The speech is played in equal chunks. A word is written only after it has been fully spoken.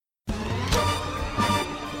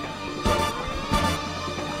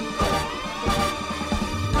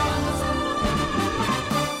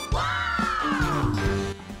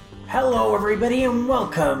Hello everybody and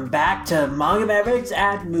welcome back to Manga Mavericks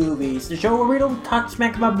at Movies, the show where we don't talk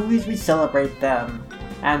smack about movies, we celebrate them.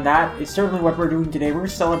 And that is certainly what we're doing today. We're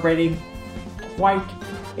celebrating quite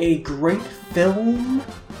a great film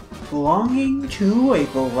belonging to a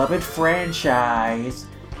beloved franchise,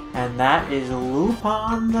 and that is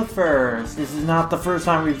Lupin the First. This is not the first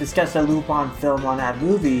time we've discussed a Lupin film on At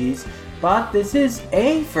Movies, but this is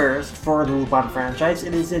a first for the Lupin franchise.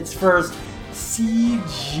 It is its first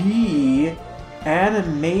CG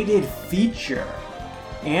animated feature,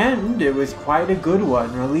 and it was quite a good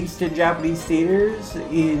one. Released in Japanese theaters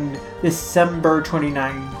in December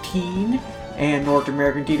 2019 and North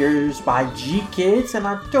American theaters by G-Kids in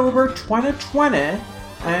October 2020,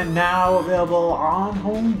 and now available on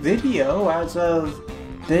home video as of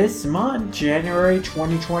this month, January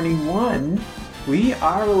 2021. We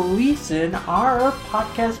are releasing our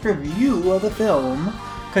podcast review of the film,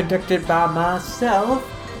 conducted by myself,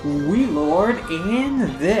 Wheelord, and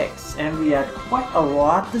Vix, and we had quite a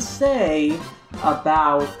lot to say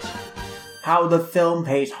about how the film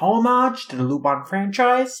pays homage to the Lupin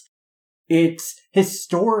franchise, its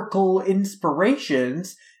historical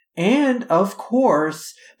inspirations, and, of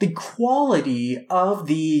course, the quality of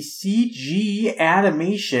the CG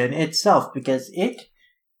animation itself, because it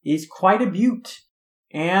is quite a beaut.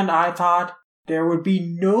 And I thought there would be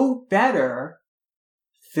no better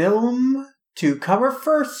film to cover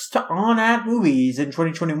first on At Movies in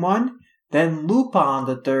 2021 than Lupin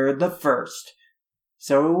the Third the First.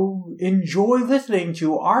 So enjoy listening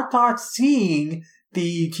to our thoughts seeing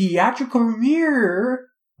the theatrical premiere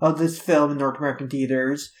of this film in North American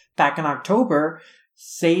theaters back in October,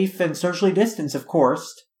 safe and socially distanced, of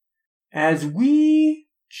course, as we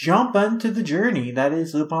jump into the journey that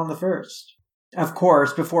is Lupin the First. Of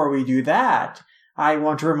course, before we do that, I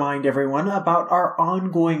want to remind everyone about our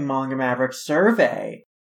ongoing Manga Mavericks survey,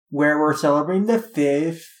 where we're celebrating the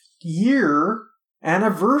 5th year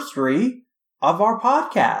anniversary of our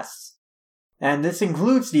podcasts. And this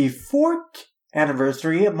includes the 4th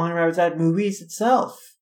anniversary of Manga Mavericks at Movies itself.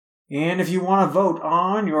 And if you want to vote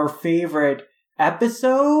on your favorite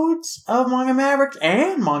episodes of Manga Mavericks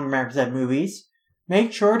and Manga Mavericks at Movies,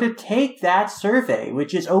 make sure to take that survey,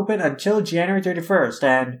 which is open until January 31st,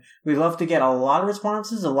 and we love to get a lot of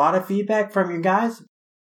responses, a lot of feedback from you guys,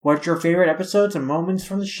 what your favorite episodes and moments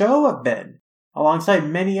from the show have been, alongside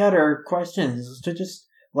many other questions to just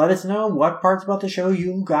let us know what parts about the show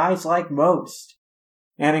you guys like most.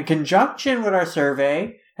 And in conjunction with our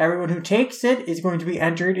survey, everyone who takes it is going to be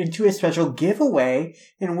entered into a special giveaway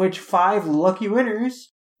in which 5 lucky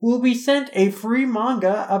winners will be sent a free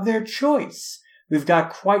manga of their choice. We've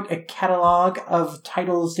got quite a catalog of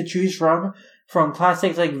titles to choose from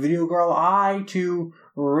classics like Video Girl I to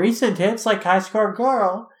recent hits like High Score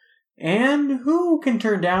Girl. And who can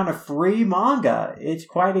turn down a free manga? It's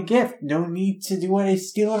quite a gift. No need to do any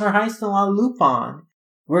stealing or heisting a la Lupin.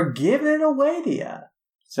 We're giving it away to you.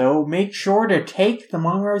 So make sure to take the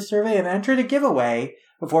Manga survey and enter the giveaway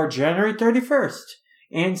before January 31st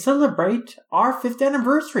and celebrate our 5th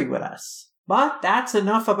anniversary with us. But that's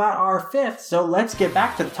enough about our 5th, so let's get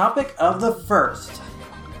back to the topic of the 1st.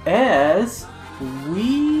 As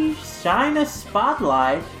we shine a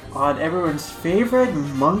spotlight on everyone's favorite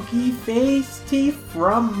monkey face thief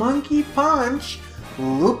from Monkey Punch,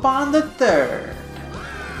 Lupin the Third.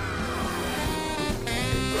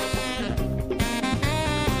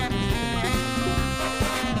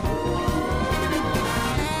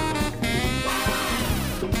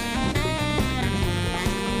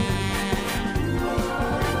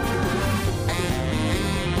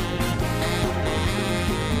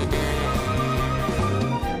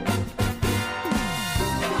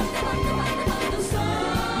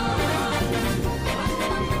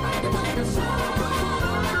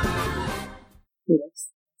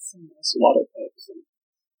 That's a lot of eggs.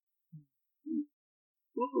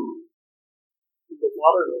 The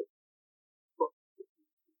water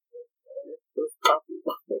first coffee.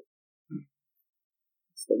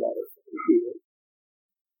 It's the water.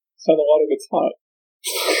 That's how the water gets hot.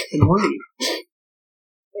 And horny.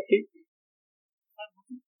 I hate you.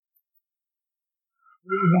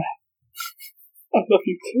 I love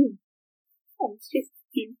you too. I was just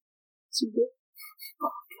being too good.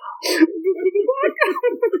 Oh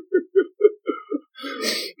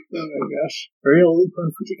my gosh. Real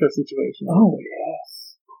Lupin Fujiko situation. Oh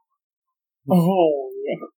yes. Oh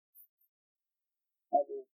yeah. I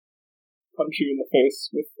will punch you in the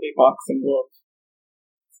face with a boxing glove.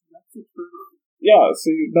 That's a turn on. Yeah,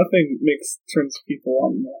 see, nothing turns people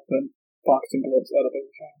on more than boxing gloves out of their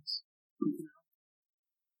hands.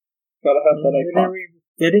 Gotta have that icon.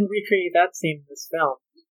 They didn't recreate that scene in this film.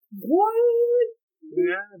 What?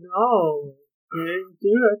 Yeah, no. They didn't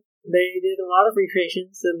do it. They did a lot of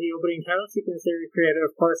recreations in the opening title sequence. They recreated,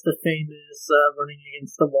 of course, the famous running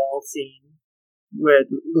against the wall scene with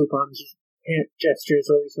Lupin's gestures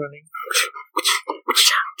always running.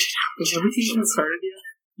 Have we even started yet?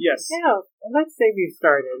 Yes. Yeah, let's say we've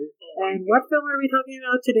started. And what film are we talking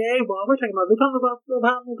about today? Well, we're talking about Lupin.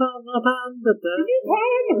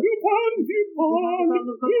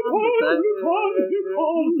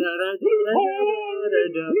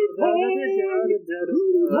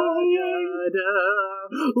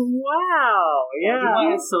 Wow! Yeah. Who do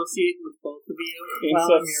I associate with both of you? It's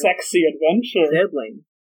a sexy adventure. Sibling.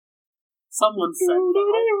 Someone said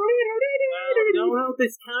No help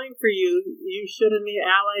is coming for you. You should have made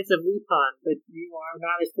allies of Lupin, but you are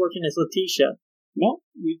not as fortunate as Letitia. No,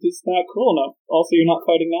 you're just not cool enough. Also, you're not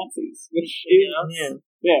fighting Nazis, which is...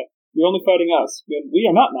 Yeah, you're only fighting us. We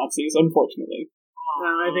are not Nazis, unfortunately.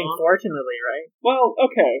 I think fortunately, right? Well,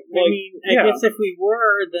 okay. I guess if we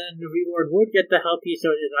were, then Relord would get the help he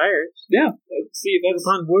so desires. Yeah, see, that's...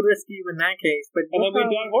 Lupin would rescue in that case, but... And then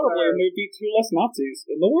we'd die horribly, and there'd be 2 less Nazis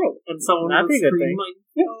in the world. And someone would scream like,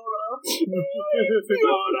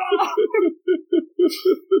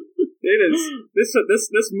 It is.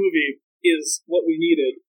 This movie is what we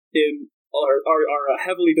needed in our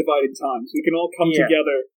heavily divided times. We can all come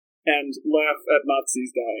together and laugh at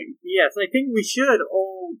Nazis dying. Yes, I think we should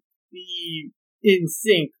all be in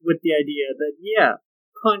sync with the idea that,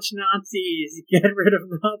 punch Nazis, get rid of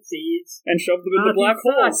Nazis. And shove them in the black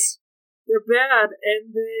holes. They're bad,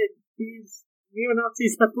 and these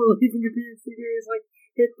neo-Nazis that believe in conspiracy theories like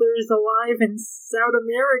Hitler is alive in South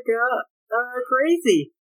America are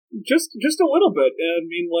crazy. Just a little bit. I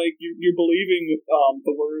mean, like, you're believing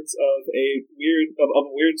the words of a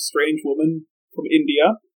weird, strange woman from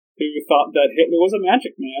India who thought that Hitler was a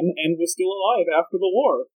magic man and was still alive after the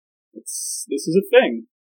war. This is a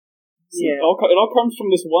thing. It all comes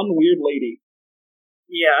from this one weird lady.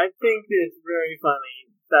 Yeah, I think it's very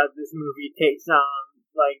funny that this movie takes on,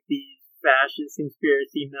 like, these fascist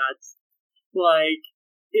conspiracy nuts. Like,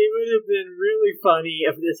 it would have been really funny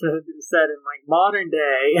if this had been set in, like, modern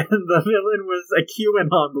day, and the villain was a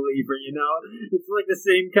QAnon believer, you know? It's like the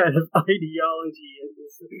same kind of ideology and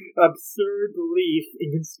this absurd belief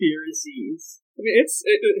in conspiracies. I mean,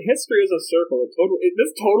 history is a circle.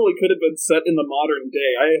 This totally could have been set in the modern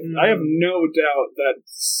day. I have no doubt that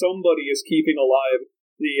somebody is keeping alive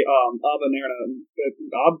the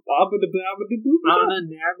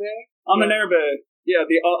Ahnenerbe. Yeah,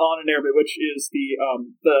 the Ahnenerbe, which is the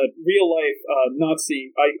real life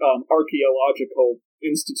Nazi archaeological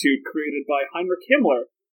institute created by Heinrich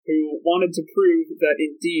Himmler, who wanted to prove that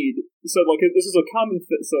indeed. So, like, this is a common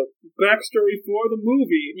backstory for the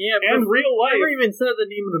movie and real life. Never even said the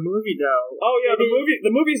name of the movie, though. Oh yeah, the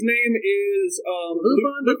movie's name is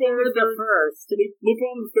Lupin the Third, the First.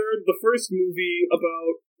 Lupin the Third, the first movie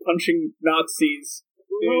about punching Nazis.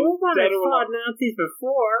 Well, Lupin has fought Nazis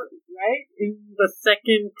before, right? In the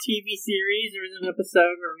second TV series, there was an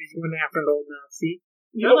episode where he went after an old Nazi.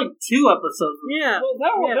 There were like 2 episodes. Yeah. Well,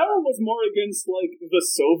 that one was more against like the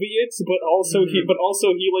Soviets, but also he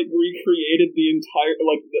like recreated the entire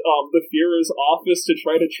the Führer's office to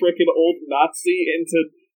try to trick an old Nazi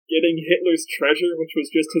into getting Hitler's treasure, which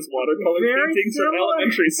was just his watercolor paintings from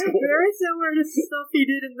elementary school. Very similar to stuff he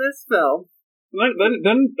did in this film.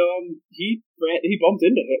 Then he bumped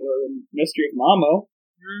into Hitler in Mystery of Mamo.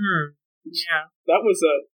 Yeah,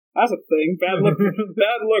 that's a thing. Bad look,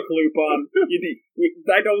 Lupin.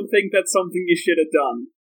 I don't think that's something you should have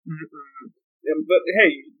done. But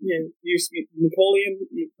hey, Napoleon,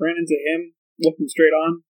 you ran into him, looked him straight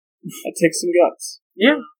on. That takes some guts.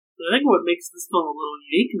 Yeah, I think what makes this film a little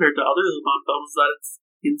unique compared to other Lupin films is that it's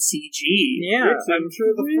in CG. Yeah, I'm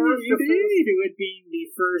sure the first to it being the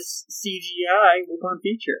first CGI Lupin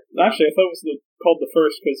feature. Actually, I thought it was called the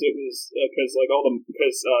first because it's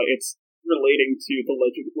relating to the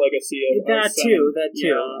legacy of that too.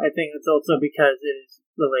 Yeah. I think it's also because it is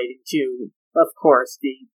relating to, of course,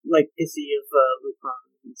 the legacy of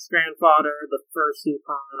Lupin's grandfather, the first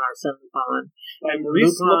Lupin, Arsène Lupin, and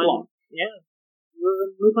Maurice Leblanc. Yeah,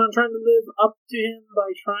 Lupin trying to live up to him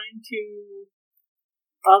by trying to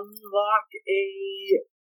unlock a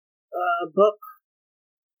book,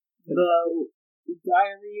 the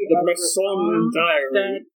diary the of Bresson diary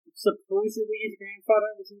that supposedly his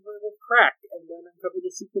grandfather was involved with crack, and then uncovered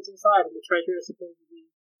the secrets inside, and the treasure is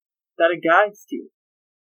supposedly that it guides to,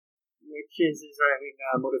 which is his driving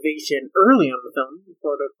motivation early on in the film,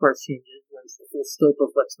 before it of course changes once the full scope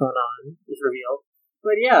of what's going on is revealed.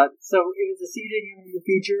 But yeah, so it was a CG in the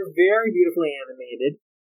future, very beautifully animated.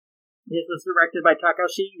 This was directed by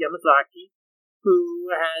Takashi Yamazaki,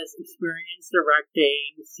 who has experience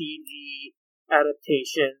directing CG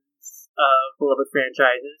adaptations of beloved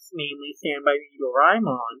franchises, namely Stand By Me,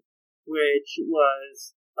 Doraemon, which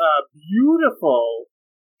was a beautiful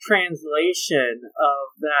translation of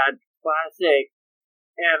that classic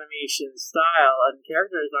animation style and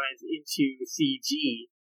character designs into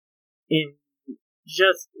CG in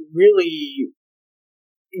just really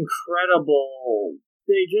incredible.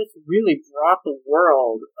 They just really brought the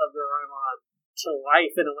world of Doraemon to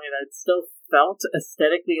life in a way that still felt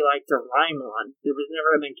aesthetically like Doraemon. There was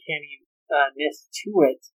never an uncanniness to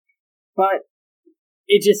it, but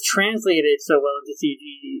it just translated so well into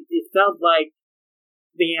CG. It felt like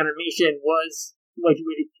the animation was what you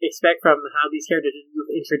would expect from how these characters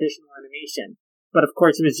move in traditional animation. But of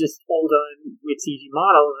course, it was just all done with CG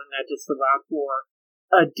models, and that just allowed for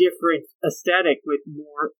a different aesthetic with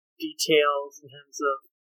more details in terms of,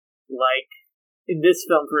 like, in this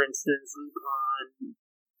film, for instance, Lupin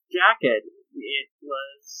jacket, it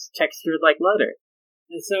was textured like leather.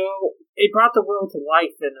 And so it brought the world to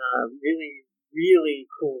life in a really,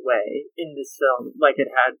 really cool way in this film, like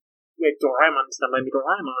it had with Doraemon, Stand By Me,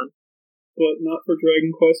 Doraemon. But not for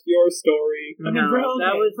Dragon Quest Your Story. I mean,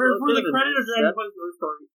 that was for the credit of Dragon Quest Your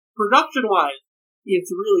Story, production-wise,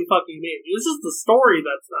 it's really fucking amazing. It's just the story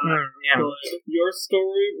that's not good. Your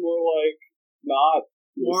Story, more like not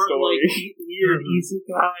more story. Like weird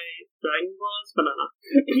isekai Dragon Quest, but nah.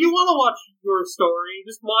 If you want to watch Your Story,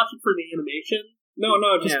 just watch it for the animation. No,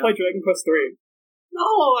 just play Dragon Quest 3. No,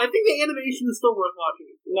 I think the animation is still worth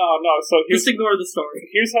watching. No, so just ignore the story.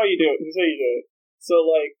 Here's how you do it. So,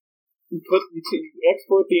 like, you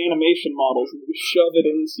export the animation models and you shove it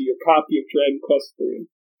into your copy of Dragon Quest 3.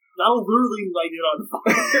 That'll literally light it on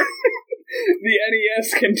fire. The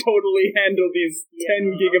NES can totally handle these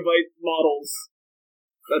 10 gigabyte models.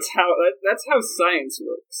 That's how science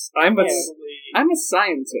works. I'm a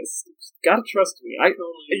scientist. Gotta trust me.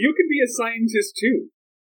 You can be a scientist too.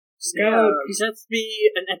 Just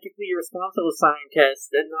be an ethically responsible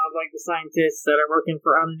scientist and not like the scientists that are working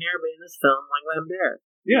for Ananerabe in this film, like Lambert.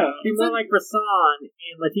 Yeah. Be more like Rasan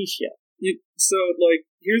and Letitia. So, like,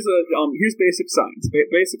 here's basic science.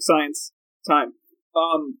 Basic science time.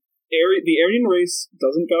 The Aryan race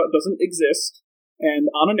doesn't exist, and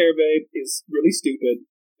Ananerabe is really stupid,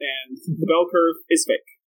 and the bell curve is fake.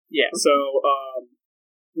 Yeah. So,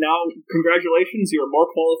 now, congratulations, you are more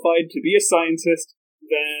qualified to be a scientist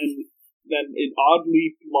than an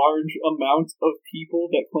oddly large amount of people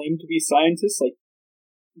that claim to be scientists, like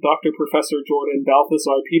Dr. Professor Jordan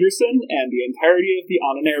Balthazar Peterson and the entirety of the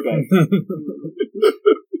Ananerabe.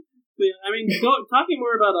 Yeah, I mean, talking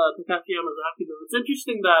more about Takashi Yamazaki, though, it's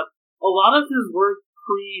interesting that a lot of his work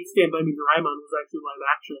pre-Stand By Me Doraemon was actually live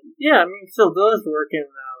action. Yeah, I mean, he still does work in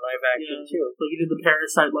live action, too. Like, he did the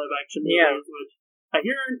Parasite live action movies, which I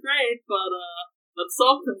hear aren't great, but that's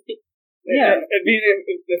something. Yeah, I mean,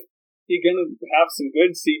 if you're gonna have some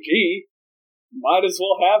good CG, might as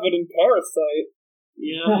well have it in Parasite.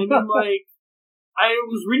 Yeah, I mean, like, I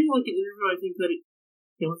was reading, like, an interview, I think, that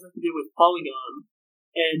it was like to do with Polygon,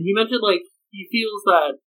 and he mentioned, like, he feels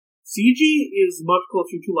that CG is much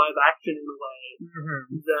closer to live action in a way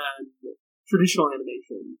than traditional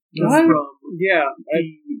animation. Just from the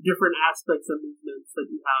different aspects and movements that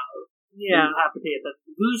you have. Yeah. You have to pay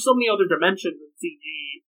attention. There's so many other dimensions in CG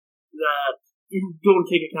that you don't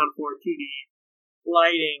take account for in 2D.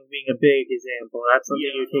 Lighting being a big example. That's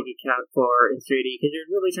something you take account for in 3D, because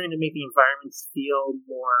you're really trying to make the environments feel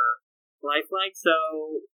more lifelike, so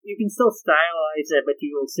you can still stylize it, but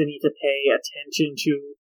you also need to pay attention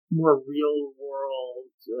to more real-world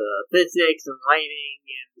physics and lighting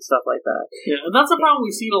and stuff like that. Yeah, and that's the problem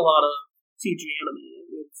we see in a lot of CG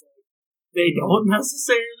anime. It's like, they don't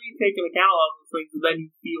necessarily take into account all those things, and then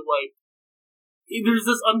you feel like there's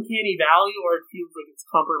this uncanny valley, or it feels like it's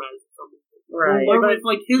compromising something. Right. Or with,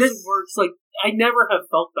 like, his works, like, I never have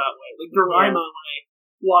felt that way. Like, Doraemon, when I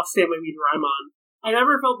watched Stand By Me Doraemon, I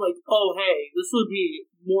never felt like, oh, hey, this would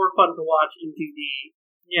be more fun to watch in 2D.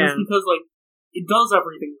 Yeah. Just because, like, it does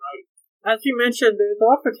everything right. As you mentioned, there's a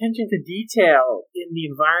lot of attention to detail in the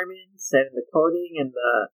environments and the coding and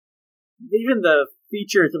even the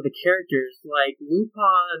features of the characters. Like,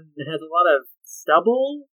 Lupin has a lot of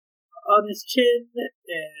stubble on his chin,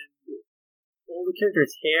 and all the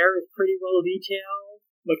characters' hair is pretty well detailed.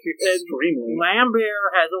 Like, extremely.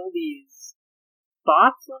 Lambert has all these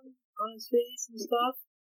spots on his face and stuff.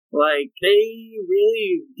 Like, they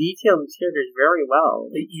really detail these characters very well.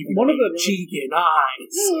 One of the cheek and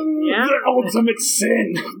eyes. The ultimate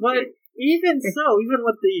sin. But even so, even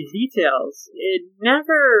with these details, it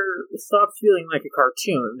never stops feeling like a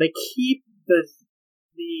cartoon. They keep the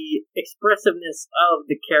expressiveness of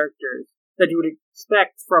the characters that you would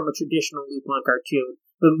expect from a traditional Lupin cartoon.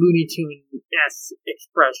 The Looney Tunes-esque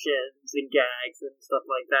expressions and gags and stuff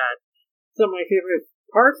like that. Some of my favorite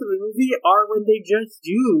parts of the movie are when they just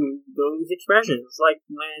do those expressions, like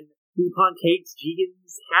when Lupin takes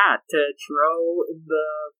Jigen's hat to throw in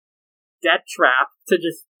the death trap to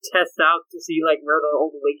just test out to see like where the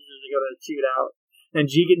old lasers are gonna shoot out, and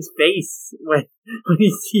Jigen's face when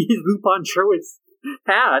he sees Lupin throw his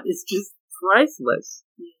hat is just priceless.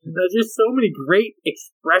 There's just so many great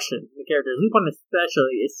expressions in the characters. Lupin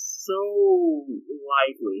especially is so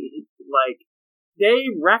lively. Like, they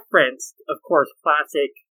referenced, of course,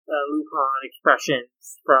 classic Lupin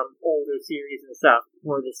expressions from older series and stuff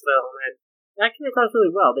for this film, and that came across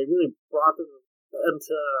really well. They really brought them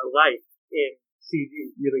into life in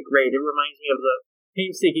CG really great. It reminds me of the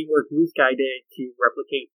painstaking work Blue Sky did to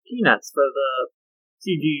replicate Peanuts for the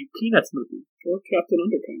CG Peanuts movie. Or Captain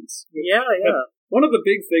Underpants. Yeah. One of the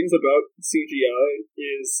big things about CGI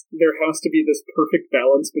is there has to be this perfect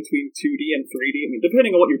balance between 2D and 3D, I mean,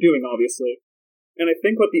 depending on what you're doing, obviously. And I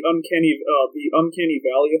think what the uncanny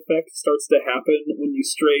valley effect starts to happen when you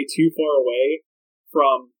stray too far away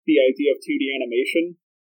from the idea of 2D animation.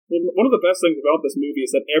 One of the best things about this movie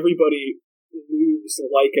is that everybody moves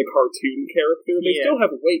like a cartoon character. They still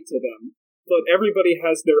have weight to them, but everybody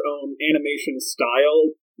has their own animation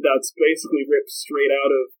style that's basically ripped straight out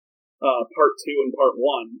of Part 2 and Part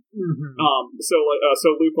 1. Mm-hmm. So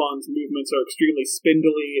Lupin's movements are extremely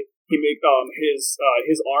spindly. He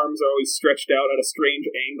his arms are always stretched out at a strange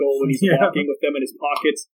angle when he's walking with them in his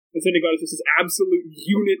pockets. And Zenigata is just this absolute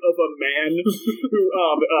unit of a man who's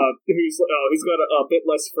got a bit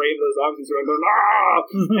less frame in his arms. He's going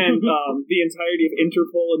and the entirety of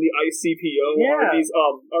Interpol and the ICPO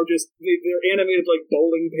are just they're animated like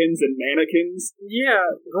bowling pins and mannequins. Yeah,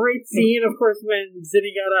 great scene, of course, when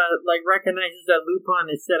Zenigata like recognizes that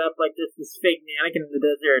Lupin is set up like just this fake mannequin in the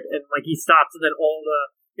desert, and like he stops, and then all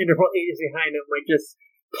the Interpol agents behind him like just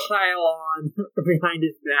pile on behind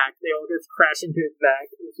his back. They all just crash into his back,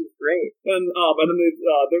 which is great. And then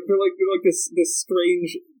they're like this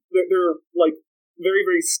strange. They're like very,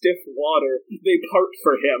 very stiff water. They part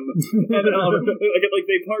for him, and like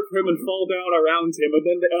they part for him and fall down around him, and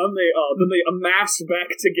then they amass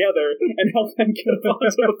back together and help them get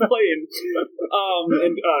onto the plane.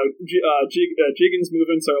 Jigen's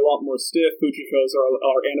movements are a lot more stiff. Fujiko's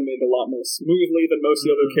are animated a lot more smoothly than most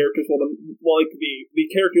of the other characters. While the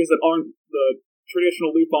characters that aren't the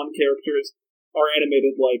traditional Lupin characters are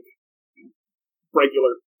animated like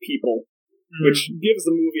regular people. Which gives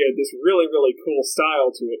the movie this really, really cool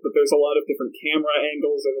style to it. But there's a lot of different camera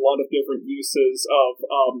angles. There's a lot of different uses of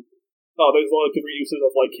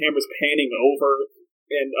like cameras panning over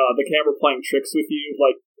and the camera playing tricks with you,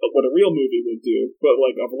 like what a real movie would do. But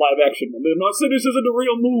like a live action one. They're not saying this isn't a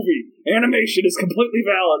real movie. Animation is completely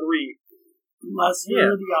valid. Unless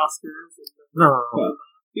you're the Oscars.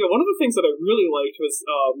 One of the things that I really liked was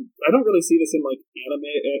I don't really see this in like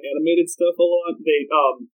animated stuff a lot.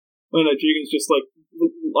 When Jigen's just like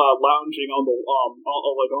lounging on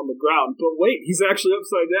the ground, but wait, he's actually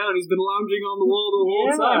upside down. He's been lounging on the wall the whole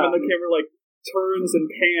time, and the camera like turns and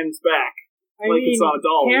pans back it's on a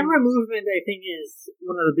doll. Camera movement, I think, is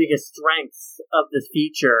one of the biggest strengths of this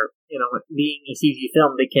feature. You know, being a CG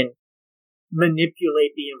film, they can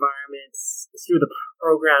manipulate the environments through the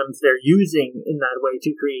programs they're using in that way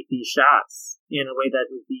to create these shots in a way that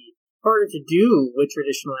would be harder to do with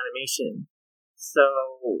traditional animation. So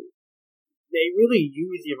they really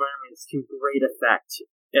use the environments to great effect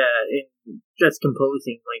in just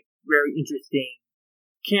composing like very interesting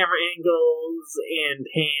camera angles and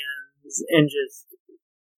pans and just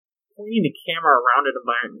pointing the camera around an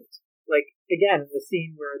environment. Like, again, the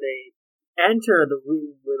scene where they enter the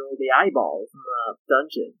room with all the eyeballs in the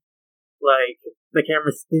dungeon. Like, the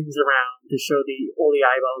camera spins around to show all the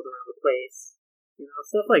eyeballs around the place. You know,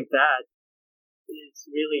 stuff like that is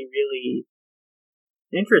really, really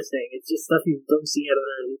interesting. It's just stuff you don't see at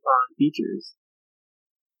other Lupin features.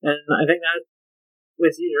 And I think that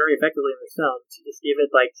was used very effectively in this film to just give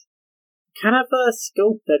it, like, kind of a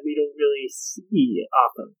scope that we don't really see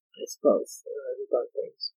often, I suppose.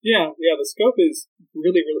 Yeah, the scope is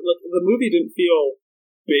really, really... Like, the movie didn't feel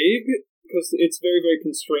big, because it's very, very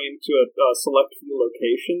constrained to a select few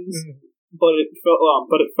locations. Mm-hmm. But it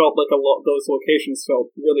felt like those locations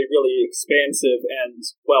felt really, really expansive and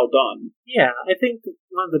well done. Yeah, I think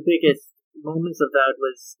one of the biggest moments of that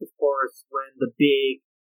was, of course, when the big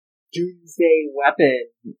doomsday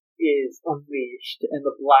weapon is unleashed, and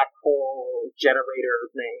the black hole generator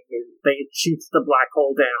thing it shoots the black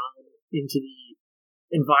hole down into the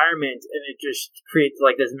environment, and it just creates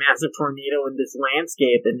like this massive tornado in this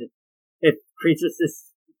landscape, and it creates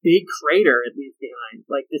this big crater it leaves behind.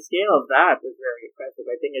 Like, the scale of that was very impressive.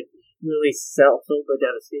 I think it really sold the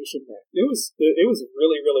devastation there. It was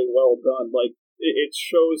really, really well done. Like, it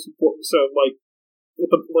shows, so like,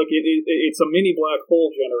 it's a mini black hole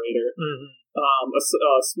generator. Mm-hmm.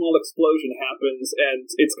 A small explosion happens, and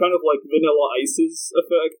it's kind of like Vanilla Ice's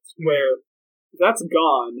effect, where that's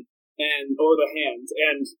gone, or the hands,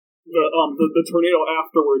 and the tornado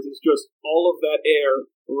afterwards is just all of that air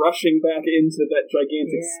rushing back into that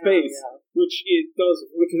gigantic space, which is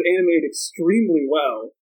animated extremely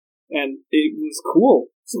well, and it was cool.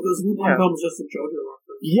 So this Lupin film's just a JoJo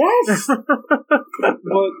reference. Yes,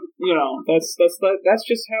 but that's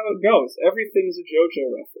just how it goes. Everything's a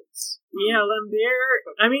JoJo reference. Yeah, Lambert.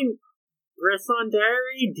 I mean, Bresson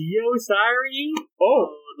Diary, Dio Sari.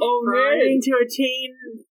 man. Trying to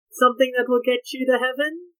attain something that will get you to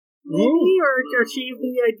heaven, maybe, or to achieve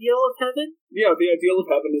the ideal of heaven. Yeah, the ideal of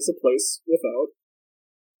heaven is a place without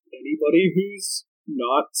anybody who's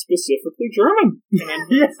not specifically German.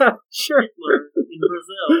 Yeah, sure. In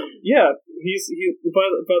Brazil. Yeah, he's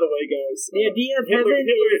by the way, guys. The idea of heaven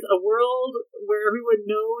is a world where everyone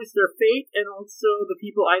knows their fate, and also the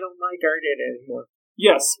people I don't like aren't in it anymore.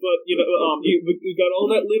 Yes, but we've got all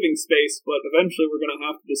that living space, but eventually we're gonna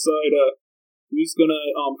have to decide who's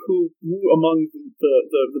gonna who among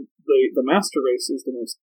the master race is the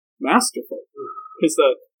most masterful, because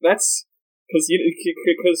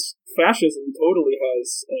fascism totally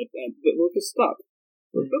has we'll just stop.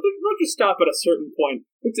 We'll just stop at a certain point.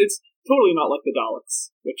 It's totally not like the Daleks,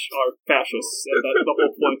 which are fascists, and that the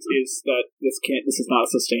whole point is that this is not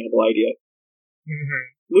a sustainable idea.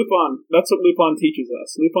 Mm-hmm. Lupin, that's what Lupin teaches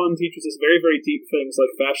us. Lupin teaches us very, very deep things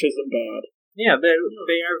like fascism bad. Yeah, they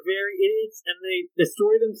are very idiots, and they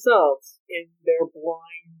destroy themselves in their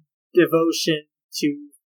blind devotion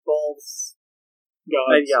to false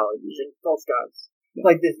ideologies and false gods. Yeah.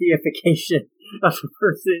 Like the deification of a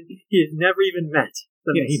person he has never even met,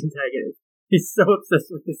 the main antagonist. He's so obsessed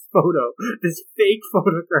with this photo, this fake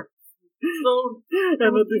photograph.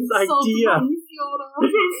 And with this idea. Fiona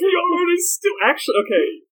is still actually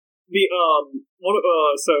okay.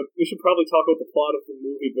 So we should probably talk about the plot of the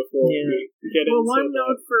movie before we get into. Well, one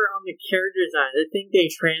note on the character design. I think they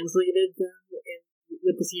translated them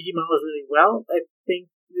with the CG models really well. I think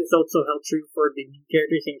this also held true for the new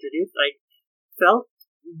characters introduced. I felt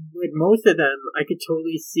with most of them, I could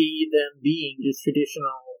totally see them being just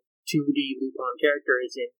traditional 2D Lupin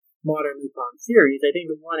characters in modern Lupin series. I think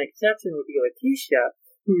the one exception would be Letitia,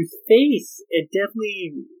 whose face, it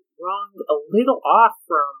definitely rung a little off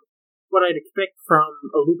from what I'd expect from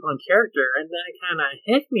a Lupin character, and then it kind of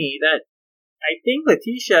hit me that I think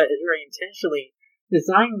Letitia is very intentionally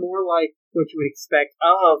designed more like what you would expect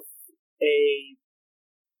of a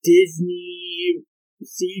Disney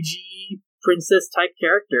CG princess type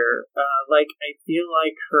character. I feel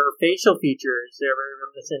like her facial features are very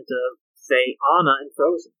reminiscent of, say, Anna in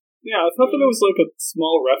Frozen. Yeah, I thought that it was like a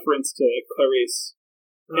small reference to Clarice.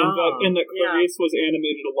 And that Clarice was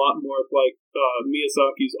animated a lot more like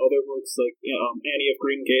Miyazaki's other works, like Annie of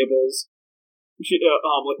Green Gables. She,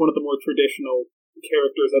 like one of the more traditional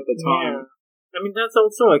characters at the time. Yeah. I mean, that's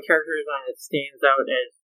also a character design that stands out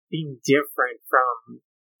as being different from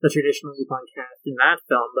the traditional Lupin cast in that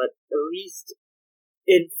film, but at least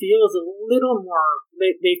it feels a little more,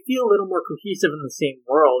 they feel a little more cohesive in the same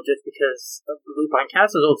world, just because the Lupin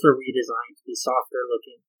cast is also redesigned to be softer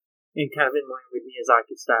looking and kind of in line with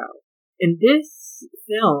Miyazaki style. In this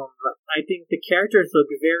film, I think the characters look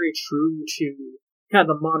very true to kind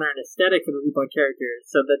of the modern aesthetic of the Lupin characters,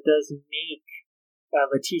 so that does make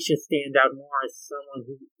Letitia stand out more as someone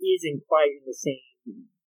who isn't quite in the same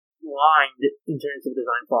line in terms of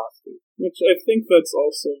design philosophy. Which I think that's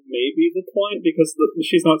also maybe the point, because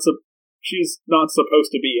she's not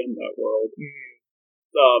supposed to be in that world.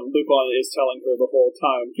 Lupin is telling her the whole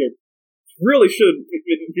time, you really shouldn't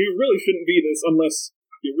be this unless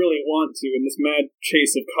you really want to, in this mad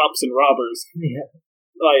chase of cops and robbers. Yeah.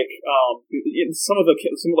 Like, some of the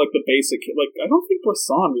basic, like, I don't think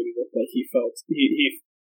Bresson really looked like he felt he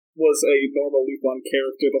was a normal Lupin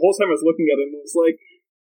character. The whole time I was looking at him, it was like,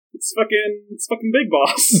 it's fucking Big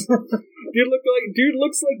Boss. Dude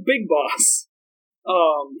looks like Big Boss.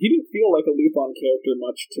 He didn't feel like a Lupin character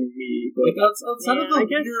much to me, but like outside of the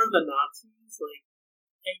leader of the Nazis, like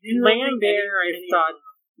Lambert, I thought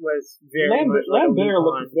was very much like Lambert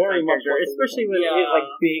looked very much like, especially with his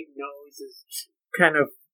like big nose, is kind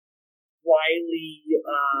of wily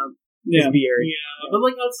his beard. Yeah, but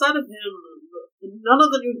like outside of him, none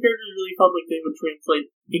of the new characters really felt like they would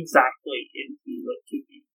translate exactly into like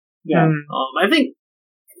 2D. Yeah. I think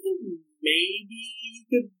maybe you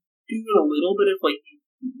could do it a little bit if like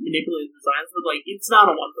you manipulate the designs, but like it's not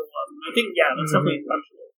a 1-for-1. I think that's definitely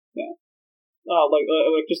intentional. Yeah. Like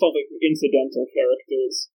just all the incidental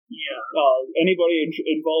characters. Yeah. Anybody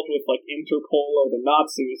involved with like Interpol or the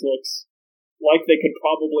Nazis looks like they could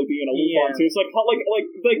probably be in a Lupin too. It's like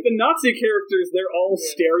the Nazi characters, they're all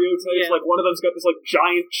stereotypes. Yeah. Like one of them's got this like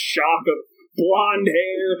giant shock of blonde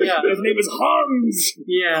hair. Yeah. His name is Hans.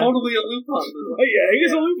 Yeah. Totally a Lupin. Yeah,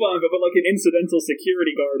 he's a Lupin, but like an incidental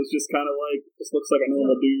security guard is just kind of like just looks like a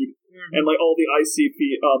normal dude. And like all the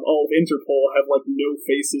ICP, all of Interpol have like no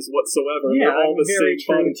faces whatsoever. Yeah, they're all the very same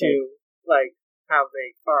true body type. to like how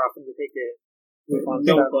they are often depicted.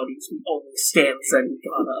 Nobody's only stands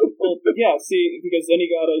Zenigata. Well, yeah, see, because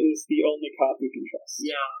Zenigata is the only cop we can trust.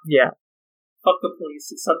 Yeah. Fuck the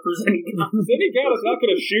police, except for Zenigata. Zenigata's not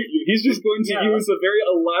going to shoot you. He's just going to use a very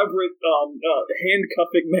elaborate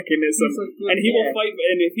handcuffing mechanism, and he will fight.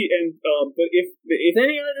 And but if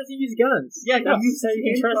Zenigata doesn't use guns. Yeah, you say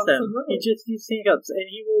you can trust him. He just uses handcuffs,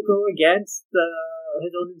 and he will go against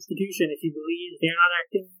his own institution if he believes they're not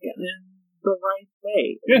acting in the right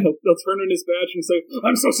way. Yeah, he'll turn in his badge and say,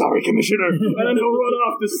 "I'm so sorry, Commissioner," and then he'll run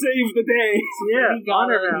off to save the day. Yeah,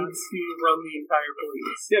 Zenigata needs to run the entire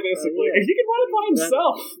police. Yeah, basically, and he can run it by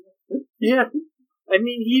himself. Yeah, I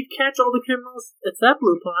mean, he'd catch all the criminals except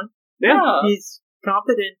Lupin. Yeah, He's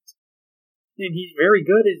competent, and he's very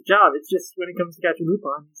good at his job. It's just when it comes to catching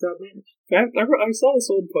Lupin, he's outmanaged. I saw this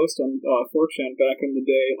old post on 4chan back in the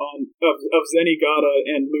day of Zenigata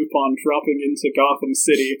and Lupin dropping into Gotham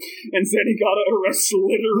City, and Zenigata arrests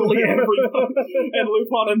literally everyone, and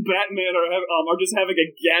Lupin and Batman are just having a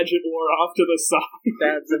gadget war off to the side.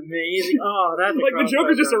 That's amazing. Oh, that's like the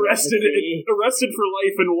Joker just arrested for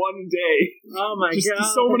life in one day. Oh my god!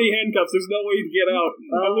 So many handcuffs. There's no way to get out.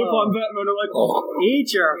 And Lupin and Batman are like, eat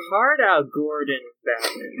your heart out, Gordon.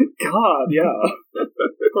 Batman. God, yeah.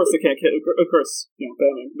 Of course they can't catch. Of course,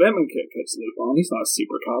 Batman can't catch Lupin. He's not a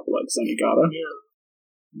super cop like Zenigata. Yeah.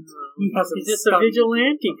 He's just a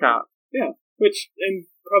vigilante cop. Yeah, and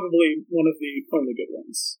probably one of the good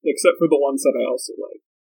ones, except for the ones that I also like.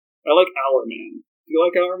 I like Our Man. Do you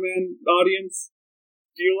like Our Man, audience?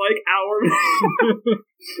 Do you like Our Man?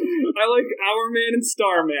 I like Our Man and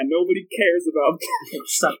Starman. Nobody cares about them.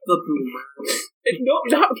 Except the Boomer. No,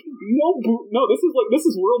 this is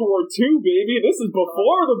World War II, baby. This is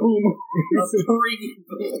before the Boomers. The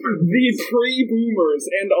pre-Boomers,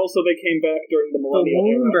 and also they came back during the Millennial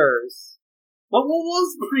Era. Boomers. What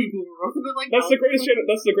was pre-Boomer? Wasn't it like That's the greatest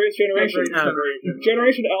generation.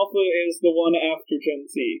 Generation Alpha is the one after Gen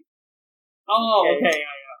Z. Oh, okay,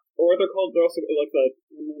 yeah. Or they're also like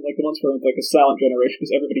the ones from like a silent generation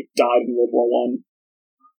because everybody died in World War I.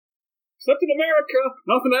 Except in America,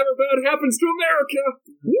 nothing ever bad happens to America.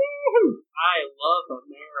 Woo! I love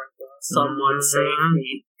America. Someone save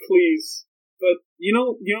me, please. But you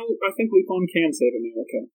know, I think Lupin can save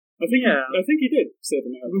America. I think he did save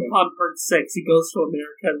America. Lupin Part 6, he goes to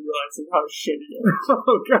America and realizes how shit it is.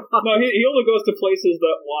 Oh god. No, he only goes to places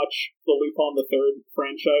that watch the Lupin the Third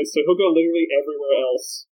franchise, so he'll go literally everywhere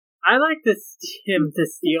else. I like him to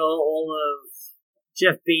steal all of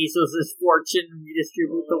Jeff Bezos' fortune and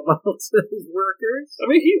redistribute the wealth to his workers. I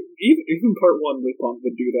mean, even Part 1 Lupin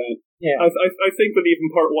would do that. Yeah. I think that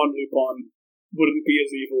even Part 1 Lupin wouldn't be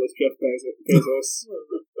as evil as Jeff Bezos.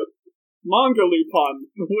 Manga Lupin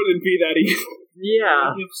wouldn't be that evil.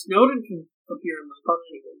 Yeah. If Snowden can appear in Lupin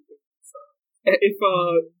anyway.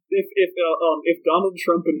 If Donald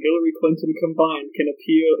Trump and Hillary Clinton combined can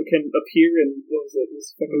appear in what was it?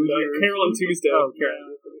 Carol and Tuesday. Oh,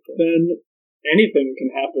 then anything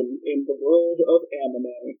can happen in the world of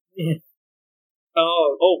anime. Yeah.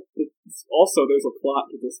 Also, there's a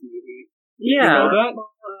plot to this movie. Yeah. You know that?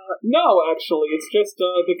 No, actually, it's just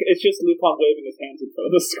Lupin waving his hands in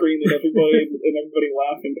front of the screen and everybody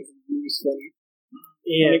laughing because he moves funny.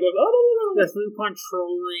 Yeah. And he goes, oh, no. That's Lupin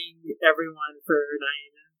trolling everyone for 9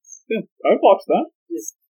 minutes. Yeah, I've watched that.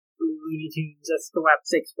 Just Looney Tunes, that's the WAP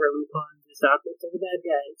 6 where Lupin just out there for the bad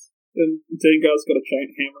guys. And Denga's got a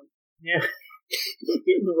giant hammer. Yeah.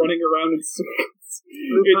 Running around in circles.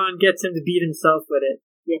 Lupin gets him to beat himself with it.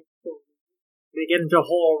 Yeah. They get into a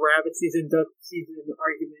whole rabbit season, duck season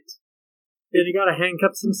argument. Then he gotta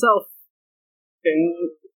handcuffs himself.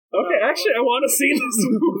 And okay, actually, I want to see this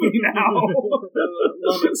movie now.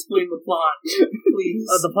 Don't explain the plot, please.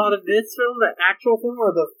 The plot of this film, the actual film,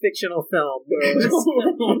 or the fictional film?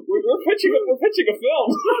 We're pitching a film.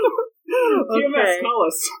 Okay. TMS, tell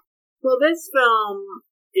us. Well, this film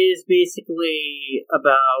is basically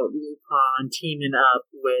about Lupin teaming up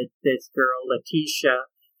with this girl, Letitia,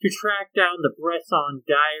 to track down the Bresson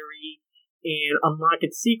diary and unlock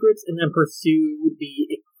its secrets and then pursue the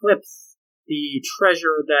Eclipse, the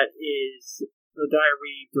treasure that is the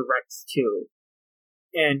diary directs to,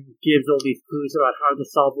 and gives all these clues about how to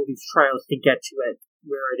solve all these trials to get to it,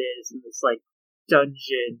 where it is in this, like,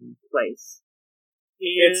 dungeon place.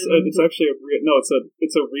 And it's actually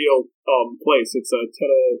it's a real place. It's a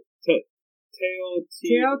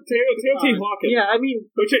Teotihuacan. Yeah, I mean,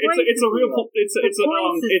 which it's a real it's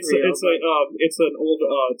an old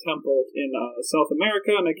temple in South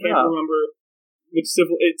America, and I can't remember which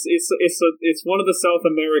civil. It's one of the South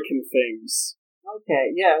American things.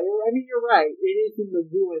 Okay, yeah, you're right. It is in the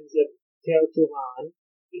ruins of Teotihuacan.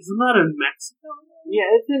 Isn't that in Mexico? Yeah,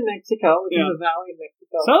 it's in Mexico. It's in the Valley of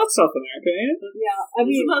Mexico. So that's South America, ain't it? Yeah, I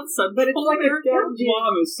mean, Isn't that Central but it's like America? a dungeon.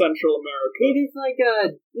 Guam is Central America. It is like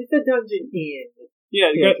it's a dungeon inn.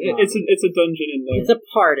 Yeah, it's a dungeon in there. It's a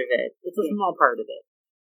part of it. It's a small part of it.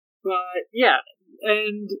 But, yeah,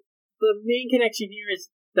 and the main connection here is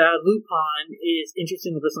that Lupin is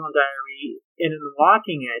interested in the Bresson diary and in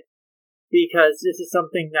unlocking it because this is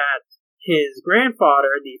something that his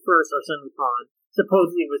grandfather, the first Arsène Lupin,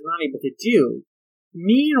 supposedly was not able to do.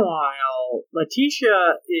 Meanwhile,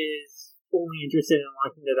 Letitia is only interested in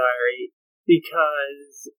unlocking the diary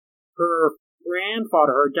because her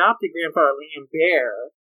grandfather, her adopted grandfather,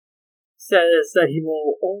 Lambert, says that he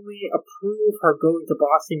will only approve her going to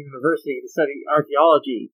Boston University to study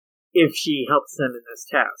archaeology if she helps him in this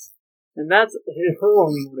task. And that's her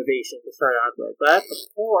only motivation to start out with. But,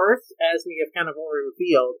 of course, as we have kind of already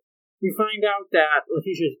revealed, we find out that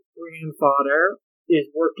Letitia's grandfather is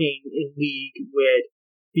working in league with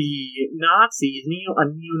the Nazis, a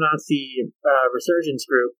neo-Nazi resurgence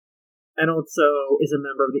group, and also is a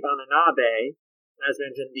member of the Anunnaki, as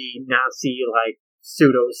mentioned, the Nazi,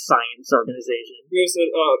 pseudo-science organization. It was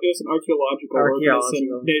an archaeological organization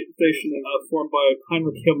formed by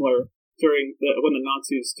Heinrich Himmler when the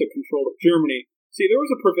Nazis took control of Germany. See, there was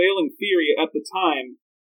a prevailing theory at the time,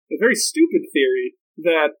 a very stupid theory,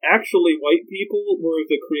 that actually white people were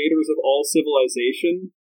the creators of all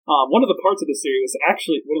civilization. One of the parts of the theory was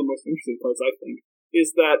actually one of the most interesting parts, I think,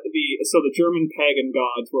 is that the German pagan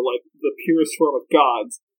gods were like the purest form of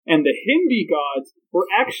gods, and the Hindi gods were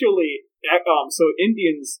actually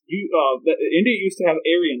India used to have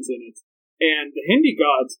Aryans in it, and the Hindi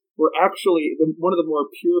gods were actually one of the more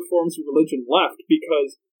pure forms of religion left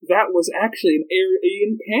because that was actually an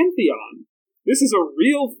Aryan pantheon. This is a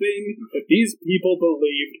real thing that these people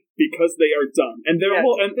believed because they are dumb. And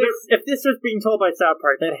if this was being told by South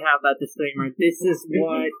Park, they'd have that disclaimer. This is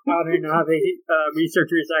what Anunnaki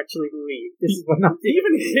researchers actually believe. This is what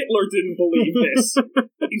even Hitler didn't believe this.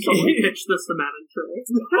 Someone pitched this to Matt and Trey. I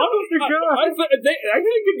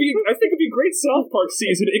think it'd be a great South Park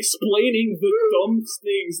season explaining the dumb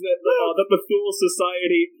things that the Thule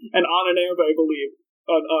Society and Anunnaki believe.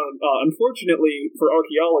 Unfortunately for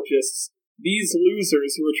archaeologists, these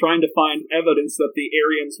losers who were trying to find evidence that the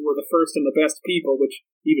Aryans were the first and the best people, which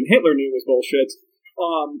even Hitler knew was bullshit,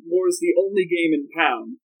 was the only game in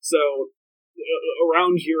town. So,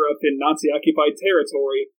 around Europe in Nazi-occupied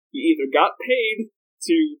territory, you either got paid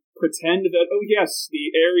to pretend that, oh yes, the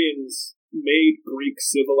Aryans made Greek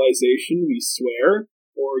civilization, we swear,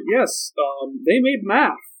 or yes, they made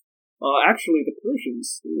math. Actually, the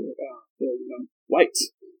Persians were white.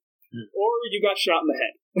 Or you got shot in the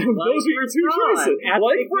head. Those are your two choices.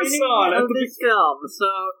 Like Bresson of this film. So,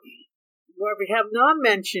 what we have not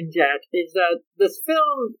mentioned yet is that this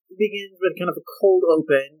film begins with kind of a cold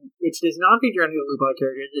open, which does not feature any of the Lupin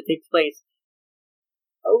characters. It takes place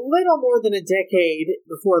a little more than a decade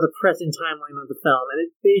before the present timeline of the film, and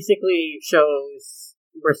it basically shows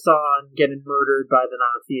Bresson getting murdered by the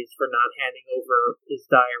Nazis for not handing over his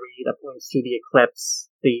diary that points to the Eclipse,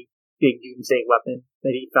 the big doomsday weapon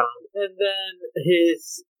that he found. And then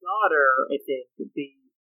his daughter, I think, the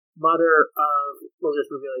mother of, we'll just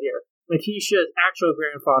reveal it here, Letitia's actual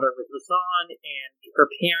grandfather was Bresson, and her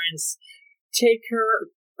parents take her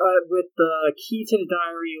with the key to the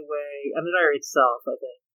diary away, and the diary itself, I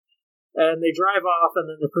think. And they drive off, and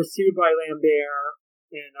then they're pursued by Lambert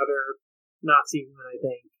and other Nazi women, I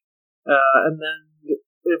think. And then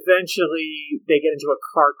eventually they get into a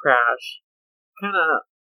car crash, kind of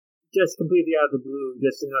just completely out of the blue.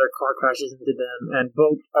 Just another car crashes into them, and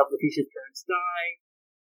both of Letitia's parents die.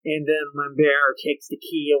 And then Lambert takes the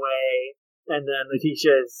key away, and then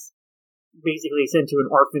Letitia's basically sent to an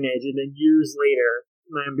orphanage. And then years later,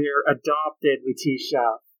 Lambert adopted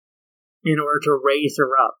Letitia in order to raise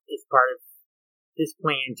her up as part of his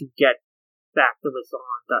plan to get back the Rasan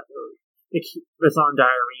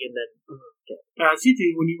diary, and then As you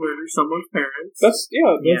do when you murder someone's parents. They're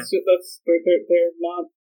not.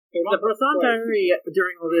 The Rasan diary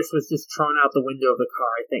during all this was just thrown out the window of the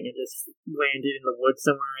car, I think, and just landed in the woods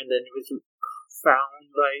somewhere, and then it was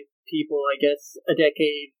found by people, I guess, a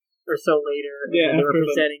decade or so later, and they were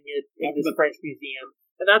presenting it in this French museum,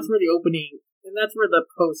 and that's where the opening, and that's where the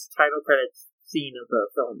post-title credits scene of the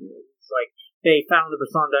film is. It's like, they found the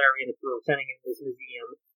Rasan diary and they were presenting it in this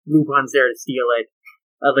museum. Lupin's there to steal it.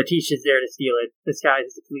 Letitia's there to steal it,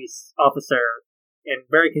 disguised as a police officer, and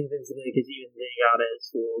very convincingly, because even Zenyatta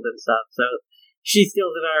is fooled and stuff. So she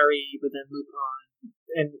steals the diary, but then Lupin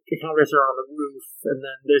and the Countess are on the roof, and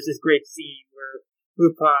then there's this great scene where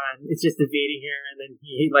Lupin is just evading her, and then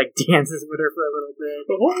he like dances with her for a little bit.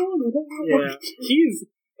 Yeah, he's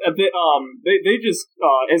a bit. They just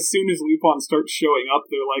as soon as Lupin starts showing up,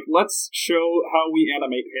 they're like, let's show how we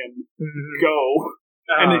animate him. Go.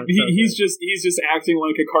 And he's just acting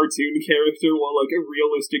like a cartoon character while like a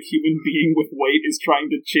realistic human being with weight is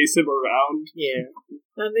trying to chase him around. Yeah.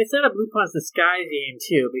 And they set up Lupin's disguise game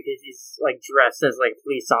too, because he's like dressed as like a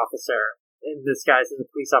police officer in disguise as a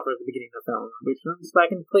police officer at the beginning of the film, which comes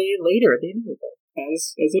back and play later at the end of the film.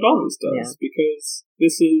 As it always does, because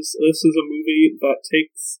this is a movie that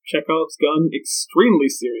takes Chekhov's gun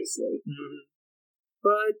extremely seriously.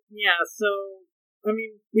 But yeah, so I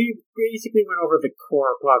mean, we basically went over the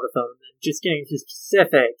core plot of the film, and just getting to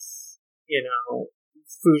specifics. You know,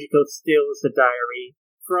 Fujiko steals the diary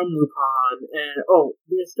from Lupin, and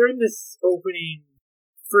there's during this opening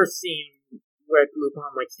first scene where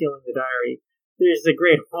Lupin like stealing the diary, there's a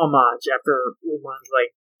great homage after Lupin's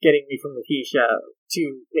like getting me from Letitia to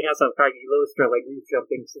the House of Cagliostro like roof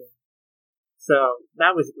jumping scene. So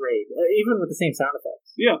that was great, even with the same sound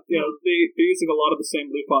effects. Yeah, they're using a lot of the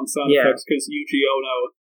same Lupin sound effects because Yuji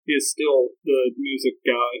Ono is still the music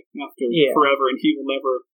guy after forever, and he will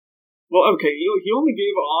never. Well, okay, he only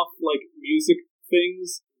gave off like music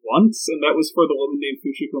things once, and that was for the woman named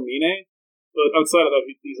Fujiko Mine. But outside of that,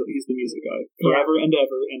 he's the music guy forever and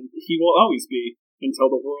ever, and he will always be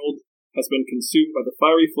until the world has been consumed by the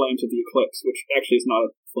fiery flames of the eclipse, which actually is not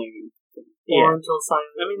a flaming. Or until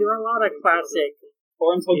silent. I mean, there are a lot of classic.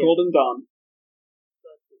 Or until Golden Dawn.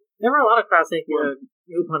 There are a lot of classic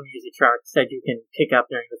Lupin music tracks that you can pick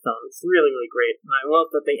up during the film. It's really, really great. And I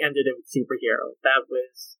love that they ended it with Superhero. That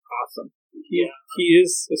was awesome. Yeah, he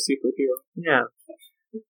is a superhero. Yeah.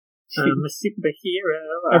 I'm a superhero.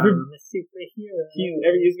 I'm a superhero.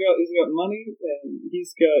 He's got money, and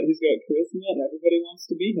he's got charisma, and everybody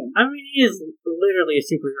wants to be him. I mean, he is literally a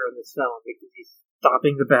superhero in this film because he's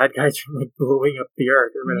stopping the bad guys from like blowing up the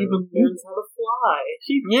earth. Or he even learns how to fly.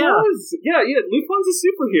 He does. Yeah. Lupin's a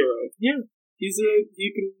superhero. Yeah. He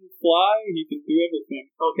can fly. He can do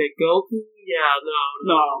everything. Okay, Goku. Yeah,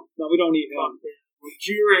 no, we don't need him.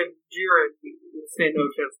 Jiren, stand no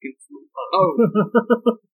chance against Lupin.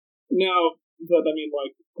 Oh. No, but I mean,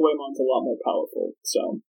 like, Goemon's a lot more powerful,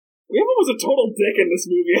 so. Goemon was a total dick in this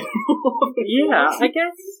movie. Yeah, I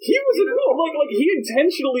guess. He was like he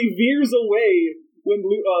intentionally veers away when,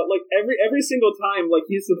 like, every single time, like,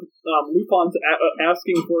 Lupin's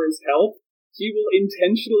asking for his help, he will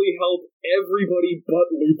intentionally help everybody but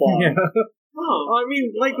Lupin. Yeah. I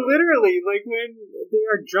mean, like, literally, like, when they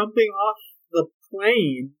are jumping off the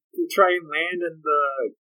plane to try and land in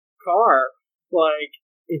the car, like,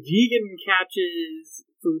 Jigen catches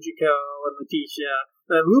Fujiko and Letitia,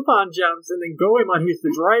 then Lupin jumps, and then Goemon, who's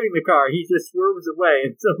driving the car, he just swerves away,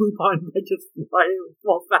 and so Lupin just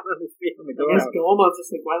falls down on his feet on the ground. I guess Goemon's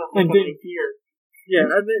just like, why the heck am I here? Yeah,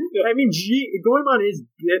 and then, I mean, Goemon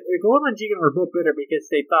and Jigen were both bitter because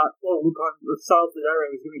they thought, Lupin solved the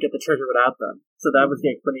diary, was going to get the treasure without them. So that was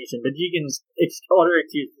the explanation. But Jigen's other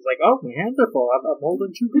excuse was like, my hands are full. I'm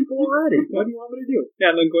holding 2 people already. What do you want me to do?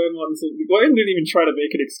 Yeah, and then Goemon didn't even try to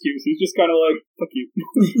make an excuse. He's just kind of like, fuck you.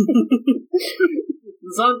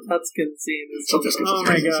 The Zantetsuken scene is oh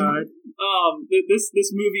my god.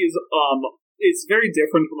 This movie is, it's very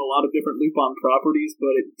different from a lot of different Lupin properties,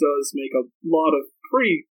 but it does make a lot of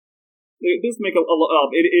it does make a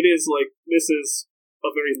lot, it is like, this is a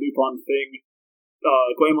very Lupin thing.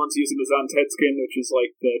 Goemon's using the Zantetsuken, which is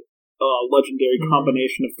like the legendary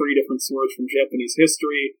combination of 3 different swords from Japanese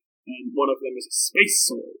history, and one of them is a space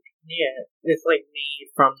sword. Yeah, it's like made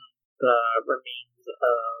from the remains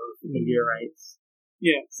of meteorites.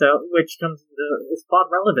 Yeah. So, which is plot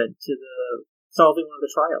relevant to the solving one of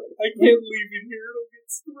the trials. I can't leave you here, it'll get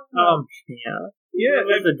stolen. Yeah. Yeah,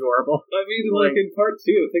 It was adorable. I mean, like in part 2,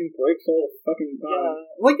 the thing breaks all the fucking time.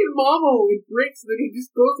 Like in Momo, it breaks, and then he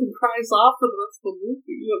just goes and cries off for the rest of the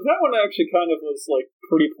movie. Yeah, that one actually kind of was like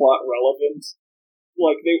pretty plot relevant.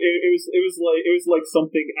 Like it was like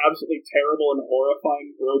something absolutely terrible and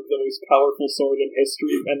horrifying broke the most powerful sword in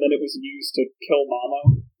history, and then it was used to kill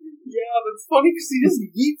Momo. Yeah, but it's funny because he just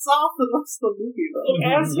yeets off the rest of the movie, though.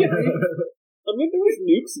 I mean, there was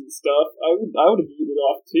nukes and stuff. I would have eaten it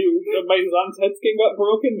off too. My Zantetsuken got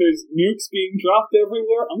broken. There's nukes being dropped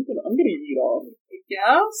everywhere. I'm gonna eat off.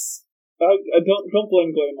 Yes. I don't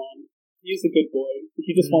blame Glaemon. He's a good boy.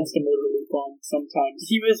 He just wants to murder Lupin sometimes.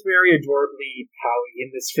 He was very adorably Powie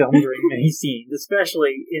in this film during many scenes,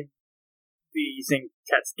 especially in the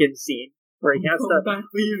Zantetsuken scene, where he has to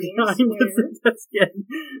leave behind the Zantetsuken,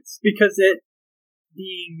 because it,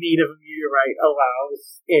 being made of a meteorite,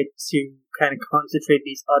 allows it to kind of concentrate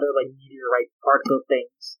these other, like, meteorite particle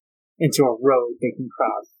things into a road they can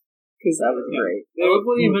cross. Because that was great. I love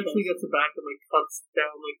when he eventually gets it back and, like, cuts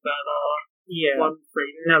down, like, that, one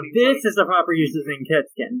freighter. Now, this is the proper use of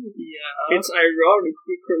Zantetsuken. Yeah. It's ironic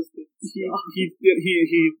because he's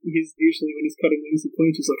usually, when he's cutting things to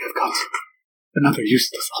planes, he's like, I've got another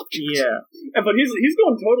useless object. Yeah. But he's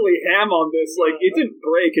going totally ham on this. Like, it didn't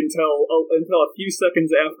break until a few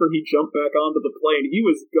seconds after he jumped back onto the plane. He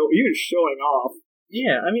was showing off.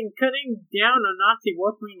 Yeah, I mean, cutting down a Nazi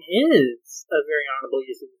warplane is a very honorable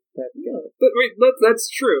use of Zantetsuken. But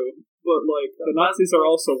that's true. But, like, the Nazis are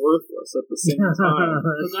also worthless at the same time.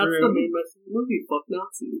 That's the main message of the movie. Fuck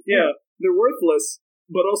Nazis. Yeah, they're worthless,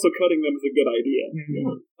 but also cutting them is a good idea.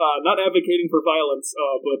 Mm-hmm. Not advocating for violence,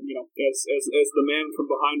 but, you know, as the man from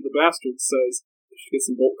behind the bastards says, you should get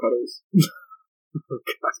some bolt cutters.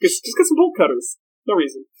 Just get some bolt cutters. No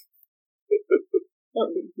reason. I'm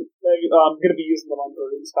going to be using them on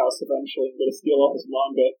Birdie's house eventually. I'm going to steal all his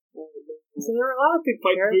manga. So there are a lot of good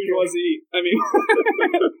Fight characters. bourgeoisie. I mean,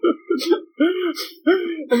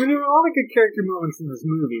 there are a lot of good character moments in this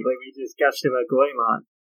movie, like we just gushed about Goemon.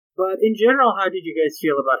 But in general, how did you guys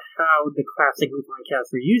feel about how the classic Lupin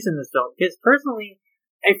cast were used in this film? Because personally,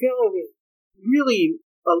 I feel it was really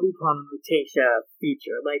a Lupin and Laetitia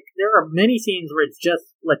feature. Like, there are many scenes where it's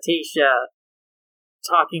just Laetitia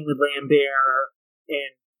talking with Lambert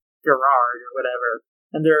and Gerard or whatever,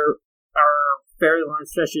 and there are very long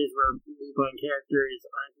stretches where Lupin characters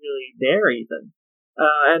aren't really there even.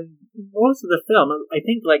 And most of the film, I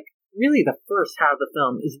think, like, really the first half of the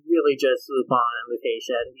film is really just Lupin and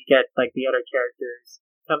Laetitia, and we get, like, the other characters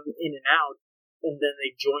come in and out, and then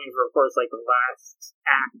they join for, of course, like, the last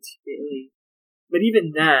act, really. But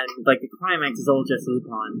even then, like, the climax is all just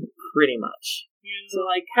Lupin, pretty much. So,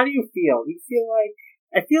 like, how do you feel? Do you feel like...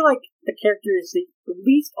 I feel like the characters, they at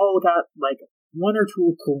least all got, like, one or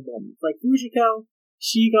two cool moments. Like, Fujiko,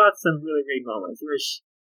 she got some really great moments where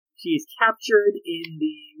she's captured in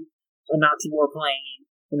the Nazi warplane,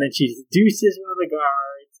 and then she seduces one of the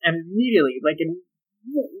guards, and immediately, like, in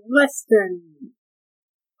less than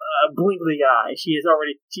a blink of the eye, she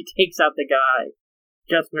takes out the guy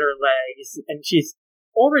just with her legs, and she's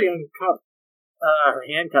already uncuffed her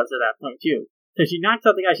handcuffs at that point, too. So she knocks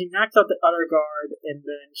out the guy, she knocks out the other guard, and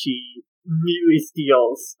then she immediately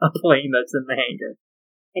steals a plane that's in the hangar.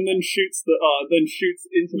 And then shoots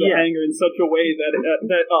into the hangar in such a way that it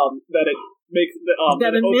makes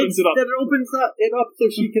that it opens it up. That it opens it up so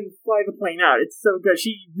she can fly the plane out. It's so good.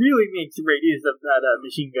 She really makes great use of that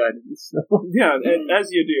machine gun. So. Yeah, and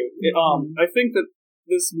as you do. I think that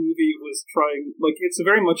this movie was trying, like, it's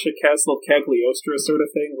very much a Castle of Cagliostro sort of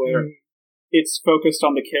thing, where it's focused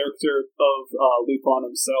on the character of Lupin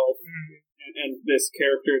himself, and this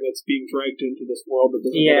character that's being dragged into this world that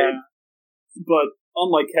doesn't really. But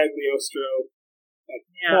unlike Cagliostro,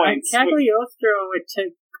 Cagliostro, it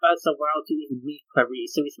took us a while to even meet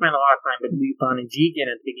Clarice, so we spent a lot of time with Lupin and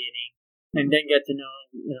Jigen at the beginning, and then get to know,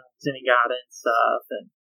 Zenigata and stuff,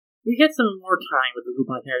 and we get some more time with the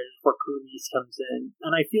Lupin characters before Clarice comes in,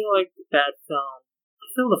 and I feel like that film,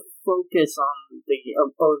 the focus on the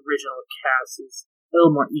original cast is a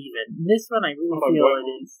little more even. This one, I really feel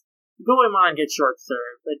it is. Goemon gets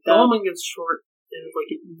short-served, but Goemon gets short.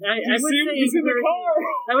 I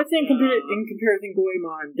would say in comparison,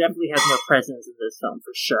 Goemon definitely has more presence in this film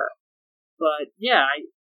for sure. But yeah, I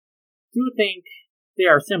do think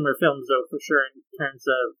they are similar films, though, for sure, in terms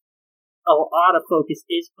of a lot of focus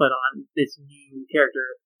is put on this new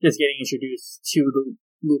character just getting introduced to the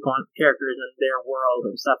Lupin characters and their world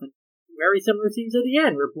and stuff. And very similar scenes at the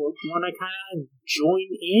end where both want to kind of join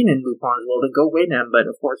in Lupin's world and go with him, but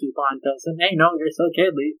of course Lupin tells him, hey, no, you're still a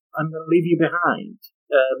kid, I'm going to leave you behind.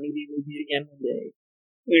 Maybe we'll meet again one day.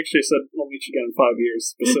 They actually said we'll meet you again in 5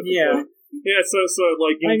 years, specifically. Yeah. Yeah, so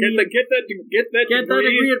like get that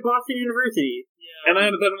degree, at Boston University. and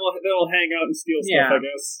then they'll hang out and steal stuff. I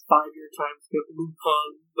guess 5-year time skip.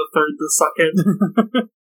 Lupin the third, the second.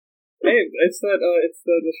 Hey, it's the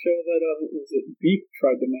show that was it Beep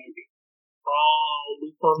tried to make. Oh,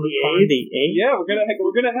 Lupin the Eighth. Yeah, we're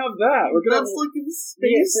gonna have that. That's like in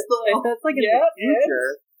space, though. That's like in the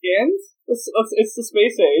future. And it's the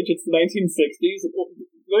space age. It's the 1960s.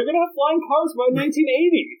 They're gonna have flying cars by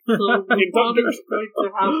 1980. So Lupin is going to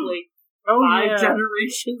have like 5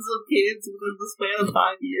 generations of kids within the span of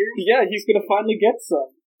 5 years. Yeah, he's gonna finally get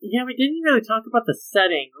some. Yeah, we didn't really talk about the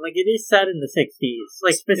setting. Like, it is set in the 60s.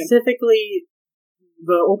 Like, specifically,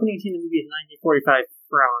 the opening scene of the movie is 1945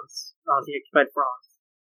 France, the occupied France.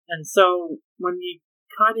 And so, when we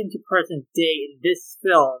cut into present day in this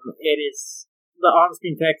film, it is, the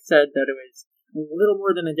on-screen text said that it was a little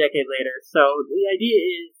more than a decade later. So, the idea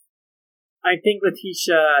is, I think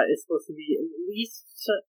Letitia is supposed to be at least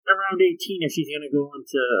around 18 if she's going to go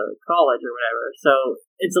into college or whatever. So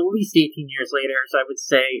it's at least 18 years later, so I would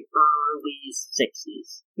say early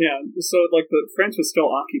 60s. Yeah, so like the France was still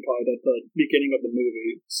occupied at the beginning of the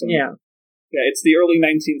movie. So yeah, it's the early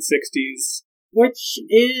 1960s. Which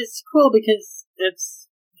is cool because it's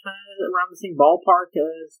kind of around the same ballpark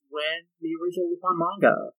as when the original Lupin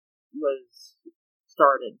manga was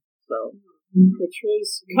started. So, which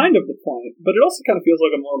was kind of the point, but it also kind of feels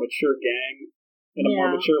like a more mature gang. And a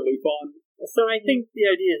more mature Lupin. So I think the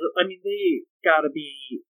idea is, I mean, they gotta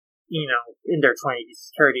be, in their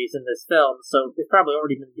 20s, 30s in this film, so they've probably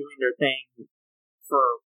already been doing their thing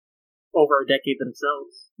for over a decade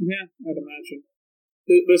themselves. Yeah, I'd imagine.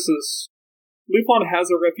 Lupin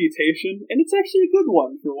has a reputation, and it's actually a good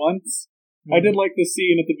one for once. I did like the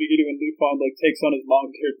scene at the beginning when Lupin takes on his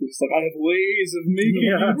mom character. He's like, I have ways of making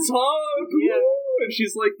you talk. Yeah. And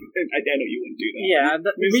she's like, I know you wouldn't do that. Yeah,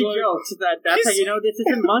 we joked that's how you know this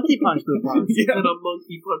isn't Monkey Punch Lupin. Yeah, and a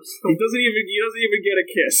Monkey Punch. He doesn't even get a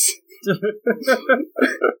kiss.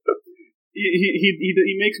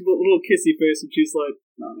 he makes a little kissy face, and she's like,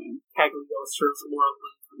 "No, man." Cagliostro's more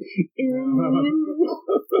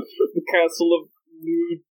the castle of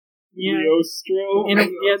nude. Cagliostro.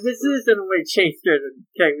 This is in a way chaster than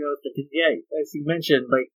Cagliostro, because as you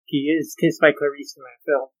mentioned, like, he is kissed by Clarice in that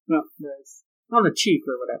film. No. Nice. On the cheek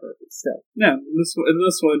or whatever, but still. No, in this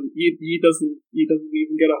one, he doesn't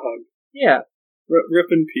even get a hug. Yeah. Rip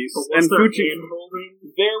in peace. And Fuji,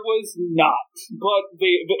 there was not, but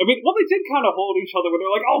they did kind of hold each other when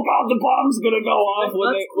they're like, "Oh God, the bomb's gonna go off."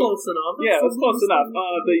 That's close enough. Yeah, that's close enough.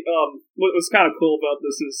 What was kind of cool about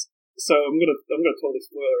this is, so I'm gonna totally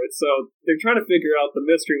spoil it. So they're trying to figure out the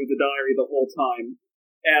mystery with the diary the whole time,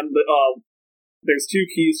 and there's 2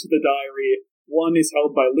 keys to the diary. One is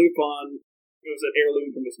held by Lupin. It was an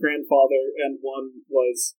heirloom from his grandfather, and one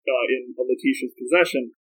was in Letitia's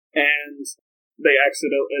possession. And they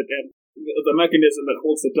and the mechanism that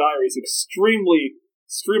holds the diary is extremely,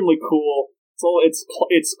 extremely cool.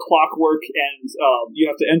 It's clockwork, and you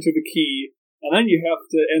have to enter the key, and then you have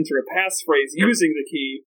to enter a passphrase using the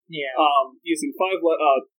key. Yeah. Using 5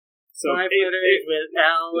 letters. So 5 letters with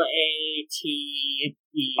LATEI.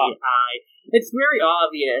 It's very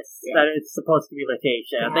obvious that it's supposed to be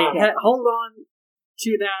Letitia. They hold on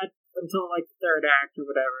to that until like the 3rd act or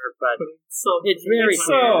whatever, but it's very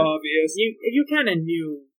so obvious. You kind of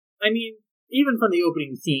knew. I mean, even from the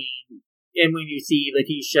opening scene, and when you see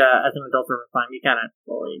Letitia as an adult for the first time, you kind of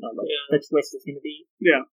the twist is going to be.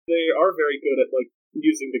 Yeah, they are very good at like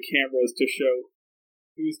using the cameras to show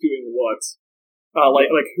who's doing what.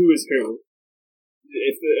 Like who is who.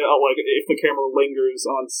 If the camera lingers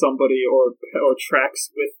on somebody or tracks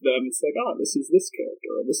with them, it's like, this is this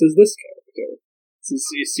character, or this is this character. So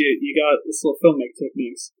you got this little filmmaking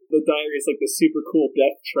techniques. The diary is like the super cool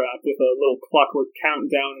death trap with a little clockwork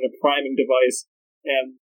countdown and a priming device,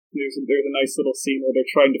 and there's a nice little scene where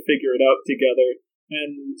they're trying to figure it out together,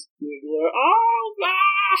 and they're like,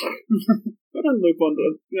 and Lupin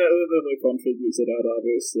figures it out,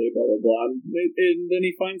 obviously, blah, blah, blah. And then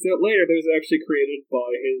he finds out later that it was actually created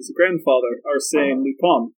by his grandfather, Arsène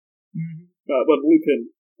Lupin. Mm-hmm. But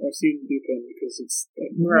Lupin. Arsène Lupin, because it's...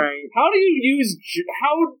 right. How do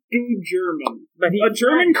German? A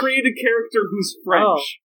German created character who's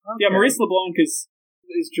French. Oh, okay. Yeah, Maurice LeBlanc is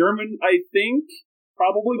German, I think.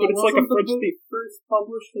 Probably, but it's like a French thing. First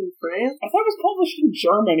published in France? I thought it was published in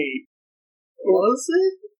Germany. Was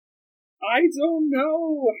it? I don't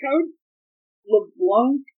know how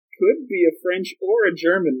LeBlanc could be a French or a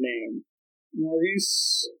German name.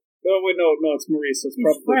 Maurice Oh wait, no, it's Maurice. It's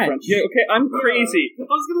probably French. Yeah, okay, I'm crazy. I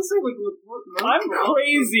was gonna say like, I'm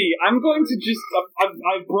crazy. I'm going to just.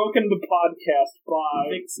 I've broken the podcast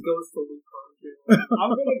by. Vix goes to Lupin jail.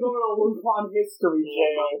 I'm gonna go to Lupin history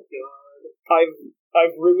jail. Oh my god!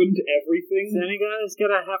 I've ruined everything. Senega's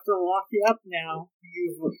gonna have to lock you up now.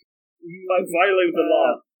 I violated the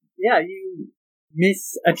law. Yeah, you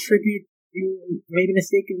you made a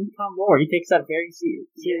mistake in Lupin lore. He takes that very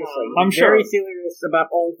seriously. I'm He's sure. very serious about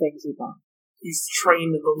all things Lupin. He's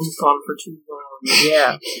trained in the Lupin for too long.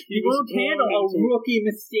 Yeah. He won't handle a rookie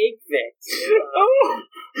mistake, Vix.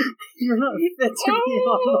 You're not fit to be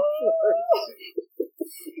on the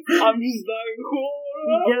force. I'm just that cool.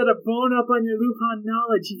 You gotta bone up on your Lupin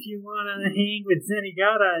knowledge if you wanna hang with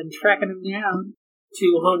Zenigata and tracking him down.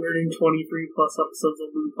 223 plus episodes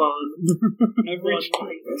of Lupin.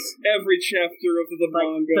 every chapter of the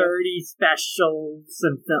manga. 30 specials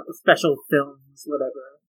and special films,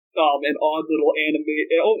 whatever. An odd little anime.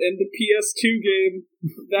 Oh, and the PS2 game.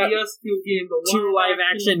 That PS2 game, the 2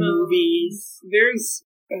 live-action movies. There's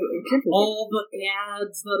all the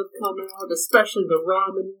ads that have come out, especially the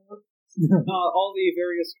ramen ads. All the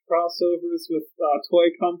various crossovers with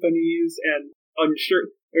toy companies and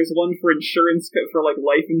There's one for insurance, for like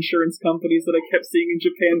life insurance companies that I kept seeing in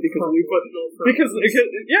Japan because Lupon's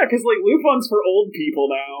for old people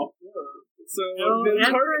now. So and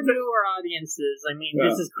for newer audiences. I mean,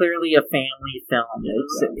 this is clearly a family film.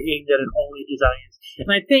 It's aimed at an all ages audience,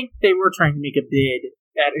 and I think they were trying to make a bid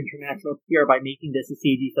at international PR by making this a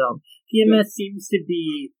CG film. PMS seems to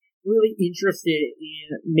be really interested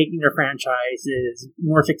in making their franchises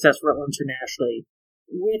more successful internationally.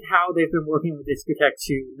 With how they've been working with Discotek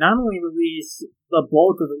to not only release the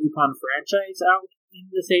bulk of the Lupin franchise out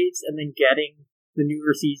in the States and then getting the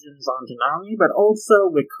newer seasons on Toonami, but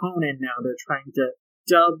also with Conan now they're trying to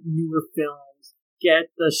dub newer films,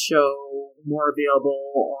 get the show more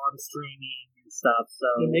available on streaming and stuff.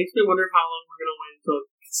 So it makes me wonder how long we're going to wait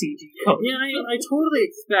until CG Conan. Yeah, I totally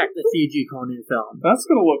expect a CG Conan film. That's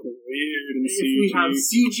going to look weird in CG. If we have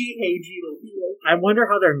CG AG, it'll be like... I wonder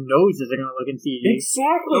how their noses are going to look in CG.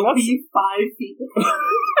 Exactly. It'll be 5 feet.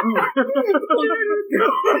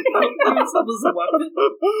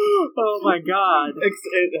 Oh my god.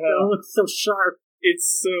 It looks so sharp.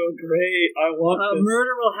 It's so great. I want this.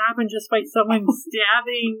 Murder will happen just by someone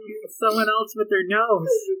stabbing someone else with their nose.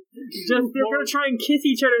 They're going to try and kiss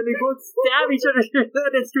each other and they both stab each other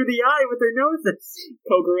through the eye with their noses.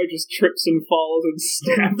 Kogura just trips and falls and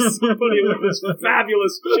stabs somebody with his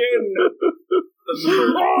fabulous chin.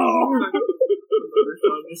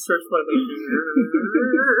 Just starts like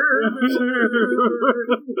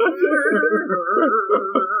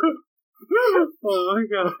oh my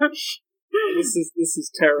gosh. This is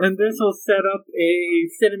terrible. And this will set up a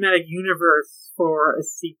cinematic universe for a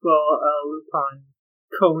sequel, Lupin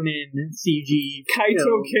Conan CG Kaito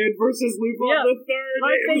film. Kid versus Lupin the Third.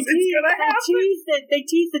 It's gonna happen. They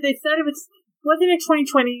teased it. They said it was. Wasn't it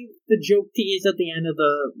 2020? The joke tease at the end of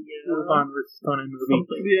the Lupin versus Conan movie.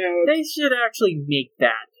 Yeah, they should actually make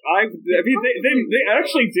that. I mean, they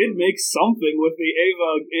actually did make something with the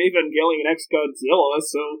Evangelion X Godzilla.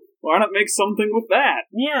 So why not make something with that?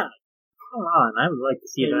 Yeah. Come on, I would like to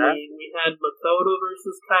see that. We had Makoto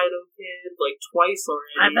versus Kaito Kid twice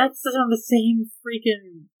already. That's on the same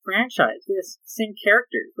freaking franchise. They're the same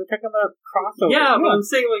characters. We're talking about crossover. Yeah, but I'm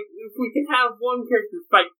saying if we can have one character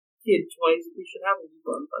fight Kid twice, we should have a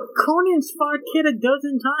Lupin fight. Conan's fought Kid a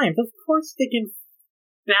dozen times. Of course they can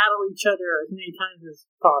battle each other as many times as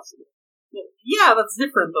possible. Well, yeah, that's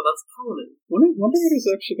different though. That's Conan. Wonder if he's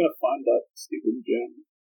actually going to find that stupid gem.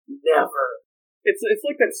 Never. It's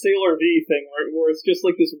like that Sailor V thing where it's just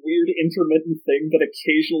like this weird intermittent thing that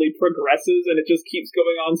occasionally progresses and it just keeps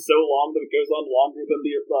going on so long that it goes on longer than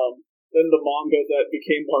the manga that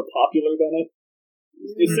became more popular than it.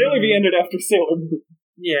 Sailor V ended after Sailor Moon.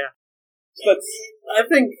 Yeah. I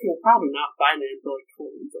think he'll probably not find it until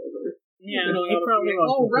Conan's over. Yeah, he probably won't.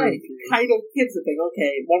 Oh, right. Kaito Kid's the thing.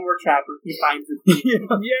 Okay, one more chapter, he finds it.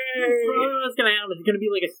 Yay! Probably what's going to happen. It's going to be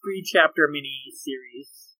like a 3-chapter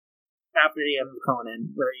mini-series after the end of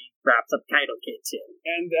Conan, where he wraps up Kaito Kid too.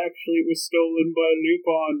 And actually it was stolen by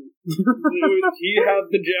Lupin. He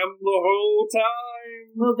had the gem the whole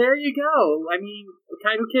time. Well, there you go. I mean,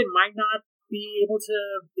 Kaito Kid might not be able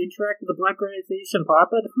to interact with the Black Organization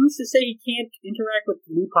plot, but who's to say he can't interact with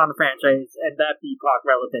the Lupin franchise and that be plot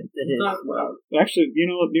relevant to his world? Actually,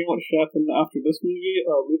 you know what should happen after this movie?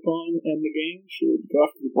 Lupin and the gang should go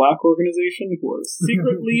after the Black Organization, who are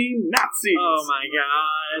secretly Nazis. Oh my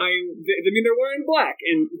god! I mean, they're wearing black,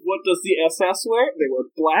 and what does the SS wear? They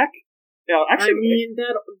wear black, Yeah, I actually, mean,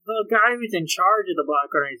 that the guy who's in charge of the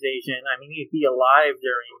Black Organization, I mean, he'd be alive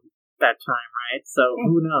during that time, right? So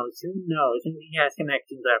who knows? Who knows? And he has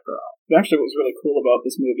connections after all. actually, what's really cool about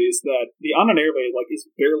this movie is that the Ananérbe is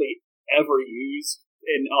barely ever used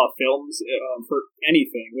in films for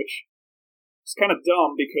anything, which is kind of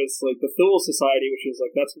dumb because the Thule Society, which is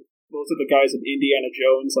those are the guys in Indiana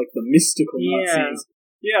Jones, the mystical Nazis.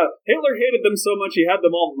 Yeah, Hitler hated them so much he had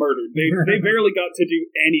them all murdered. They barely got to do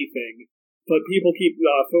anything, but people keep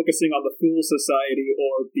focusing on the Thule Society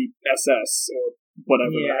or the SS or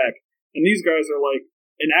whatever the heck. And these guys are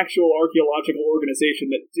an actual archaeological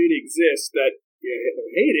organization that did exist that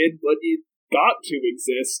Hitler hated, but it got to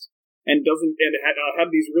exist and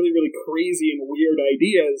have these really, really crazy and weird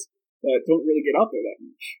ideas that don't really get out there that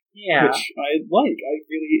much. Yeah. Which I like. I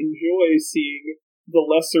really enjoy seeing the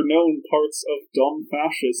lesser-known parts of dumb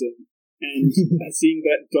fascism and seeing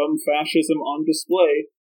that dumb fascism on display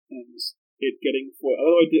and it getting...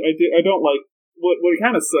 Although I don't like... What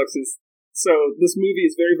kind of sucks is... So this movie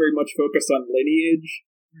is very, very much focused on lineage,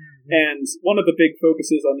 and one of the big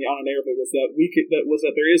focuses on the Ananérbe was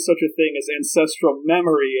that there is such a thing as ancestral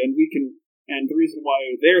memory, and the reason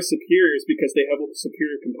why they're superior is because they have all the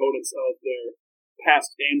superior components of their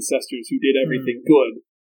past ancestors who did everything good.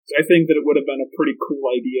 So I think that it would have been a pretty cool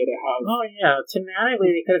idea to have. Oh yeah,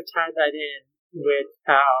 thematically they could have tied that in with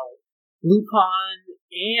how Lupin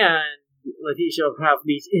and Letitia have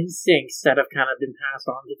these instincts that have kind of been passed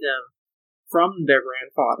on to them from their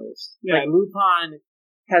grandfathers. Yeah. Lupin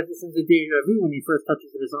has a sense of deja vu when he first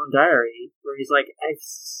touches his own diary, where he's like, I've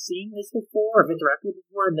seen this before, I've interacted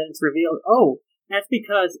before, and then it's revealed, that's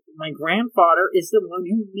because my grandfather is the one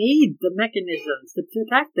who made the mechanisms to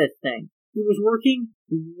protect this thing. He was working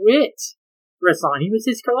with Bresson. He was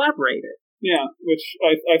his collaborator. Yeah, which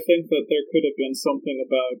I think that there could have been something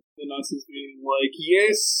about the Nazis being like,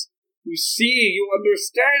 yes, you see, you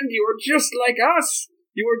understand, you are just like us.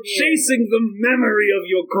 You are chasing the memory of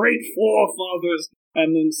your great forefathers.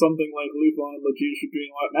 And then something like Lupin and Letitia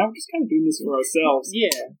being like, now we're just kind of doing this for ourselves.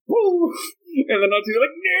 Yeah. Woo! And the Nazis are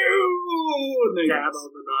like, no! And they Dab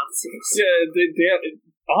on the Nazis. Yeah, they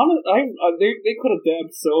could have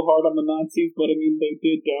dabbed so hard on the Nazis, but I mean, they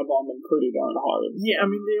did dab on them pretty darn hard. Yeah,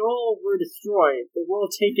 I mean, they all were destroyed. They were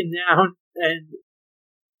all taken down and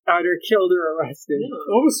either killed or arrested. Yeah.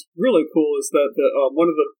 What was really cool is that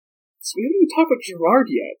one of the... So we haven't even talked about Gerard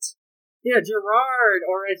yet. Yeah, Gerard,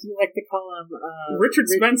 or as you like to call him... Richard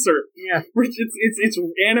Spencer. Yeah. It's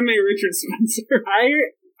anime Richard Spencer.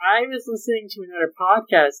 I was listening to another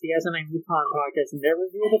podcast, the SNI Lupin podcast, and their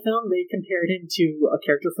review of the film, they compared him to a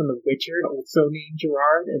character from The Witcher, also named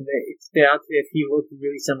Gerard, and they stood out if he looked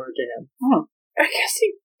really similar to him. Huh. I guess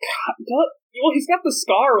he's got the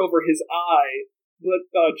scar over his eye, but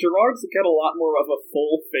Gerard's got a lot more of a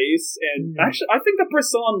full face, and actually, I think that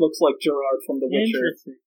Bresson looks like Gerard from The Witcher.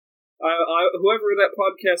 Interesting. Whoever that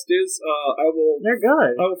podcast is, I will... They're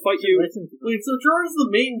good. I will fight you. Wait, so Gerard's the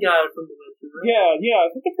main guy from The Witcher, right? Yeah, I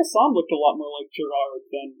think that Bresson looked a lot more like Gerard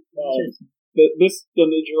than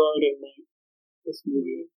the Gerard in this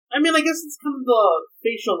movie. I mean, I guess it's kind of the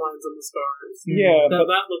facial lines on the scars. Yeah,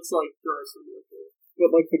 that looks like Gerard's from The Witcher. But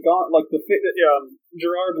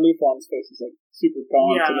Gerard Lupin's face is super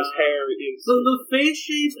gaunt, and his hair is... So the face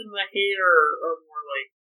shape and the hair are more like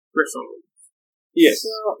Bresson. Yes.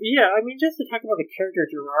 So, yeah, I mean, just to talk about the character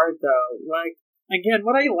Gerard, though, again,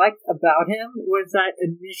 what I liked about him was that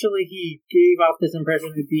initially he gave off this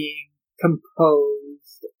impression of being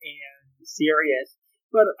composed and serious,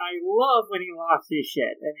 but I love when he lost his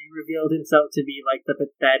shit, and he revealed himself to be, the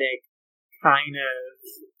pathetic, kind of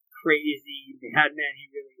crazy madman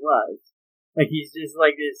he really was. He's just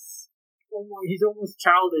this, he's almost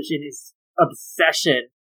childish in his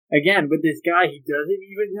obsession, again, with this guy he doesn't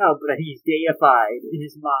even know, but he's deified in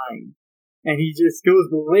his mind. And he just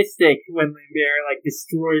goes ballistic when Lambert,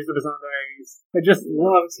 destroys the Bazandaries. I just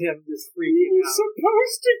loved him just freaking out. You're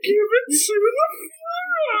supposed to give it to the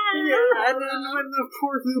fire! Yeah, and then when the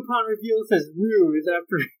poor Lupin reveals his ruse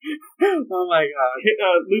after... oh my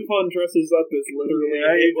god. Lupin dresses up as literally...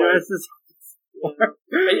 Yeah, he dresses up.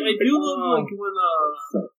 I do love, when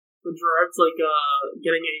Gerard's,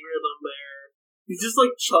 getting angry at Lambert. He's just,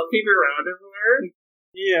 chucking around everywhere.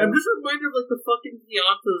 Yeah. I'm just reminded of, the fucking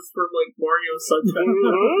Piantas from, Mario Sunshine.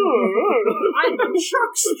 I'm a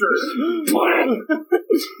chuckster!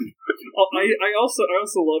 I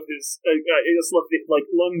also love his... I just love,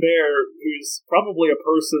 Lambert, who's probably a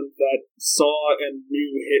person that saw and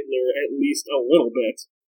knew Hitler at least a little bit.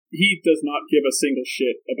 He does not give a single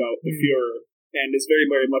shit about the Fuhrer, and is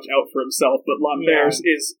very, very much out for himself, but Lambert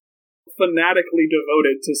is fanatically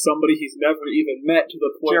devoted to somebody he's never even met, to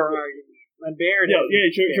the point Gerard. Baird.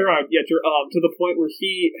 Gerard. Yeah, to the point where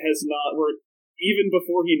he has not, where even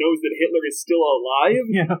before he knows that Hitler is still alive,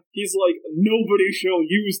 he's like, nobody shall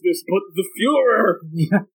use this but the Führer.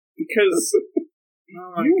 Yeah. Because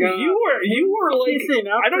you were like,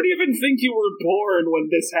 I don't even think you were born when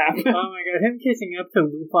this happened. Oh my god, him kissing up to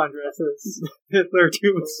Lupin dresses Hitler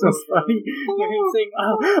too was so funny. Like him saying,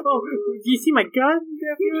 do you see my gun?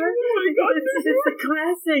 It's the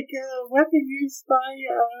classic weapon used by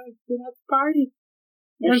the Nazi party.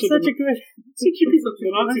 I'm such a big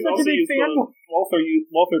fan.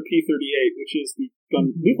 Walther P38, which is the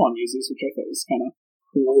gun Lupin uses, which I thought was kind of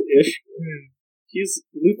cool-ish.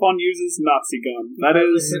 Lupin uses Nazi gun. That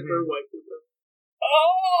is Hitler white Lupin.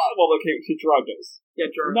 Oh, well, okay, Gerard does.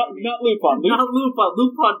 Yeah, Gerard. Not Lupin. Not Lupin.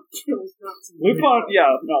 Lupin kills Nazi.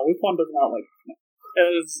 Lupin does not like.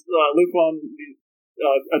 As Lupin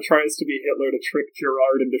tries to be Hitler to trick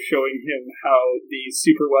Gerard into showing him how the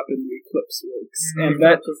super weapon Eclipse works, and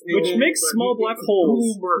which makes small black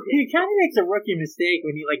holes. He kind of makes a rookie mistake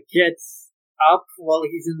when he gets up while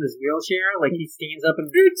he's in this wheelchair, like he stands up and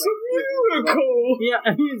it's a miracle. Yeah,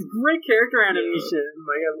 I mean, it's great character animation.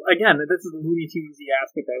 Like again, this is the Looney Tunesy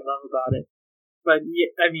aspect I love about it. But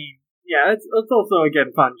yeah, I mean, yeah, it's also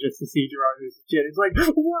again fun just to see Gerard who's a kid. It's like,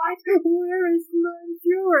 what? Where is my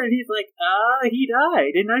Führer? And he's like, he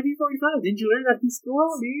died in 1945. Didn't you learn that in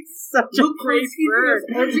school? He's such a great bird.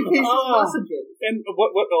 Educational messages. And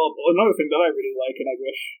what another thing that I really like, and I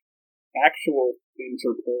wish actual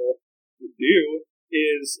Interpol would do,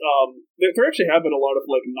 is there actually have been a lot of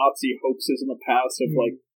Nazi hoaxes in the past of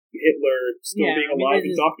Hitler still being alive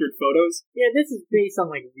in doctored photos. Yeah, this is based on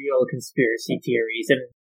real conspiracy theories and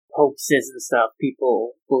hoaxes and stuff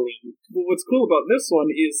people believe. Well, what's cool about this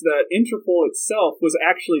one is that Interpol itself was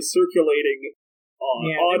actually circulating.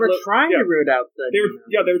 They were trying to root out they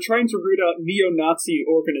were trying to root out neo-Nazi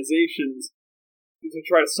organizations to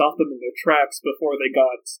try to stop them in their tracks before they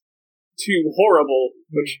got too horrible,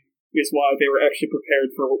 which is why they were actually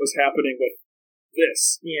prepared for what was happening with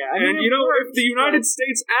this. Yeah, and if the United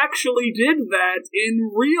States actually did that in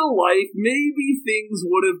real life, maybe things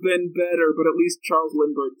would have been better, but at least Charles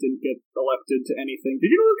Lindbergh didn't get elected to anything.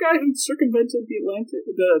 Did you know the guy who circumvented the Atlantic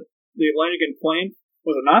in plane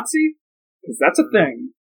was a Nazi? Because that's a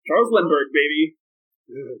thing. Charles Lindbergh, baby.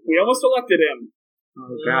 We almost elected him.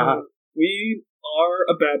 Oh, God. We are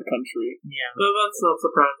a bad country. Yeah. So that's not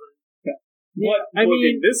surprising. I mean,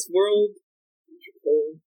 in this world,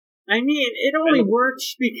 it only worked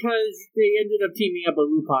because they ended up teaming up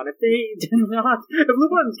with Lupin. If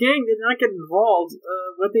Lupin's gang did not get involved,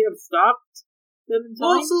 would they have stopped them in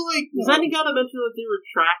time? Also, Zenigata mentioned that they were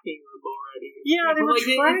tracking them already. Yeah, they were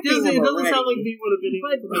tracking them. It doesn't sound like they would have been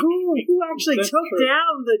able to. But who actually took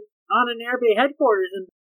down the Ahnenerbe headquarters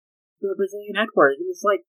and the Brazilian headquarters? It was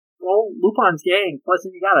Lupin's gang plus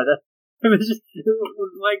Zenigata. It was just the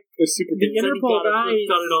Interpol guys.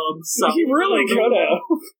 Cut it all himself. He really could have.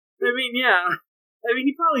 I mean, yeah. I mean,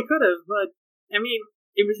 he probably could have, but I mean,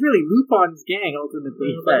 it was really Lupin's gang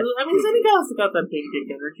ultimately. Zenigata's got that big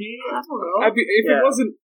dick energy. I don't know. If it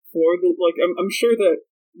wasn't for the I'm sure that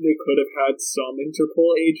they could have had some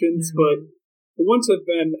Interpol agents, but it wouldn't have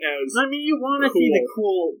been as. I mean, you want to see the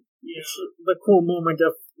cool moment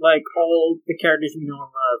of all the characters we know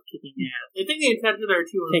and love kicking ass. I think the intention there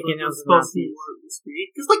too was taking out the Nazis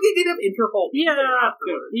because they did have Interpol. Yeah.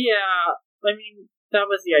 I mean, that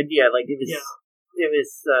was the idea. It was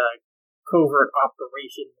covert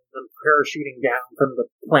operation, them parachuting down from the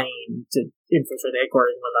plane to infiltrate the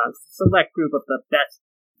headquarters and whatnot. Select group of the best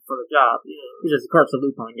for the job, which is of course the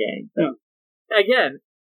Lupin gang. Yeah. Again,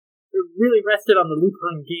 it really rested on the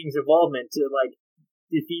Lupin gang's involvement to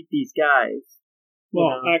defeat these guys.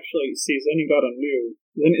 Well, actually, see, Zenigata knew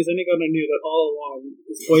that all along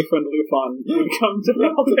his boyfriend Lupin would come to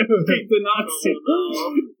help him beat the Nazis.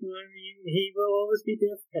 I mean, he will always be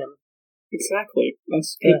there for him. Exactly.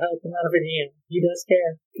 That's to help him out of an end. He does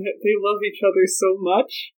care. They love each other so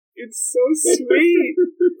much. It's so sweet.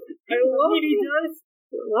 I love it. He does.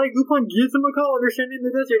 Lupin gives him a call understanding in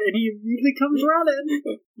the desert, and he immediately comes running.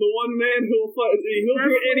 The one man who'll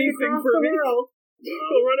do anything for me.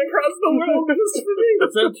 He'll run across the world just for me.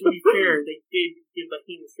 But then, to be fair, they did give the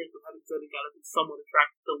heinous strength of having Zenigata be somewhat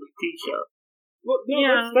attracted to Letitia. Well,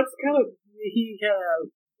 no, that's kind of... He had a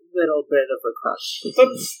little bit of a crush.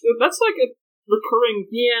 That's like a recurring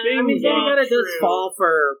thing. I mean, Zenigata does fall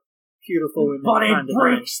for beautiful women. But it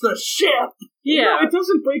breaks the ship! Yeah. No, it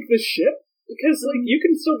doesn't break the ship. Because, you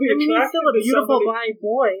can still be attracted to he's still a beautiful somebody.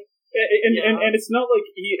 boy. And it's not like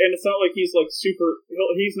he's like super.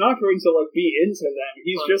 He's not going to like be into them.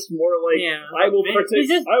 He's just more like I will protect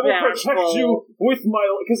you with my,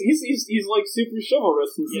 because he's like super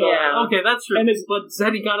chivalrous and stuff. Yeah, okay, that's true. But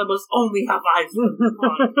Zenigata must only have eyes for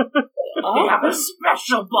one. They have a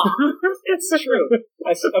special bond. It's true.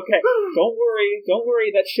 Okay, don't worry.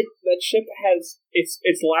 That ship has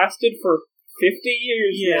it's lasted for 50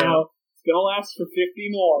 years now. It's gonna last for 50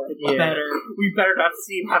 more. We better not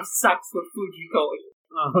see him have sex with Fujiko.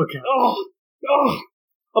 Oh, okay. Oh,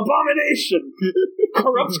 abomination!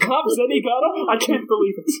 Corrupt cop Zenigata? I can't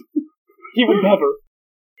believe it. He would never.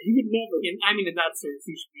 In that sense,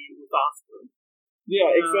 he should be with Oscar.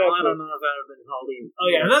 Yeah, exactly. I don't know if that would have been Holly. Oh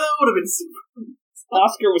yeah, that would have been super.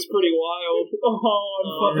 Oscar was pretty wild.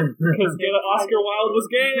 Because Oscar Wilde was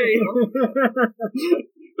gay.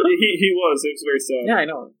 he was. It was very sad. Yeah, I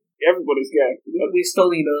know. Everybody's gay. We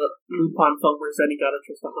still need a Lupin film where Zenigata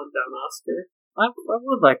tries to hunt down Oscar. I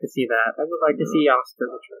would like to see that. I would like to see Oscar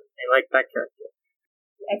return. I like that character.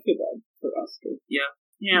 I feel bad for Oscar. Yeah.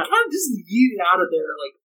 Yeah. Kind of just yeeted out of there,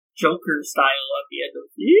 like, Joker style at the end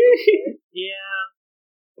of the Yeah.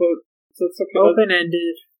 But, so it's okay.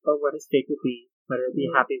 Open-ended, but what his fate will be. Whether it be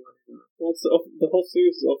a happy one or not. Well, the whole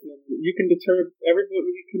series is open.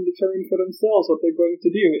 Everybody can determine for themselves what they're going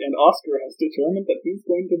to do, and Oscar has determined that he's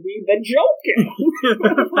going to be the Joker.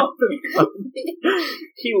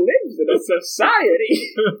 He lives in a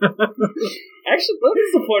society. Actually, what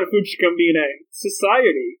is the point of Fujiko being a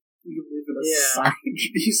society? You live in a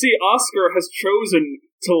society. You see, Oscar has chosen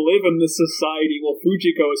to live in this society, while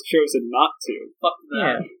Fujiko has chosen not to. Fuck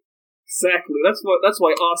that. Yeah. Exactly. That's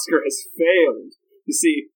why Oscar has failed. You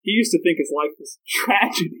see, he used to think his life was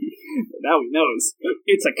tragedy, but now he knows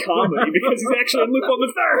it's a comedy because he's actually in Lupin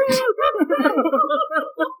the Third.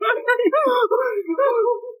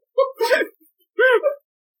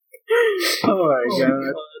 Oh my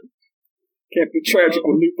god. Can't be tragic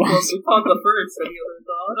with Lupin. Lupin the First. Any other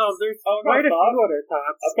thoughts? No, there's quite a few other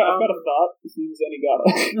thoughts. I've got a thought. This is Zenigata.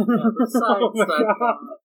 Besides that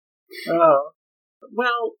Oh.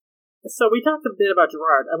 Well, so we talked a bit about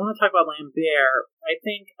Gerard. I want to talk about Lambert. I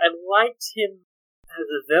think I liked him as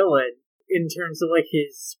a villain in terms of like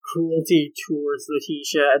his cruelty towards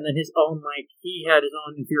Letitia, and then his own, like, he had his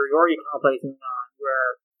own inferiority complex going on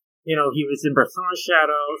where, you know, he was in Bressan's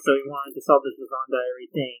shadow, so he wanted to solve this Bressan diary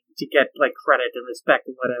thing to get like credit and respect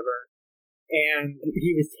and whatever. And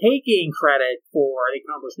he was taking credit for the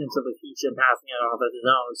accomplishments of Letitia and passing it off as his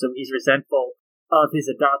own, so he's resentful of his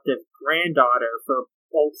adoptive granddaughter for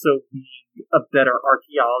also being a better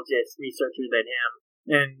archaeologist, researcher than him.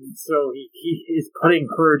 And so he is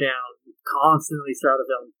putting her down constantly throughout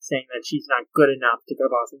the film, saying that she's not good enough to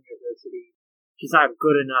go to Boston University. She's not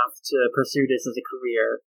good enough to pursue this as a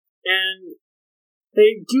career. And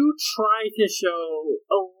they do try to show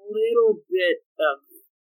a little bit of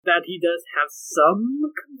that he does have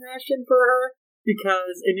some compassion for her,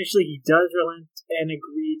 because initially he does relent and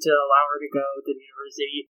agree to allow her to go to the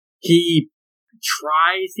university. He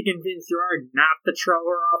tries to convince Gerard not to throw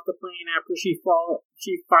her off the plane after she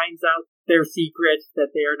finds out their secret,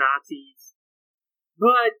 that they are Nazis.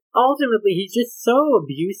 But ultimately, he's just so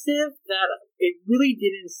abusive that it really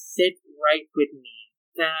didn't sit right with me.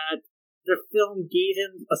 That the film gave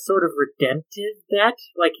him a sort of redemptive debt,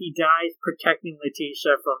 like he dies protecting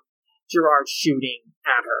Letitia from Gerard shooting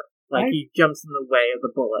at her. Like, he jumps in the way of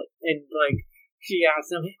the bullet. And, like, she asks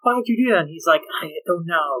him, why'd you do that? And he's like, I don't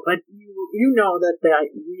know. But you know that the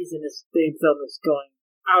reason this big film is going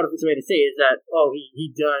out of its way to say is that, he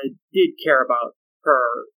did care about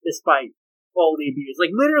her despite all the abuse.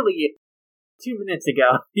 Like, literally 2 minutes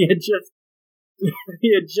ago, he had just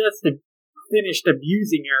finished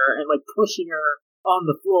abusing her and, like, pushing her on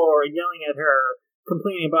the floor and yelling at her,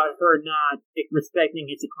 complaining about her not respecting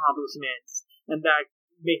his accomplishments, and that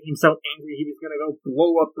making him so angry he was going to go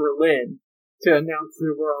blow up Berlin to announce to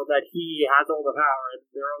the world that he has all the power and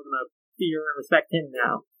they're all going to fear and respect him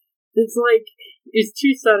now. It's like, it's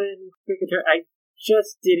too sudden. I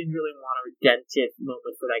just didn't really want a redemptive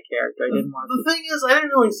moment for that character. I didn't want the thing is, I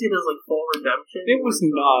didn't really see it as like full redemption. It was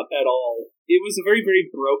not at all. It was a very, very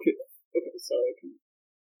broken. Okay, sorry.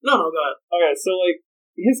 No, go ahead. Okay, so like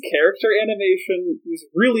his character animation was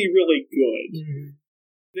really, really good. Mm-hmm.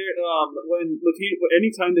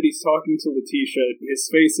 Anytime that he's talking to Letitia, his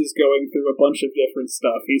face is going through a bunch of different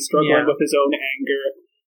stuff. He's struggling with his own anger,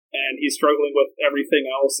 and he's struggling with everything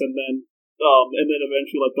else, and then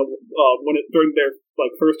eventually, like during their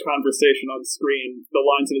like first conversation on screen, the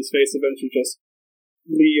lines in his face eventually just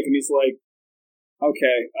leave, and he's like,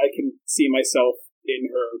 "Okay, I can see myself in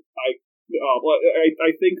her.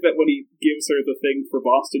 I think that when he gives her the thing for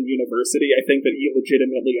Boston University, I think that he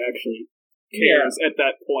legitimately actually cares at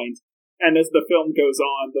that point. And as the film goes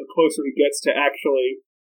on, the closer he gets to actually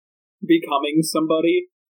becoming somebody,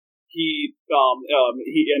 he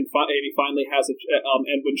finally has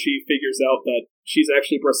and when she figures out that she's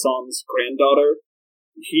actually Bresson's granddaughter,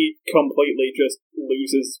 he completely just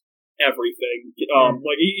loses everything.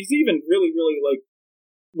 Like he's even really like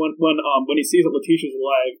when he sees that Letitia's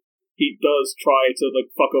alive, he does try to like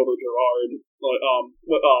fuck over Gerard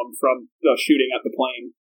from shooting at the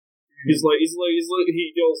plane. He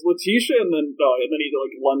yells Letitia, and then he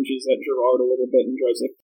like lunges at Gerard a little bit and drives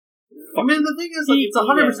like. I mean, the thing is, like, it's 100%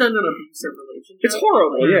 an abusive relationship. It's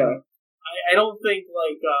horrible, like, yeah. I don't think,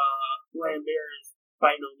 like, Lambert is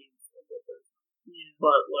by no means a good person. Yeah.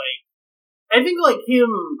 But, like, I think, like, him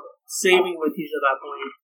saving Letitia at that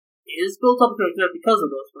point is built up to extent because of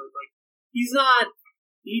those points. Like, he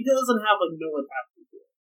doesn't have, like, no attachment to it.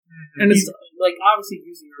 Mm-hmm. And he's, like, obviously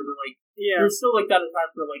using her, but, like, there's still, like, that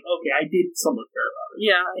attachment of, like, okay, I did somewhat care about her.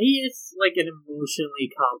 Yeah, he is, like, an emotionally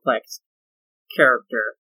complex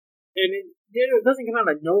character. And it doesn't come out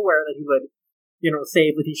of nowhere that he would,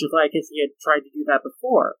 save Letitia's life because he had tried to do that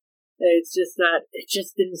before. It's just that it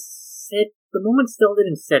just didn't sit. The moment still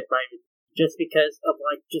didn't sit right, just because of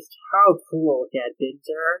like just how cruel he had been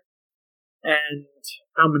to her, and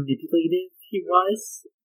how manipulative he was.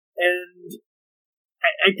 And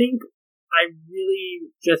I think I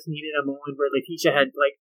really just needed a moment where Letitia had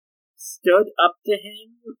like stood up to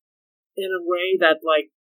him in a way that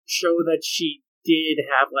like showed that she did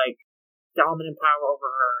have, like, dominant power over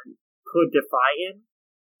her and could defy him.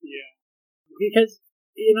 Yeah. Because,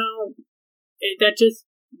 that just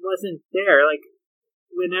wasn't there. Like,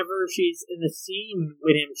 whenever she's in the scene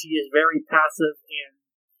with him, she is very passive and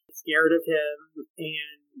scared of him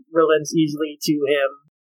and relents easily to him.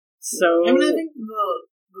 So... I mean, I think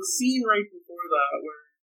the scene right before that,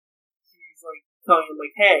 where she's, like, telling him,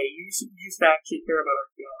 like, hey, you used to actually care about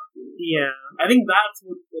archaeology. Yeah. I think that's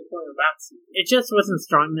what the point of that scene. It just wasn't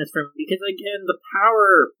strong enough for me, because, again, the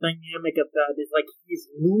power dynamic of that is, like, he's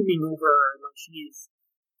looming over her, and, like, she's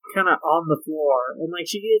kind of on the floor, and, like,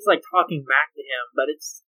 she is, like, talking back to him, but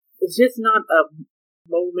it's just not a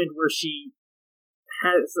moment where she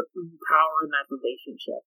has power in that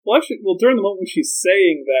relationship. Well, actually, during the moment when she's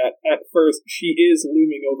saying that, at first, she is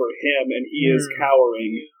looming over him, and he is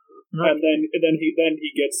cowering. Okay. And then he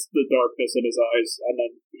gets the darkness in his eyes, and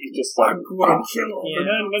then he's just like, I'm going to kill him.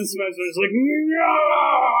 And then Spencer's like,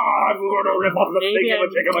 I'm going to rip off the thing.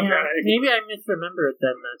 Maybe I misremembered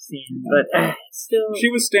that scene, but still. She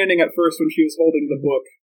was standing at first when she was holding the book,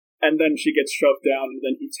 and then she gets shoved down, and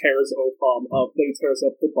then he tears up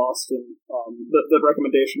the Boston, the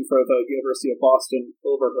recommendation for the University of Boston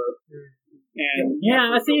over her. And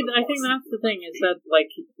I think that's the thing, is that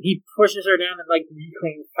like he pushes her down and like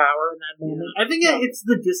reclaims power in that moment. I think it's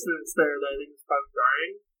the distance there that I think is probably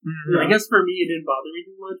jarring. Mm-hmm. I guess for me it didn't bother me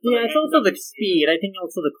too much. Yeah, it's also the speed. I think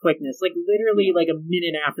also the quickness. Like literally, like a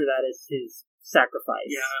minute after that is his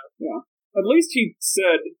sacrifice. Yeah. At least he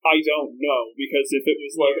said, I don't know, because if it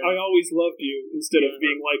was like, I always loved you, instead of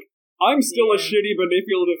being like, I'm still a shitty,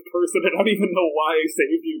 manipulative person, and I don't even know why I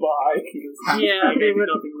saved you by. Yeah,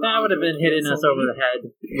 that would have been hitting us over the head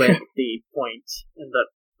with the point and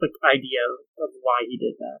the idea of why he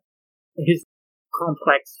did that. His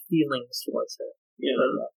complex feelings towards her. Yeah.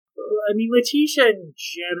 I mean, Letitia in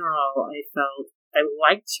general, I felt, I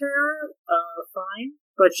liked her fine,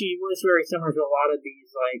 but she was very similar to a lot of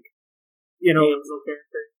these, like, damsel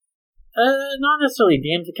characters. Not necessarily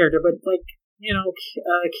damsel character, but like,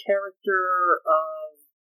 a character of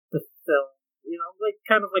the film, like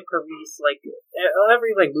kind of like Paris, like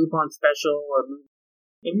every like Lupin special or movie,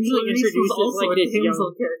 it usually introduces like this young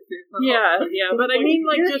character. Yeah, but I mean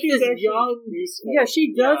like just this young. Yeah,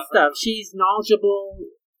 she does stuff. She's knowledgeable,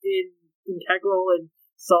 integral in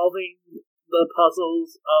solving the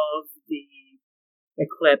puzzles of the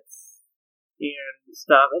eclipse and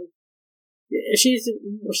stuff, and she's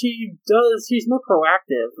more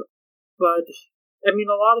proactive. But, I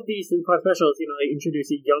mean, a lot of these Lupin specials, they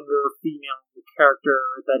introduce a younger female character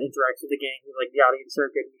that interacts with the gang, like the audience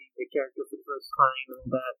circuit, meeting the character for the first time and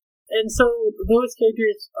all that. And so, those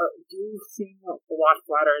characters do seem a lot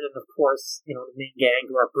flatter than, of course, the main gang,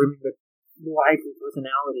 who are brimming with lively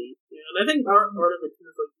personality. Yeah, and I think part of it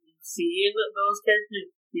is, like, you've seen those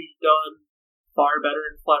characters be done far better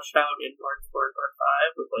and fleshed out in Part 4 and Part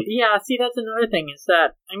 5. But, like, yeah, see, that's another thing, is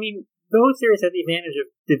that, I mean, those series have the advantage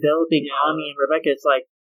of developing Ami and Rebecca as,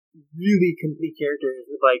 like, really complete characters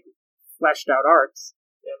with, like, fleshed out arcs.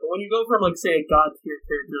 Yeah, but when you go from, like, say, a god-tier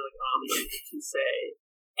character like Ami to, say,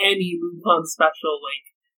 any Lupin special,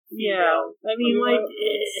 like, Yeah, I mean, like,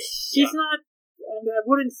 she's not. I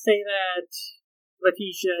wouldn't say that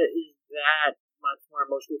Letitia is that much more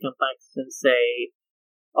emotionally complex than, say,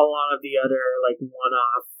 a lot of the other, like,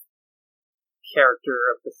 one-off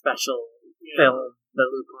character of the special film, the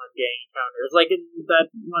Lupin gang encounters. Like in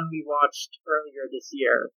that one we watched earlier this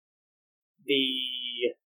year,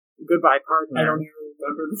 the Goodbye Partner. I don't even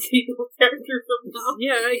remember the single character from now.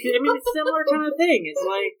 Yeah, I mean, it's a similar kind of thing. It's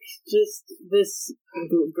like just this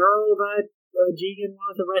girl that Jigen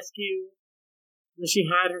wanted to rescue. And she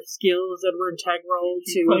had her skills that were integral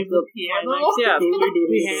to the piano. Yeah,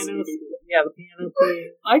 the piano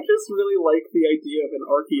playing. I just really like the idea of an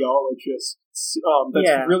archaeologist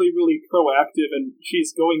that's really, really proactive, and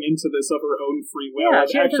she's going into this of her own free will. Yeah,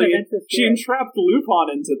 and she entrapped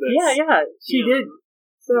Lupin into this. Yeah, she did.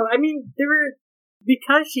 So, I mean,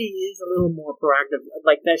 because she is a little more proactive,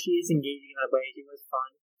 like that she is engaging in that way, she was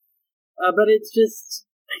fun. But it just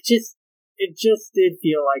did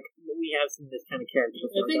feel like we have seen this kind of character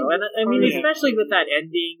before. And I mean, especially with that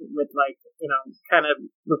ending, with like, kind of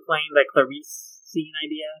replaying the Clarice scene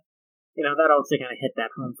idea, that also kind of hit that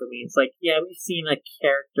home for me. It's like, yeah, we've seen a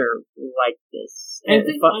character like this, and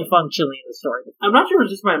functionally in the story. I'm not sure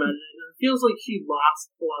it's just my imagination. It feels like she lost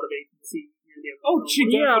a lot of agency. Oh, she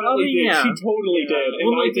definitely did. Yeah. She totally did.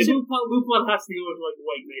 And Lupin has to go into like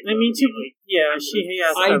white mate. I mean, she has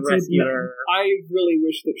to rescue her. I really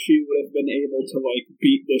wish that she would have been able to like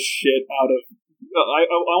beat the shit out of. I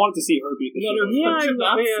wanted to see her beat the shit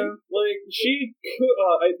out of. Like she could.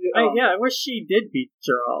 I wish she did beat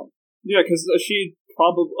Gerald. Yeah, because she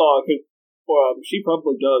probably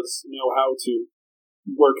does know how to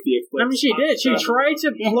work the Eclipse. I mean, she did. She tried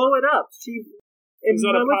to blow it up. It was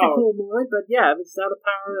a cool moment, but yeah, it was out of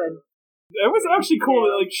power, and it was actually cool.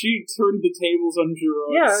 Like she turned the tables on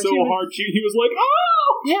Gerard hard. He was like,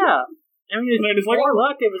 "Oh!" Yeah, I mean, it's like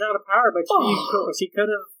luck. It was out of power, but she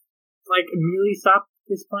could have like immediately stopped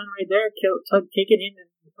this plan right there, taken him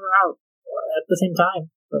and her out at the same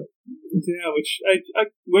time. But yeah, which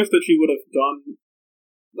I wish that she would have done.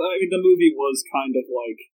 I mean, the movie was kind of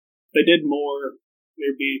like they did more.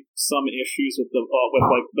 There'd be some issues with the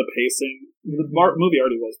pacing. The movie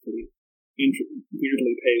already was pretty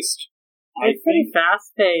weirdly paced. It's pretty fast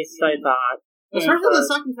paced, I thought. Especially the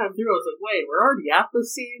second time through, I was like, "Wait, we're already at the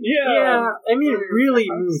scene." Yeah. I mean, it really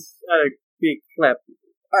moves at a big clip.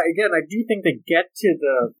 Again, I do think they get to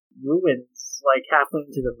the ruins like halfway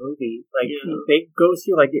into the movie. Like they go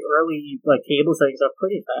through like the early like table settings are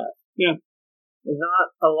pretty fast. Yeah,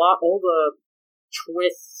 not a lot. All the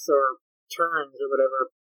twists or turns or whatever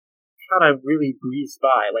kind of really breeze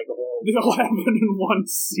by, like a whole. They all happen in one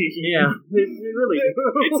scene. Yeah, they really do.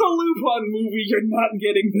 It's a Lupin movie. You're not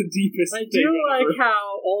getting the deepest. I do like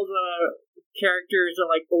how all the characters are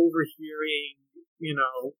like overhearing,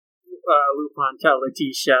 Lupin tell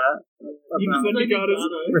Letitia. Then he got us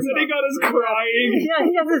crying. Yeah,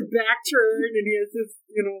 he has his back turned and he has this,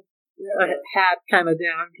 hat kind of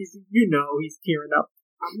down because he's tearing up.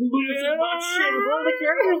 I'm losing my shit. Well, the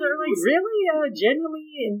characters are like really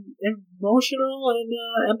genuinely emotional and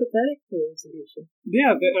empathetic to the solution.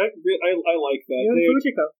 Yeah, I like that.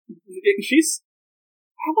 Fujiko.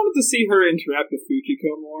 I wanted to see her interact with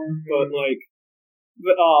Fujiko more, but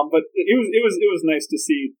it was nice to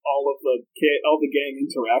see all the gang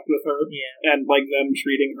interact with her, and like them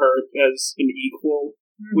treating her as an equal.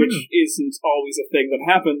 Which isn't always a thing that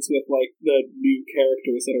happens with, like, the new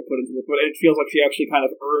characters that are put into it. But it feels like she actually kind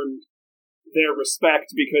of earned their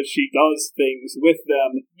respect because she does things with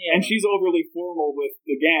them. Yeah. And she's overly formal with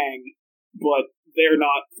the gang, but they're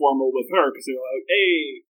not formal with her because they're like,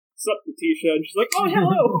 "Hey, sup, Letitia?" And she's like, "Oh,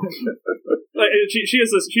 hello!" she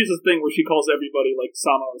has this thing where she calls everybody, like,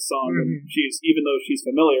 Sama or San, and even though she's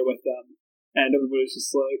familiar with them. And everybody's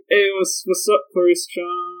just like, "Hey, what's up,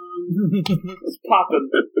 Clarice-chan?" It's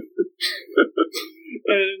poppin'. And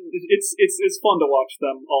it's fun to watch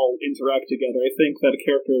them all interact together. I think that a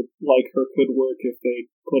character like her could work if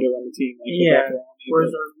they put her on the team.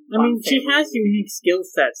 She has unique skill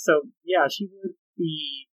sets, so yeah, she would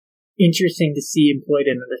be interesting to see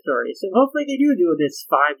employed in another story. So hopefully they do this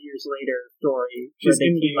 5 years later story. She's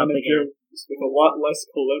Indiana Jones with a lot less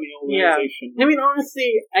colonialization. Yeah. I mean,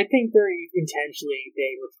 honestly, I think very intentionally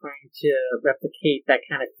they were trying to replicate that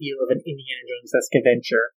kind of feel of an Indiana Jones-esque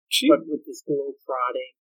adventure, but with this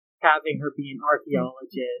globe-trotting, having her be an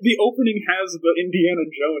archaeologist. The opening has the Indiana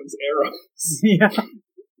Jones arrows. Yeah.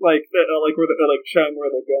 like showing where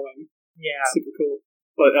they're going. Yeah. Super cool.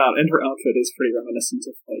 But and her outfit is pretty reminiscent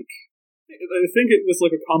of like I think it was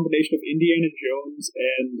like a combination of Indiana Jones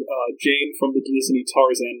and Jane from the Disney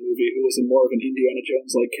Tarzan movie, who was in more of an Indiana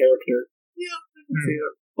Jones like character. Yeah, I can see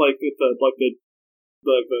it. Like with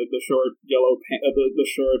the short yellow the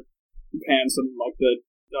short pants and like the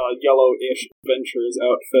yellowish adventurers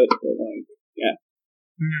outfit. But like, yeah,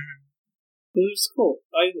 it was cool.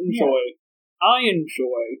 I enjoy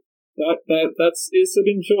it's an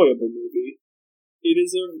enjoyable movie.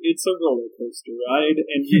 It's a roller coaster ride,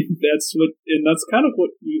 and that's kind of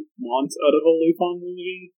what you want out of a Lupin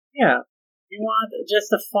movie. Yeah, you want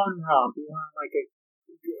just a fun romp. You want like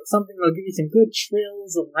something that'll give you some good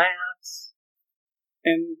trills and laughs,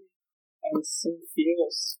 and some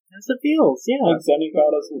feels. And some feels, yeah. Like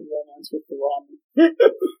Zenigata's romance with the ramen.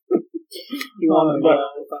 You want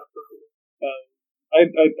I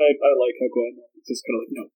like how Gwen just kind of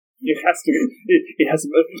like, no. It has to be. It has.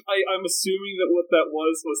 I'm assuming that what that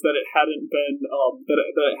was that it hadn't been that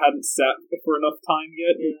it hadn't sat for enough time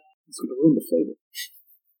yet. Yeah. It's going to ruin the flavor.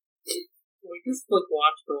 We just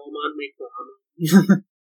watch Goemon make ramen.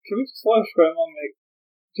 Can we just watch Goemon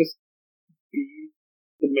just be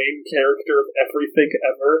the main character of everything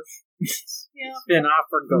ever? Yeah. Spin off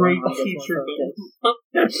for Goemon. Great teacher.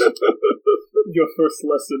 Your first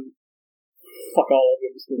lesson. Fuck all of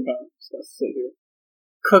you. I'm just gonna sit here.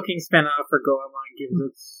 Cooking spin-off for Goemon gives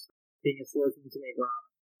us being a lesson to make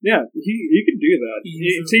ramen. Yeah, he can do that.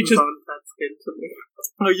 He teaches that skin to me.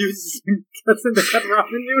 Oh, that's in the cut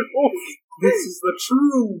ramen noodles. This is the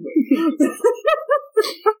true.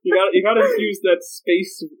 You gotta infuse that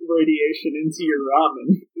space radiation into your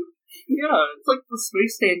ramen. Yeah, it's like the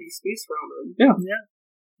space dandy space ramen. Yeah.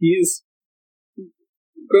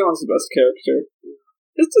 Goemon's the best character.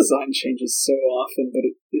 His design changes so often, but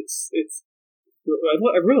it's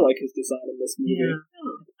I really like his design in this movie. Yeah.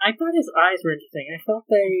 I thought his eyes were interesting. I felt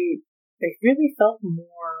they really felt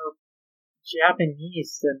more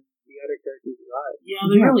Japanese than the other characters' eyes. Yeah,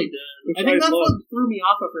 they really did. I think that's what threw me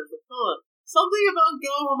off at first. Something about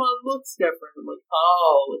Goemon looks different. I'm like,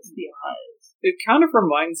 oh, it's the eyes. It kind of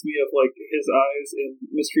reminds me of like his eyes in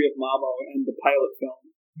Mystery of Mamo and the pilot film.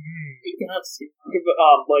 Yes. I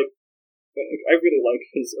really like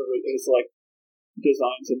his like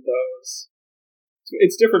designs in those.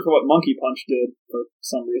 It's different from what Monkey Punch did for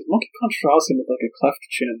some reason. Monkey Punch draws him with like a cleft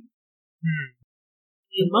chin.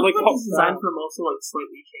 Monkey Punch's design for him also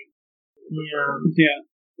slightly changed. Yeah. Yeah.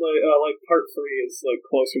 Like part 3 is like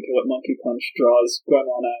closer to what Monkey Punch draws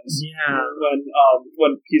Goemon as. Yeah.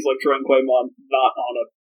 When he's like drawing Goemon not on a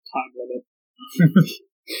time limit.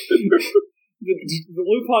 The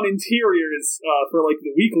Lupin interiors for like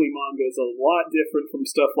the weekly manga is a lot different from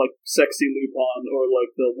stuff like Sexy Lupin or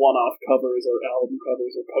like the one-off covers or album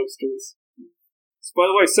covers or posters. So, by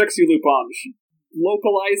the way, Sexy Lupin, should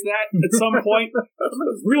localize that at some point.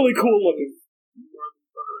 It's really cool looking.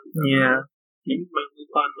 Yeah. I need my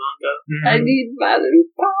Lupin manga. I need my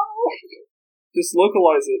Lupin. Just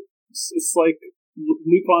localize it. It's like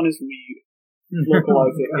Lupin is weed.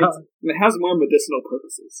 Localize it. It has more medicinal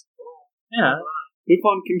purposes. Yeah.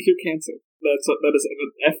 Lupin can cure cancer. That is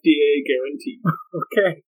an FDA guarantee.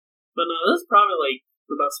 Okay. But no, this is probably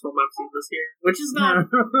the best film I've seen this year. Which is not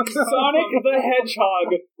Sonic the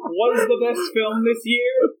Hedgehog was the best film this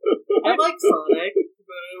year. I like Sonic,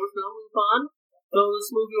 but it was no Lupin. So this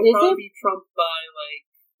movie will probably be trumped by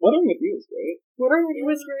What Are With You is great. What Are With You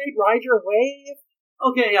is great. Ride Your Wave.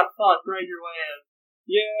 Okay, yeah, fuck, Ride Your Wave.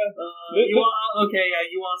 Yeah. You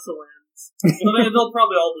also wins. They'll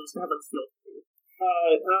probably all lose to Heaven's Feel.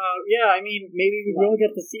 Yeah, I mean, maybe we will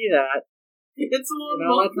get to see that. It's a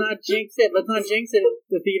little. Let's not jinx it. Let's not jinx it.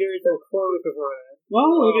 The theaters will close before that.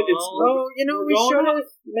 Well, we should have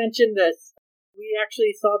mentioned this. We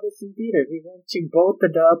actually saw this in theaters. We went to both the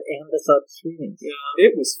dub and the sub screenings. Yeah,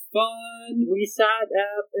 it was fun. We sat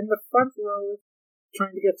in the front row,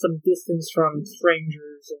 trying to get some distance from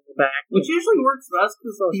strangers in the back, which usually works best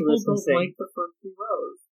because people don't distancing. like the front 2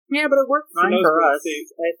 rows. Yeah, but it worked fine for us.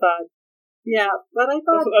 I thought. Yeah, but I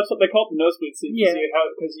thought that's what they call it the nosebleed seat. Yeah,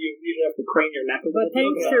 because you usually have to crane your neck. But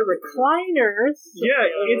thanks to recliners, it's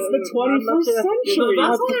the 21st century.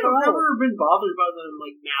 That's why I've never been bothered by them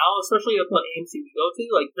now, especially at the AMC we go to.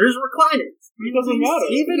 There's recliners. It doesn't matter.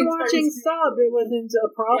 Even watching sub, it wasn't a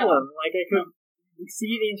problem. I could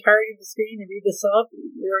see the entirety of the screen and read the sub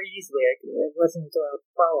very easily. It wasn't a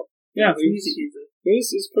problem. Yeah, this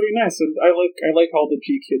is pretty nice, and I like all the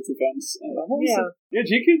G-Kids events.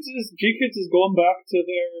 G-Kids is going back to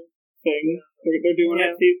their thing. They're doing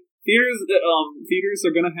it. Theaters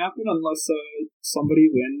are going to happen unless somebody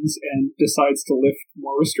wins and decides to lift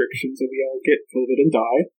more restrictions, and we all get COVID and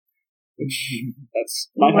die. Which that's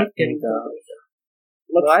not getting COVID.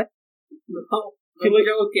 What? No, I'm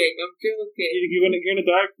joking. You're gonna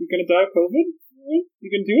die. You're gonna die of COVID. You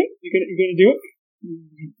can do it. You're gonna do it.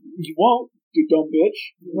 You won't, you dumb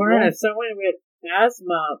bitch. Warren, as someone with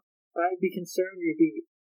asthma, I'd be concerned you'd be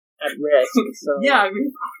at risk. So Yeah, I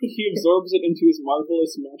mean, He absorbs it into his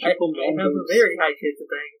marvelous magical I have a members. very high chance of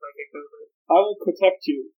dying if I get COVID. I will protect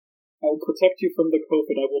you. I will protect you from the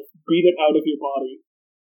COVID. I will beat it out of your body.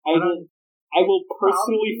 I will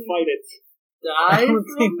personally fight it. I Die don't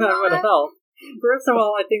think from that would that? help. First of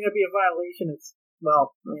all, I think that'd be a violation. It's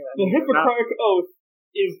anyway, The Hippocratic Oath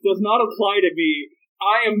does not apply to me.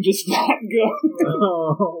 I am just that good.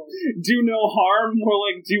 Oh. Do no harm, more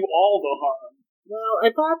like do all the harm. Well, I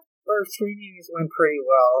thought our screenings went pretty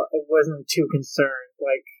well. I wasn't too concerned.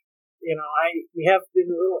 Like, we have been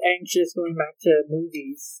a little anxious going back to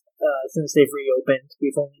movies since they've reopened.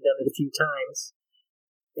 We've only done it a few times.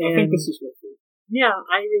 I think this is worth it. Yeah,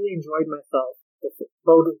 I really enjoyed myself with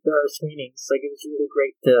both of our screenings. Like, it was really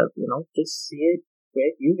great to, just see it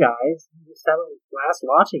with you guys and just have a blast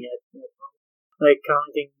watching it. Like,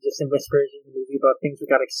 commenting just in whispers in the movie about things we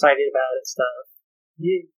got excited about and stuff.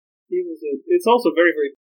 Yeah, it's also very,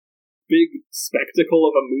 very big spectacle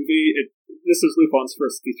of a movie. This is Lupin's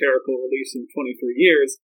first theatrical release in 23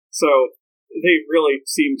 years, so they really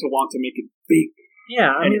seem to want to make it big. Yeah,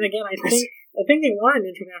 I mean, again, I think they want an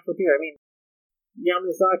international appeal. I mean,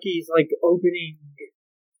 Yamazaki's opening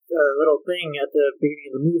little thing at the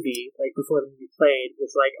beginning of the movie, before the movie played,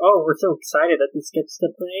 was like, "Oh, we're so excited that this gets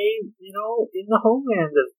to play, in the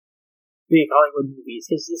homeland of big Hollywood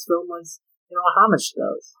movies," because this film was, a homage to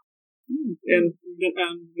those. And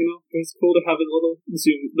it's cool to have a little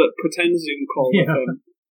pretend Zoom call with him,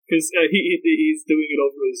 because he's doing it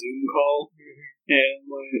over a Zoom call, and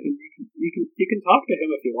you can talk to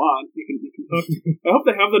him if you want. You can talk. I hope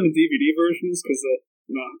they have them in DVD versions, because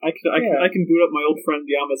I can boot up my old friend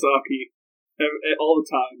Yamazaki all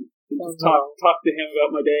the time. And just talk to him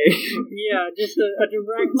about my day. Yeah, just a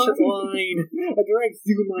direct line, a direct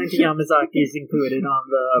zoom line to Yamazaki is included on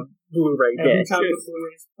the Blu-ray Every disc. time the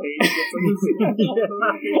Blu-ray's played,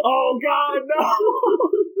 Oh God, no!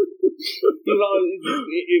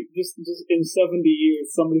 Just in 70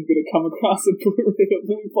 years, somebody's gonna come across a Blu-ray of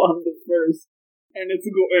Lupin the First, and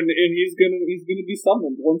he's gonna be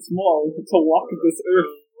summoned once more to walk this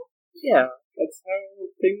earth. Yeah, that's how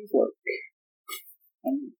things work.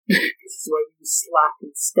 This is why we use Slack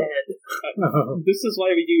instead. This is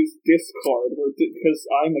why we use Discord, because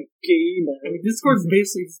I'm a gamer. I mean, Discord's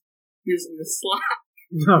basically using the Slack.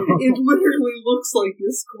 No. It literally looks like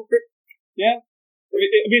Discord. Yeah.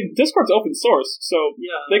 I mean, Discord's open source, so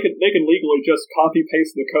they can legally just copy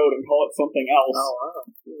paste the code and call it something else. Oh wow!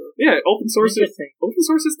 Yeah, open source is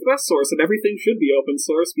the best source, and everything should be open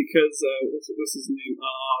source because what's his name?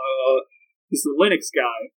 He's the Linux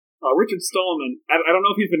guy, Richard Stallman. I don't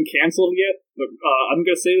know if he's been canceled yet, but I'm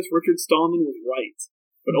gonna say this: Richard Stallman was right,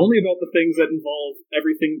 but only about the things that involve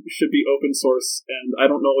everything should be open source. And I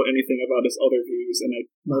don't know anything about his other views, and I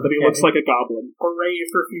know that he looks like a goblin. Hooray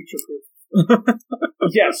for future-proof.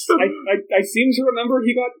 Yes, I seem to remember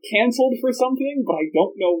he got cancelled for something, but I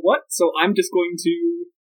don't know what, so I'm just going to...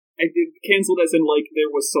 Cancelled as in,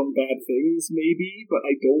 there was some bad things, maybe, but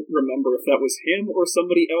I don't remember if that was him or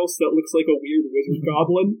somebody else that looks like a weird wizard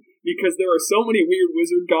goblin, because there are so many weird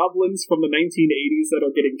wizard goblins from the 1980s that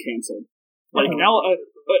are getting cancelled. They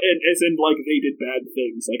did bad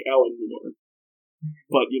things, like Alan Moore.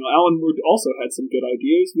 But, Alan Moore also had some good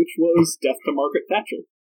ideas, which was Death to Margaret Thatcher.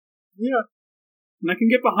 Yeah. And I can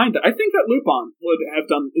get behind that. I think that Lupin would have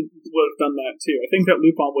done that too. I think that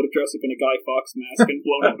Lupin would have dressed up in a Guy Fawkes mask and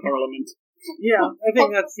blown up Parliament. Yeah, I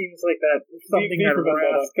think that seems like something that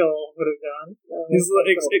Rascal would have done.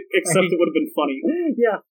 Except it would have been funny.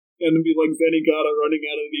 Yeah. And it'd be like Zenigata running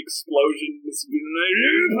out of the explosion. It's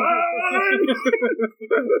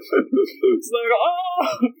like,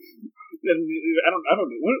 oh! And I don't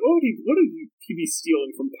know. What would he be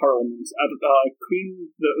stealing from Parliament?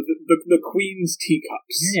 The Queen's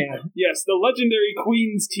teacups. Yeah. Yes, the legendary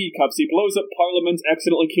Queen's teacups. He blows up Parliament,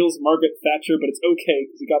 accidentally kills Margaret Thatcher, but it's okay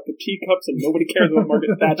because he got the teacups and nobody cares about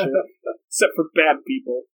Margaret Thatcher except for bad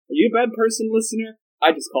people. Are you a bad person, listener?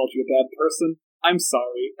 I just called you a bad person. I'm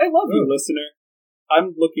sorry. I love you, listener.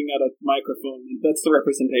 I'm looking at a microphone. That's the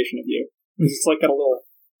representation of you. It's got a little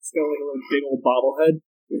big old bobblehead.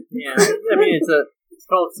 Yeah, I mean it's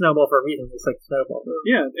called Snowball for a reason. It's like Snowball.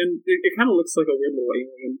 Yeah, and it kind of looks like a weird little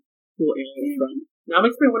alien friend. Now it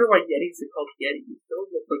makes me wonder why Yetis are called Yetis. They don't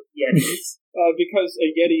look like Yetis. Because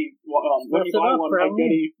a Yeti, when you buy one, a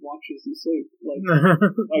Yeti watches you sleep.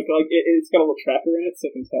 It's got a little tracker in it, so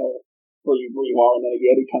it can tell where you are, and then a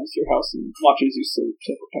Yeti comes to your house and watches you sleep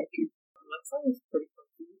to protect you. That sounds pretty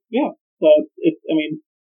funky. Yeah.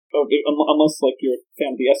 Unless like you're a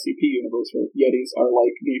fan of the SCP universe, where Yetis are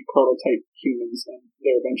like the prototype humans, and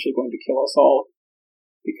they're eventually going to kill us all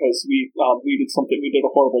because we did a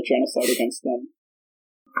horrible genocide against them.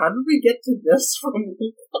 How did we get to this from?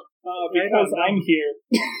 Because I'm here.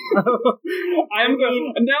 I'm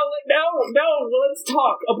going now. Let's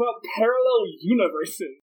talk about parallel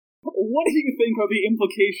universes. What do you think are the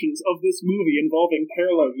implications of this movie involving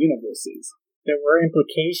parallel universes? There were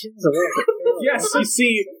implications of it. Yes, you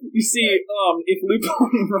see, if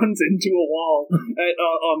Lupin runs into a wall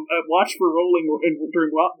at Watch for Rolling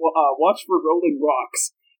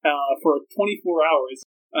Rocks for 24 hours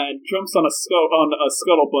and jumps on a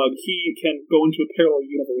scuttlebug, he can go into a parallel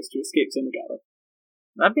universe to escape Zenigata.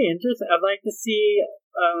 That'd be interesting. I'd like to see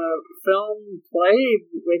a film play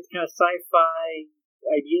with kind of sci-fi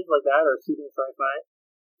ideas like that, or pseudo sci-fi.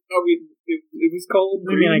 It was called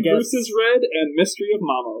Green versus Red and Mystery of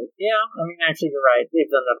Mamo. Yeah, actually, you're right.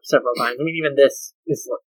 They've done that several times. Even this is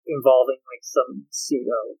involving like some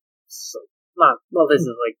pseudo. This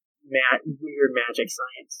is like weird magic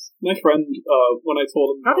science. My friend, when I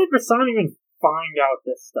told him, how did Rasan even find out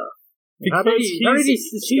this stuff? How did he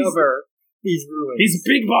discover these ruins? He's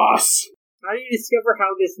Big Boss. How did he discover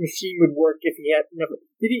how this machine would work if he had never?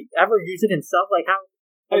 Did he ever use it himself? Like how?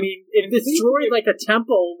 It destroyed like a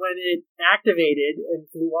temple when it activated and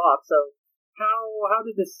flew off. So how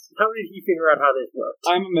did he figure out how this worked?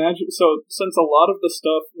 I'm imagining. So since a lot of the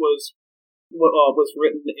stuff was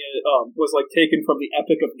written was like taken from the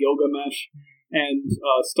Epic of Gilgamesh and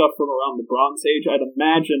stuff from around the Bronze Age, I'd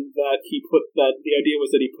imagine that the idea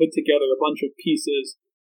was that he put together a bunch of pieces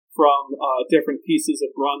from different pieces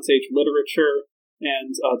of Bronze Age literature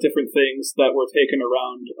and different things that were taken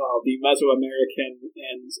around the Mesoamerican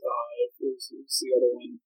and what's the other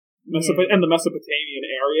one? And the Mesopotamian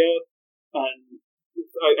area. And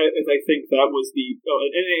I think that was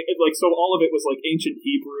so all of it was like ancient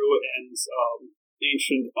Hebrew and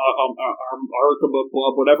ancient Archibald,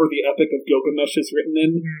 whatever the Epic of Gilgamesh is written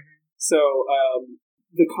in. So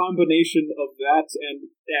the combination of that and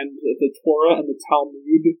the Torah and the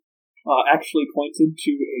Talmud actually pointed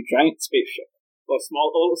to a giant spaceship. A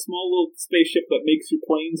small little spaceship that makes your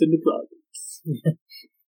planes into dragons.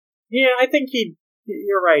 Yeah, I think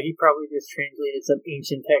you're right. He probably just translated some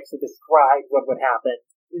ancient text to describe what would happen.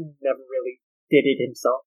 He never really did it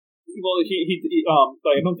himself. Well,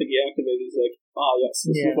 I don't think he activated. He's like, yes,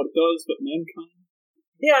 this is what it does, but mankind.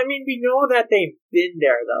 Yeah, we know that they've been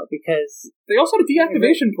there though, because they also had a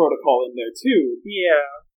deactivation protocol in there too.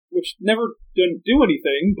 Yeah, which never didn't do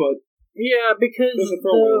anything, but because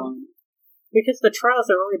the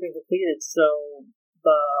trials had already been completed, so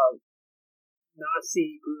the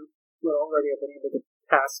Nazi group would already have been able to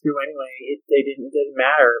pass through anyway. It didn't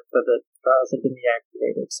matter, but the trials had been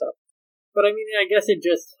deactivated. So, but I guess it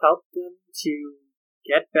just helped them to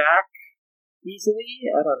get back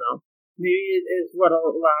easily. I don't know. Maybe it is what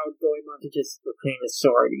allowed Goemon to just reclaim his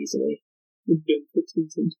sword easily. Yeah.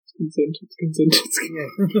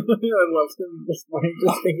 I love him this morning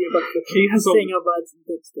just thinking about the thing about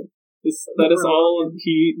Winston. That is all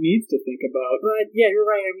he needs to think about. But yeah, you're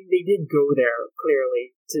right. They did go there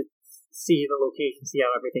clearly to see the location, see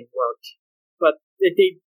how everything worked. But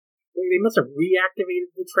they must have reactivated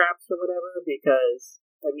the traps or whatever, because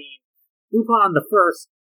Lupin the First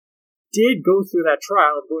did go through that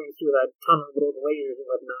trial of going through that tunnel with all the layers and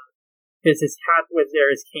whatnot, because his hat was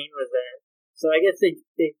there, his cane was there. So I guess they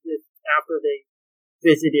after they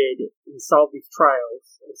visited and solved these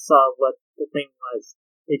trials and saw what the thing was,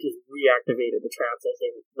 they just reactivated the traps as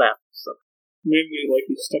they left. So maybe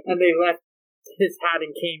he stuck. And they left his hat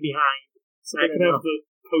and cane behind, so they could have the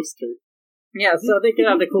poster. Yeah, so they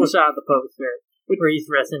could have the cool shot of the poster where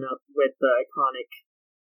he's dressing up with the iconic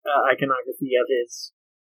iconography of his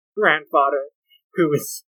grandfather, who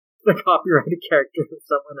was the copyrighted character of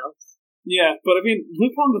someone else. Yeah, but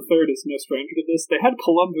Lupin the Third is no stranger to this. They had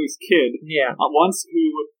Columbo's kid once,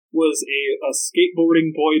 who was a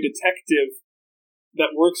skateboarding boy detective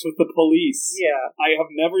that works with the police. Yeah. I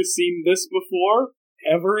have never seen this before,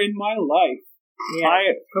 ever in my life.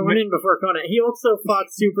 Yeah, Conan before Conan. He also fought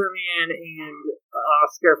Superman and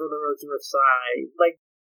Oscar for the Road to Versailles.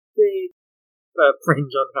 They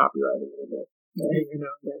fringe on copyright a little bit.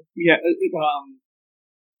 Yeah,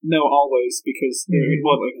 no, always, because in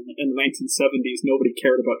the 1970s, nobody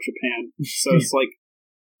cared about Japan. So it's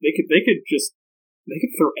they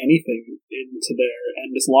could throw anything into there,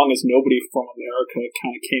 and as long as nobody from America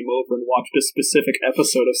kind of came over and watched a specific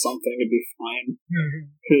episode of something, it'd be fine.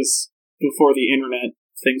 Because before the internet,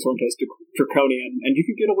 things weren't as draconian, and you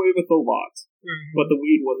could get away with a lot, but the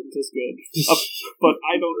weed wasn't as good. But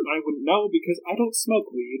I wouldn't know because I don't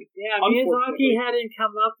smoke weed. Yeah, Miyazaki hadn't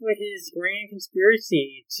come up with his grand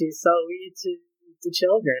conspiracy to sell weed to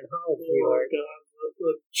children. Oh, Lord. God.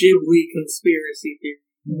 The Ghibli conspiracy theory.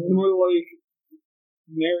 More like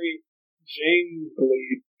Mary Jane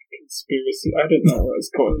Bleed conspiracy. I didn't know what it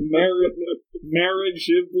was called. Marriage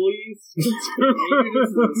Ghibli?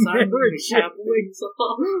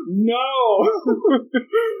 No!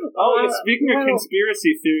 Oh, yeah, speaking of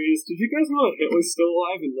conspiracy theories, did you guys know that Hitler's still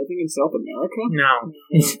alive and living in South America? No,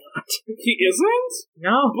 he's not. He isn't?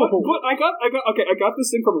 No. But I got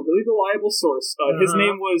this thing from a really reliable source. His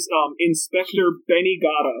name was Inspector Benny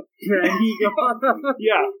Gata.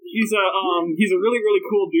 Yeah, he's a really, really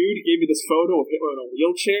cool dude. He gave me this photo of Hitler in a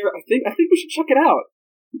wheelchair. I think we should check it out.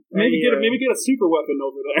 Maybe get a super weapon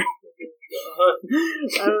over there.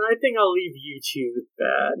 I think I'll leave you two with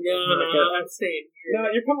that. I'm staying here. No,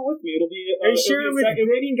 you're coming with me. It'll be. Are you sure it was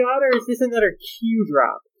Benny Gata, or is this another Q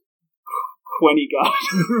drop? Quenny Gata.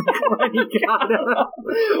 Quenny Gata.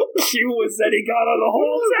 Q was Zenny Gata the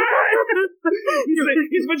whole time.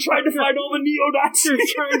 He's been trying to find all the neo-Nazis.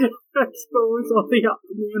 He's trying to expose all the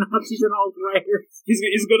neo-Nazis and alt-righters.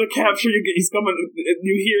 He's going to capture you. He's coming.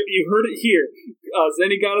 You heard it here.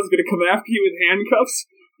 Zenny Gata's going to come after you with handcuffs.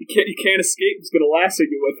 You can't escape. He's going to lasso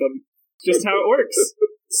you with them. Just how it works.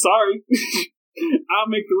 Sorry.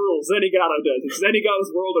 I'll make the rules. Zenny Gata does. It's Zenny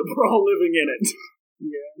Gata's world, and we're all living in it.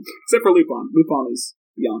 Yeah. Except for Lupin. Lupin is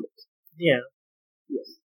beyond it. Yeah.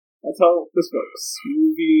 Yes. That's how this works.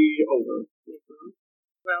 Movie over.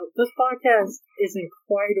 Well, this podcast isn't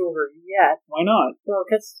quite over yet. Why not? Well,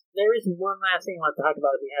 because there is one last thing I want to talk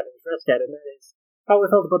about that we haven't addressed yet, and that is how we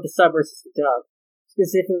felt about the sub versus the dub.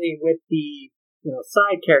 Specifically with the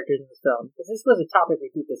side characters in this film. Because this was a topic we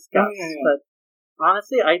could discuss. Yeah. But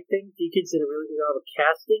honestly, I think Deakins did a really good job of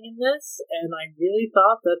casting in this, and I really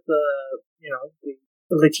thought that the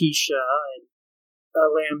Letitia and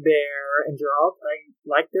Lambert and Gerald, I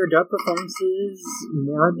liked their dub performances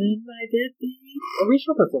more than I did the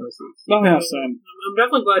original performances. Oh, yeah, same. I'm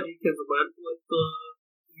definitely glad Deakins went with the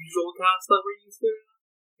usual cast that we're used to.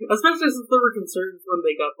 Especially since there were concerns when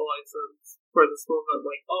they got the license for this movement,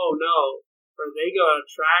 like, oh no, are they gonna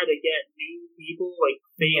try to get new people, like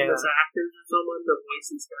famous actors or someone, to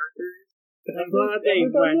voice these characters? I'm glad they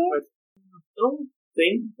went with. I don't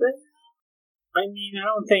think that. I mean, I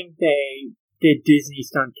don't think they did Disney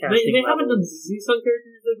stunt casting. They haven't done Disney stunt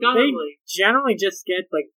characters. They generally just get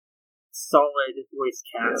like solid voice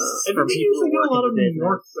casts from people who work in the New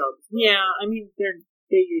York subs. Yeah, I mean,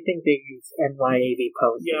 you think they use NYAV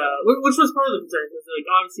posts. Yeah, which was part of the concern because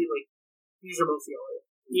obviously these are mostly LA.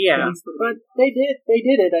 Yeah, but they did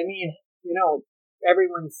it. I mean,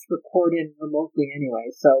 everyone's recording remotely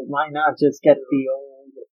anyway, so why not just get the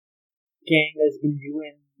old gang that's been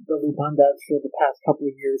doing the Lupin dubs for the past couple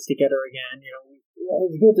of years together again?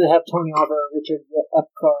 It's good to have Tony Oliver, Richard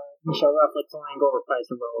Epcar, Michelle Ruffalo flying over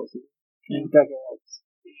some roles, and Doug Ellis.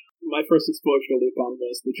 My first exposure to Lupin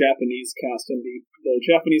was the Japanese cast, and the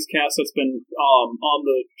Japanese cast that's been on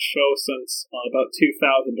the show since about 2000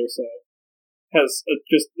 or so has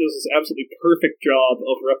does this absolutely perfect job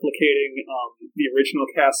of replicating the original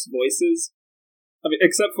cast's voices. I mean,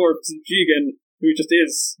 except for Jigen, who just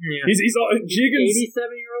is. Yeah. He's Jigen's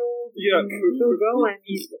 87-year-old. Yeah, still going.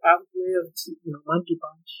 He's outlived Monkey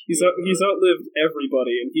Punch. He's outlived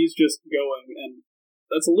everybody, and he's just going, and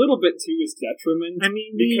that's a little bit to his detriment. I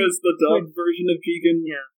mean, because the dub version of Jigen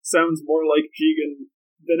sounds more like Jigen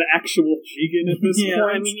than actual Jigen at this point.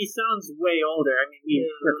 I mean, he sounds way older. I mean,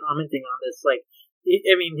 we're commenting on this.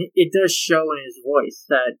 It does show in his voice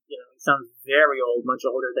that he sounds very old, much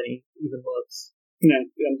older than he even looks. Yeah,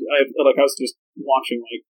 and I was just watching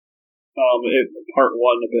part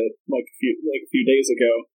one of it a few days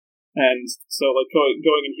ago, and so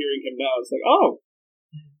going and hearing him now, it's like oh,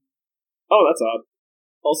 that's odd.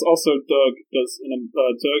 Also, Doug and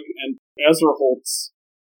Ezra Holtz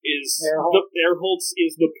is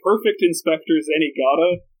the perfect Inspector Zenny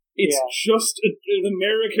Gata. It's just an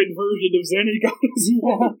American version of Zenny Gata's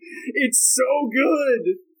voice. It's so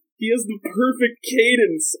good. He has the perfect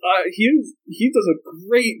cadence. He does a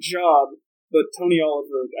great job. But Tony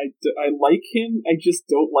Oliver, I like him. I just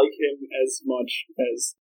don't like him as much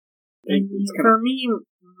as. For me,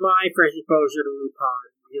 my first exposure to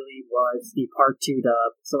Lupin really was the Part 2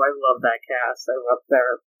 dub. So I love that cast. I love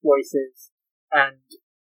their voices, and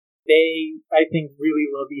they, I think,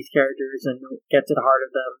 really love these characters and get to the heart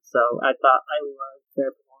of them. So I thought I loved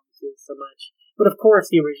their performances so much. But of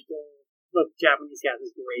course, the original Japanese cast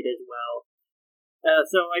is great as well.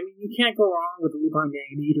 So, I mean, you can't go wrong with Lupin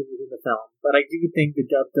Gang either in the film, but I do think the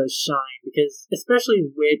dub does shine, because, especially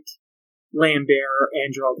with Lambert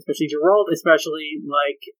and Gerald, especially,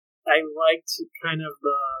 like, I liked kind of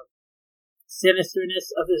the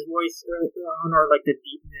sinisterness of his voice early on, or, like, the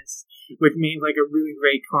deepness, which made, like, a really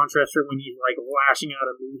great contrast for when he's, like, lashing out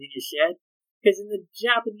and losing his shit. Because in the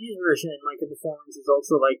Japanese version, like, the performance is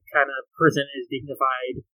also, like, kind of presented as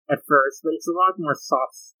dignified at first, but it's a lot more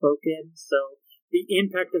soft-spoken, so the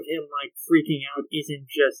impact of him, like, freaking out isn't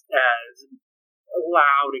just as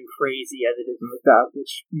loud and crazy as it is in the dub,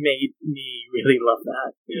 which made me really love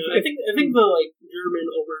that. Yeah, I think the, like,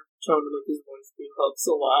 German overtone in, like, his voice helps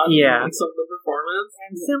a lot. Yeah. In, like, some of the performance.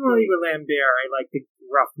 And similarly with Lambert, I like the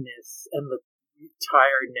gruffness and the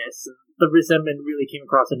tiredness, and the resentment really came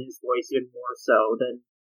across in his voice even more so than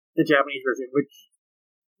the Japanese version, which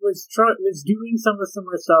was doing some of the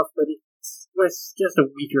similar stuff, but it was just a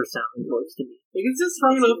weaker sounding voice to me. Like, it's just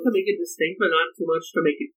strong enough to make it distinct, but not too much to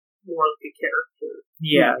make it more like a character.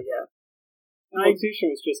 Yeah. Tisha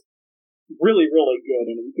was just really, really good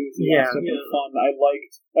and enthusiastic and fun. I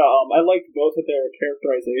liked both of their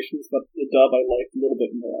characterizations, but the dub I liked a little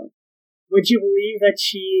bit more. Would you believe that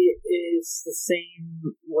she is the same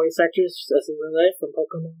voice actress as Lilith from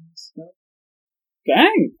Pokemon and stuff?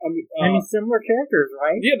 Dang! I mean, similar characters,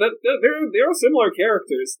 right? Yeah, there are similar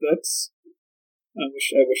characters. That's. I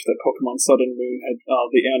wish that Pokemon Sun and Moon had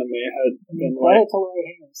the anime had been right.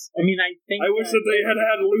 I mean, I think I wish that they had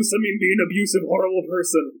Lusamine be an abusive, horrible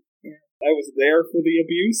person. Yeah. I was there for the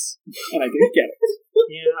abuse, and I didn't get it.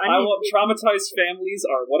 Yeah, I love traumatized families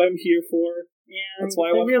are what I'm here for. Yeah, that's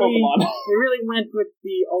why I love Pokemon. They really went with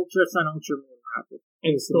the Ultra Sun, Ultra Moon route.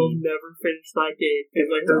 And still never finished that game because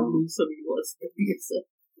I heard Lusamine was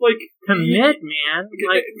like commit, man.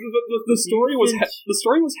 Like the story was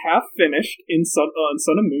half finished in Sun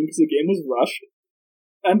and Moon because the game was rushed,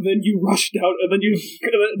 and then you rushed out, and then you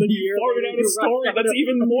forwarded out a story that's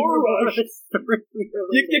even more rushed.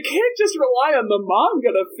 You can't just rely on the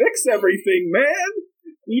manga to fix everything, man.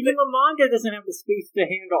 Even the manga doesn't have the space to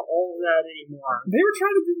handle all of that anymore. They were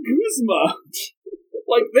trying to do Guzma.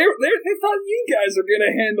 Like, they thought you guys were going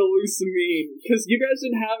to handle Lusamine, because you guys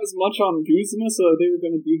didn't have as much on Guzma, so they were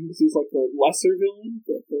going to do him as like the lesser villain.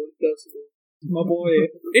 My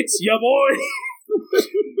boy. It's your boy!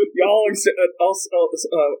 Y'all are I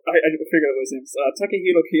figured out his name.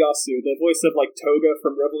 Takehiro Kiyasu, the voice of, like, Toga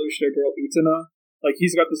from Revolutionary Girl Utena. Like,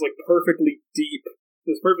 he's got this, like, perfectly deep,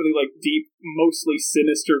 mostly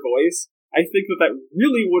sinister voice. I think that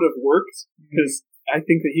really would have worked, because I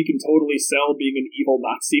think that he can totally sell being an evil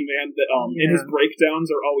Nazi man. That and his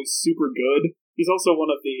breakdowns are always super good. He's also one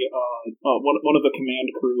of the one of the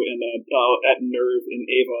command crew in at Nerve in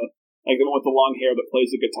Ava, like the one with the long hair that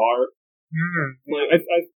plays the guitar.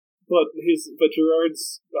 But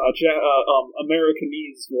Gerard's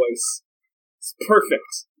Americanese voice is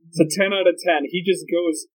perfect. It's a 10 out of 10. He just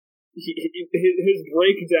goes his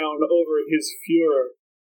breakdown over his Fuhrer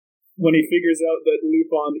when he figures out that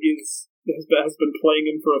Lupin has been playing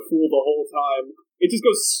him for a fool the whole time. It just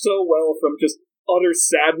goes so well from just utter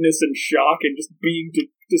sadness and shock and just being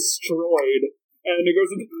destroyed. And it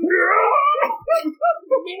goes into...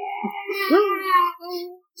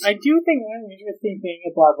 I do think one interesting thing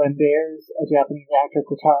about Lambert's Japanese actor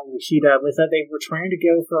Kotaro Yoshida was that they were trying to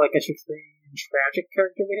go for like a Shakespearean tragic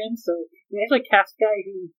character with him. So they actually cast a guy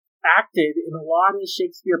who acted in a lot of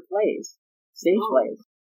Shakespeare plays, stage plays.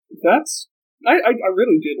 I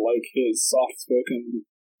really did like his soft-spoken,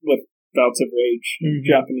 with bouts of rage,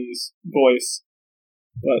 Japanese voice,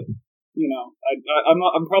 but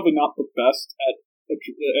I'm probably not the best at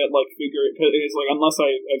like figuring, because like unless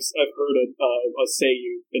I've heard a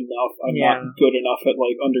seiyuu enough, I'm not good enough at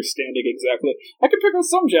like understanding exactly. I can pick up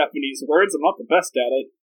some Japanese words. I'm not the best at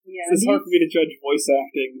it. Yeah, it's hard for me to judge voice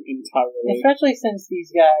acting entirely, especially since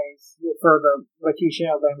these guys, for the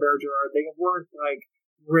Laetitia Lambert Gerard, they weren't like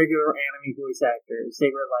regular anime voice actors.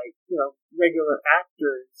 They were like, regular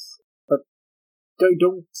actors, but they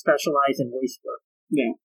don't specialize in voice work.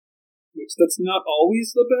 Yeah. Which that's not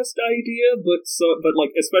always the best idea, but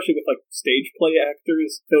like especially with like stage play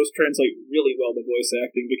actors, those translate really well to voice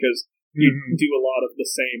acting because you do a lot of the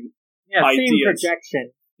same ideas. Same projection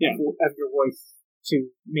of your voice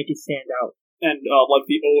to make it stand out. And like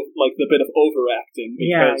the bit of overacting,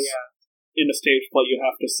 because in a stage play you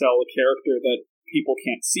have to sell a character that people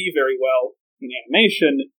can't see very well. In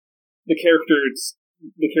animation, the characters'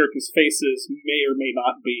 faces may or may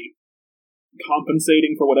not be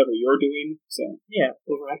compensating for whatever you're doing. So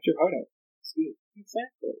overact your heart out. It's good.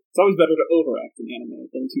 Exactly. It's always better to overact in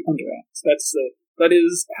anime than to underact. That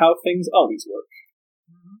is how things always work.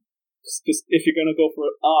 Just if you're gonna go for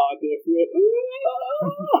it, go for it.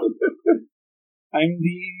 I'm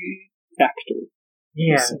the actor.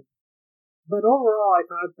 Yeah. But overall, I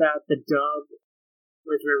thought that the dub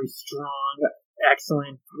was very strong,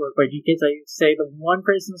 excellent work by GKs. I would say the one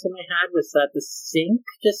criticism I had was that the sync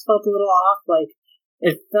just felt a little off. Like,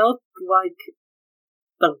 it felt like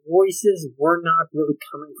the voices were not really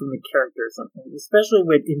coming from the character or something, especially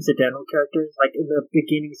with incidental characters, like in the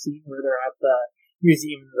beginning scene where they're at the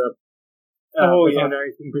museum, when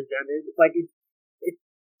everything presented. Like,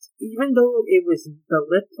 even though it was the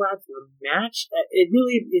lip flaps were matched, it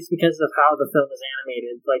really is because of how the film is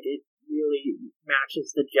animated. Like, it really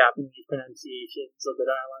matches the Japanese pronunciations of the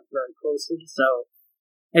dialogue very closely. So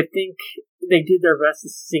I think they did their best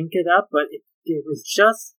to sync it up, but it was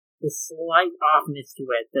just the slight offness to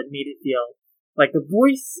it that made it feel like the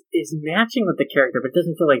voice is matching with the character, but it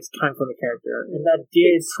doesn't feel like it's coming from the character, and that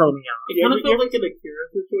did throw me off. It kind of felt like an Akira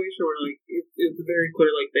situation where like it's very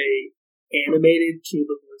clear like they animated to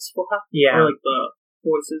the voice flat, or like the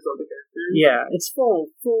voices of the characters. Yeah, it's full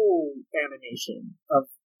animation of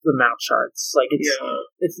the mouth charts. Like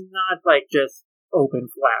it's not like just open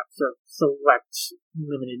flaps or select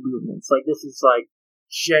limited movements. Like this is like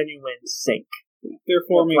genuine sync. They're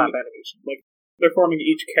forming flap animation. Like they're forming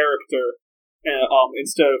each character,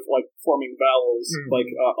 instead of like forming vowels.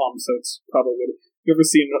 So it's probably good. You ever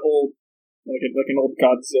seen an old like an old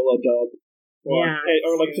Godzilla dub?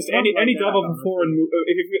 Or like just any dub of a foreign movie.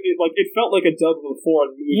 It felt like a dub of a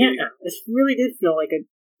foreign movie. Yeah, it really did feel like a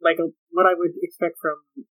what I would expect from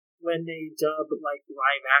when they dub like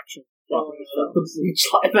live action. The Bleach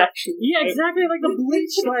live action. Yeah, exactly like the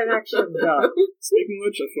Bleach live action dub. Speaking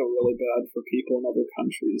of which, I feel really bad for people in other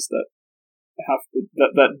countries that have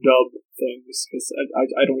that dub things, because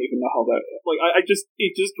I don't even know how that it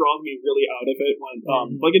just draws me really out of it when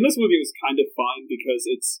like in this movie it was kind of fine because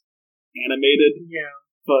it's animated,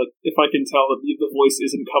 but if I can tell that the voice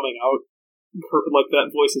isn't coming out, like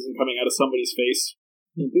that voice isn't coming out of somebody's face,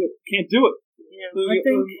 can't do it. Yeah, I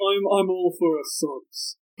think I'm all for a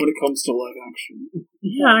subs when it comes to live action.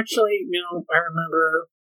 Yeah, actually, I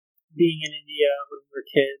remember being in India when we were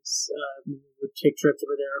kids. We would take trips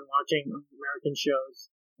over there and watching American shows,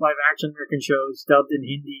 live action American shows dubbed in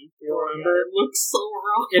Hindi. You remember? It looks so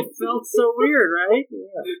wrong. It felt so weird, right?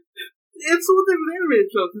 Yeah. It's one of the animated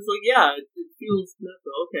shows. It's like, it feels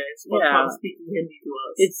natural. Okay, so what's speaking Hindi to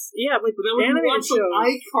us? But then when you watch shows,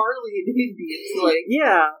 iCarly in Hindi, it's like,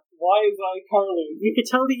 why is iCarly? You could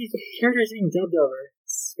tell these characters being dubbed over.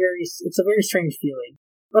 It's a very strange feeling.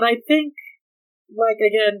 But I think,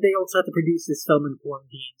 again, they also have to produce this film in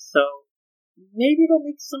quarantine, so maybe they'll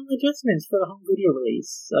make some adjustments for the home video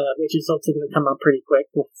release, which is also going to come out pretty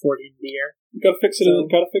quick before the end of the year. You gotta fix it on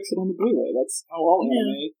the Blu-ray. That's how all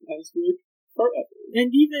anime has weird part of it.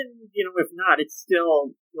 And even, if not, it's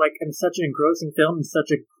still, such an engrossing film and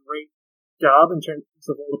such a great job in terms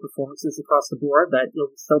of all the performances across the board that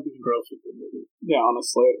you'll still be engrossed with the movie. Yeah,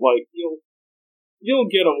 honestly,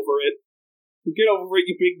 you'll get over it. You get over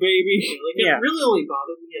it, you big baby. It really only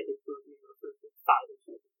bothered me, I think, for the first 5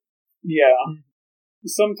 or 6. Yeah.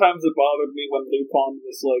 Sometimes it bothered me when Lupin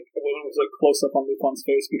was when it was close up on Lupin's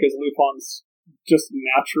face, because Lupin's just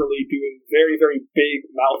naturally doing very, very big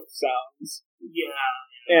mouth sounds. Yeah.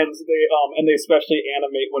 And they especially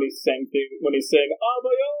animate when he's saying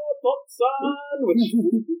Abayo Totsan, which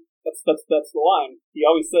that's the line. He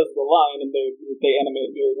always says the line, and they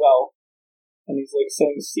animate it very well. And he's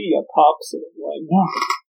saying "See ya, pops," and I'm like,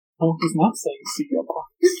 no, he's not saying "See ya,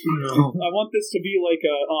 pops." No. I want this to be like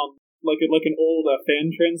an old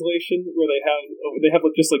fan translation where they have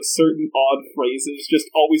just certain odd phrases just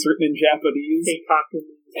always written in Japanese.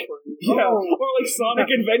 Or Sonic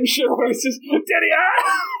Adventure where it's just Daddy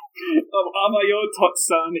Amayo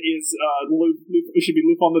Totsan is it should be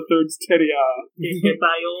Lupin the Third's Teria.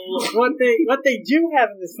 What they do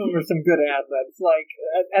have in this film are some good ad-libs.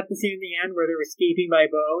 At the scene in the end where they're escaping by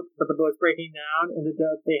boat, but the boat's breaking down, and they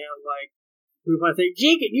have Lupin say,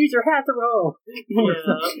 "Jigen, use your hat to row." Yeah.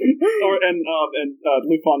 And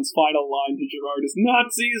Lupin's final line to Gerard is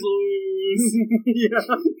 "Nazis lose."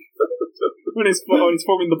 Yeah. when he's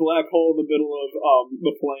forming the black hole in the middle of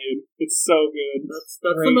the plane, it's so good. That's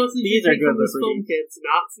the message you take from this film, kids.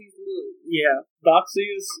 Nazis lose. Yeah.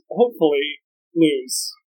 Nazis hopefully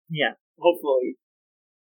lose. Yeah. Hopefully.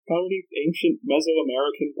 Probably ancient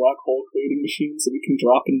Mesoamerican black hole creating machines that we can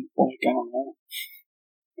drop in I don't know,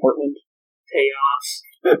 Portland. Chaos.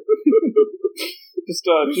 just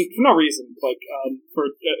for no reason,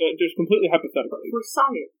 just completely hypothetically. For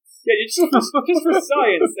science. Yeah, just for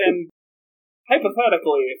science, and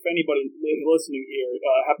hypothetically, if anybody listening here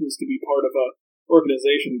happens to be part of a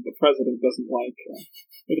organization the president doesn't like.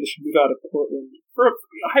 Maybe they should move out of Portland.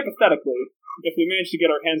 Hypothetically, if we manage to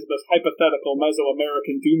get our hands on this hypothetical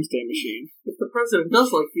Mesoamerican doomsday machine. If the president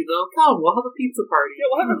does like you, though, come, we'll have a pizza party.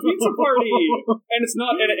 Yeah, we'll have a pizza party! And it's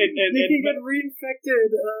not... And they can get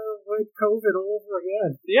reinfected with COVID all over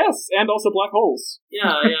again. Yes, and also black holes.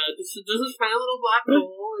 Yeah. Just a tiny little black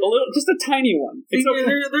hole. Just a tiny one. It's okay.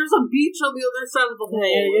 There's a beach on the other side of the hole.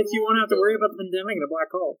 Yeah, yes, you won't have to worry about the pandemic in a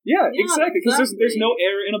black hole. Yeah, exactly. Because there's no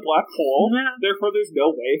air in a black hole. Yeah. Therefore, there's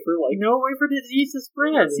no way for disease to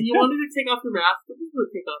spread. So you wanted to take off your mask, but people would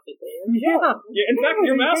take off it there. Yeah. In fact,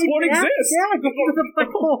 your mask won't exist. Yeah, go to the black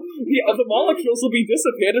hole. Yeah, the molecules will be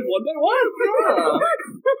dissipated one by one.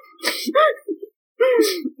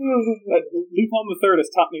 Lupin III has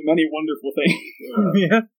taught me many wonderful things.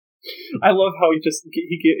 Yeah. I love how his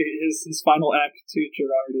final act to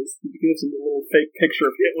Gerard is he gives him a little fake picture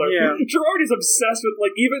of Hitler. Yeah. Gerard is obsessed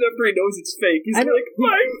with even after he knows it's fake, he's like,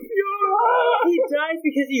 my God! He dies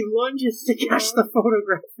because he lunges to catch the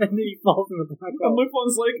photograph and then he falls in the black hole. And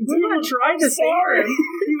Lupin's like, Lupin trying to save him.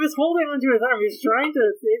 He was holding onto his arm. He was trying to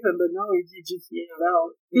save him, but no, he just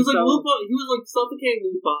out. He was like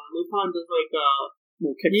suffocating Lupin. Lupin does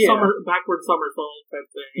backward somersault type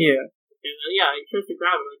thing. Yeah. And he tries to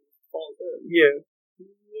grab him. Yeah.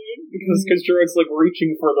 Because Gerard's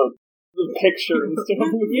reaching for the picture and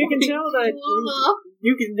stuff. You can tell that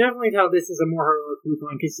you can definitely tell this is a more heroic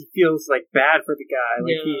Lupin because he feels bad for the guy.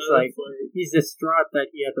 He's distraught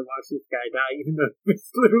that he had to watch this guy die, even though he was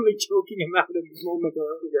literally choking him out in the moment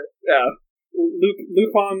earlier. Yeah.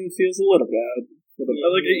 Lupin feels a little bad.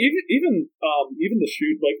 Even the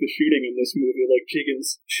shooting in this movie,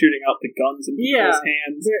 Jigen's shooting out the guns in people's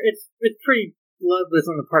hands. It's pretty bloodless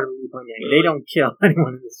on the part of the Lupin gang. They don't kill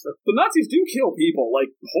anyone in this film. The Nazis do kill people,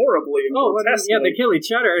 horribly and grotesquely. They kill each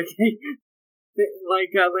other.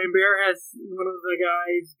 Lambert has one of the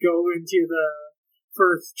guys go into the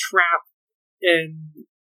first trap and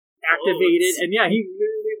activate it, and he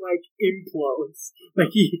literally implodes.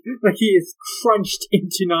 He is crunched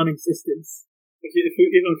into non-existence.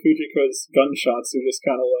 Even Fujiko's gunshots are just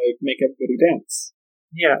kind of make everybody dance.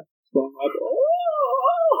 Yeah. Going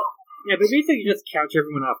Yeah, but basically just catch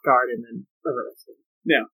everyone off guard and then arrest them.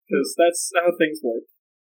 Yeah, because that's how things work.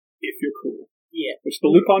 If you're cool. Yeah. Which the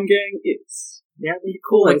Lupin gang is. Yeah, they're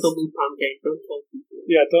cool. The Lupin gang don't kill people.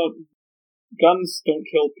 Yeah, guns don't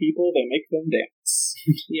kill people, they make them dance.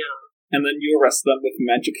 Yeah. And then you arrest them with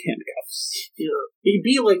magic handcuffs. Yeah. He'd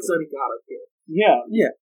be like Zenigata here. Yeah.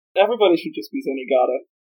 Yeah. Everybody should just be Zenigata.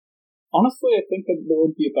 Honestly, I think that there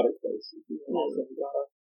would be a better place if you were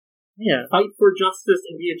Zenigata. Yeah. Fight for justice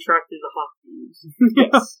and be attracted to hotkeys.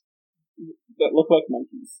 Yes. That look like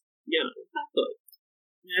monkeys. Yeah, exactly.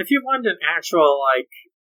 Yeah, if you want an actual,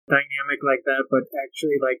 dynamic like that, but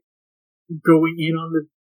actually, going in on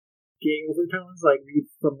the gay overtones,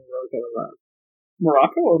 read from Eroica Love.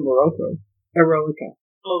 Morocco or Morocco? Eroica.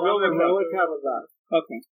 Oh, Eroica Love.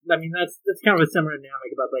 Okay. I mean, that's kind of a similar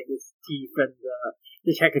dynamic about, this thief and the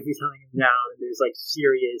detective who's hunting him down, and there's,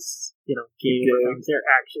 serious, gay overtones. They're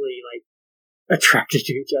actually, attracted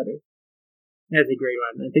to each other. That's a great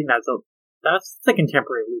one. I think that's the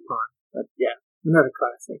contemporary Lupin. But, yeah, another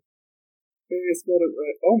classic. Okay, I spelled it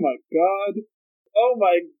right. Oh, my God. Oh,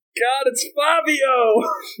 my God, it's Fabio!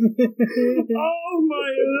 Oh,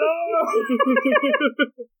 my Lord!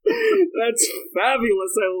 That's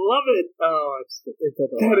fabulous. I love it. Oh, it's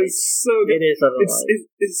that is so good. It is a delight.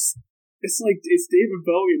 It's David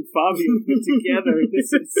Bowie and Fabio put together.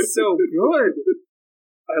 This is so good.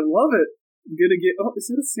 I love it. I'm gonna get. Oh,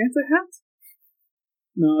 is that a Santa hat?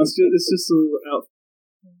 No, it's just a little outfit.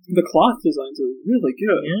 The cloth designs are really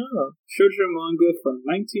good. Yeah. Shoujo manga from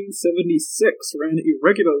 1976 ran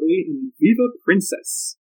irregularly in Viva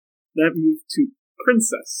Princess. That moved to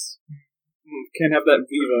Princess. Can't have that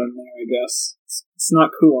Viva in there, I guess. It's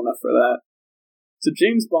not cool enough for that. It's a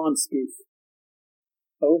James Bond spoof.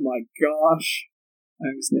 Oh my gosh.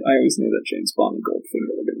 I always knew that James Bond and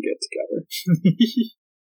Goldfinger were going to get together.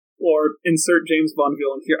 Or insert James Bond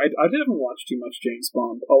villain here. I didn't watch too much James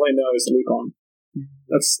Bond. All I know is Lupin.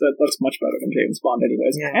 That's much better than James Bond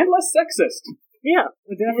anyways. Yeah. And less sexist. Yeah,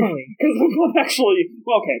 definitely. Because Lupin actually...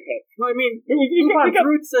 Well, okay. Well, I mean, Lupin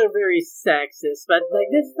roots are very sexist, but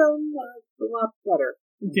this film a lot better.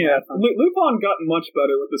 Yeah, Lupin got much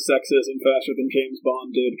better with the sexism faster than James Bond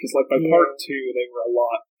did, because by part 2 they were a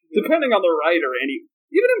lot. Depending on the writer,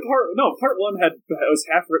 even in part 1 was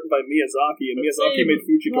half written by Miyazaki, and Miyazaki made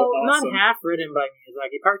Fujiko awesome. Not half written by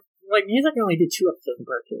Miyazaki. Miyazaki only did 2 episodes in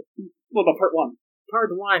part 2. Well, the part 1.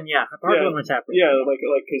 Part 1, yeah. Part 1 was half written. Yeah,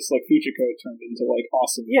 because Fujiko turned into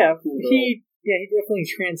awesome. Yeah, cool he Yeah, he definitely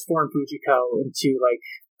transformed Fujiko into, like,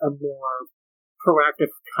 a more proactive,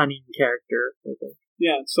 cunning character, I think.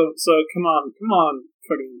 Yeah, so come on,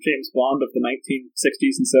 fucking James Bond of the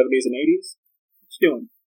 1960s and 70s and 80s. What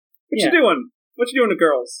you doing? What you doing to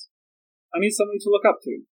girls? I need somebody to look up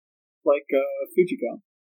to, like Fujiko.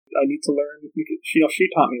 I need to learn. She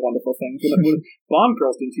taught me wonderful things. Bond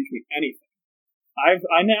girls didn't teach me anything.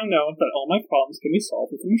 I now know that all my problems can be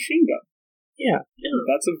solved with a machine gun. Yeah.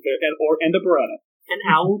 That's a and a Beretta. And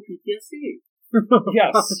owl PTSD.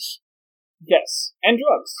 Yes, and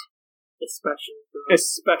drugs.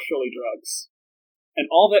 Especially drugs. And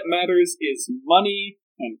all that matters is money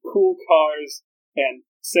and cool cars and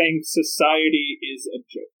saying society is a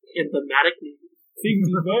joke. And thematic nudity.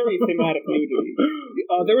 Very thematic nudity.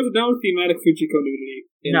 There was no thematic Fujiko nudity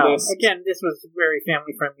in this. Again, this was a very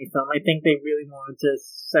family-friendly film. I think they really wanted to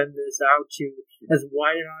send this out to as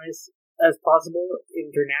wide an audience as possible,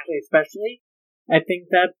 internationally especially. I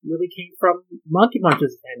think that really came from Monkey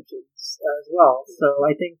Punch's intentions as well. So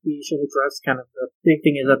I think we should address kind of the big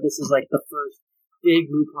thing is that this is like the first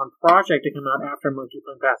big Lupin project to come out after Monkey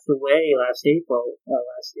Punch passed away last April,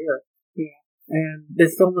 last year. Yeah. And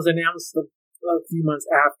this film was announced a few months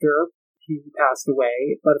after he passed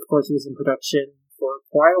away, but of course he was in production for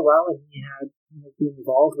quite a while and he had been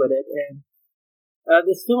involved with it. And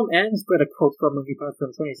this film ends with a quote from Monkey Punch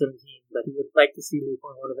from 2017 that he would like to see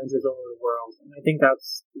Lupin want Avengers all over the world. And I think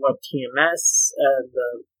that's what TMS and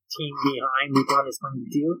the team behind Lupin is trying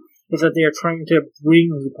to do, is that they are trying to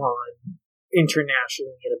bring Lupin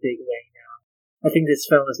internationally in a big way now. I think this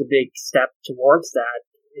film is a big step towards that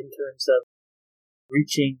in terms of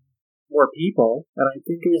reaching more people, and I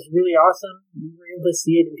think it was really awesome. We were able to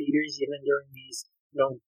see it in theaters even during these,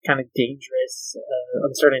 kind of dangerous,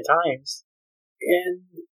 uncertain times. And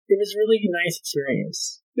it was really a nice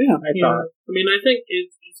experience. Yeah, I thought. I mean, I think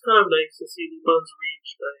it's kind of nice to see Lupin's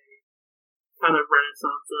reach a kind of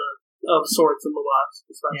renaissance of sorts in the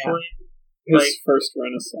West, especially. Yeah. His first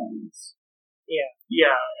renaissance.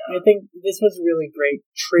 Yeah. I think this was a really great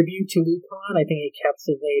tribute to Lupin. I think it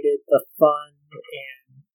encapsulated the fun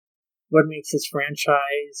and what makes his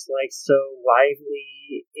franchise so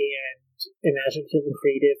lively and imaginative and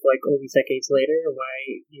creative all these decades later,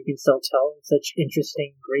 why you can still tell such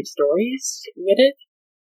interesting, great stories with it.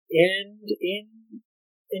 And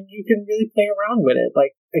you can really play around with it.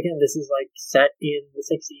 Again, this is set in the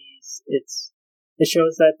 60s. It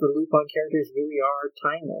shows that the Lupin characters really are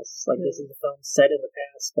timeless. This is a film set in the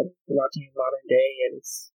past, but we're watching it in modern day, and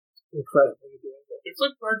it's incredibly good. It's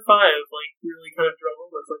like Part 5, really kind of drove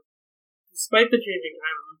home. It's despite the changing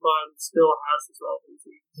times, Lupin still has this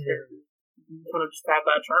relevancy. You kind of just have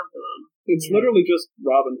that charm to them. It's literally just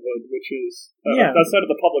Robin Hood, which is outside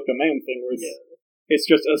of the public domain thing, where it's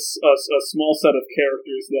just a small set of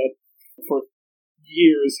characters that, for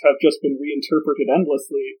years, have just been reinterpreted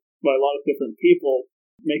endlessly by a lot of different people,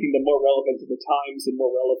 making them more relevant to the times and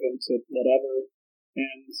more relevant to whatever.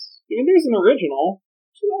 And there's an original,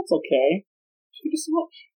 so that's okay. Do so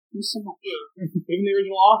much. Even the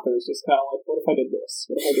original author is just kind of what if I did this?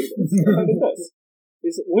 What if I did this? What if I did this?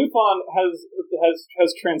 Lupin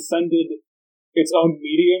has transcended its own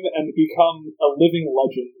medium and become a living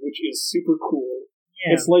legend, which is super cool.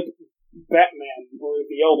 Yeah. It's like Batman or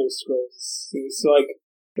the Elder Scrolls. It's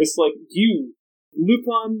like you,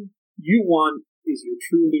 Lupin, you want is your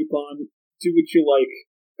true Lupin. Do what you like.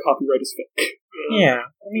 Copyright is fake.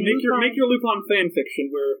 Yeah. Make your Lupin fan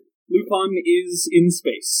fiction where Lupin is in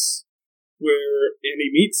space, and he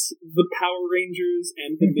meets the Power Rangers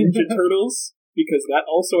and the Ninja Turtles, because that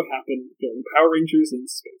also happened during Power Rangers in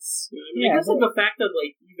space. I guess the fact that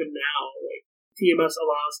even now TMS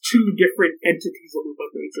allows two different entities of Lupin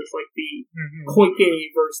to exist, the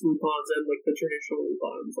Koike versus Lupins and the traditional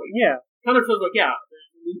Lupins. Kind of feels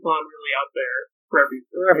there's Lupin really out there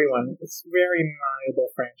for everyone. It's a very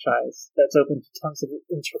malleable franchise that's open to tons of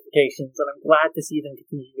interpretations, and I'm glad to see them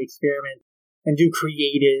continue to experiment and do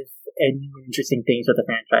creative and new and interesting things with a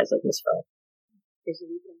franchise like this film. There's a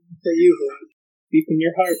Lupin for you, deep in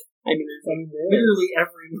your heart. I mean, literally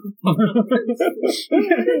every Lupin.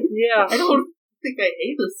 Yeah. I don't think I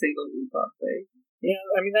hate a single Lupin thing. Yeah,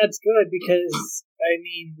 that's good because,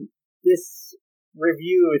 this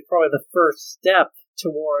review is probably the first step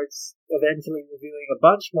towards eventually reviewing a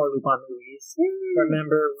bunch more Lupin movies.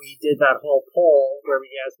 Remember, we did that whole poll where we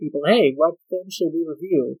asked people, hey, what film should we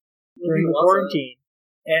review during the quarantine?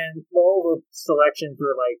 And all the selections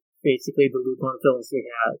were basically the Lupin films we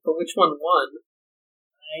had. But which one won?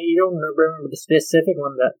 I don't remember the specific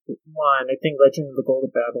one that won. I think Legend of the Golden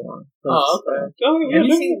Babylon. Okay. Have you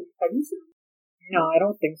seen it? No, I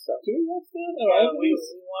don't think so. Do we watch that? Yeah, we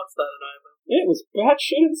watched that at IMAX. It was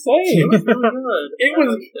batshit insane. It was really good. It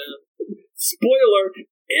was... Spoiler,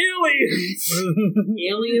 aliens!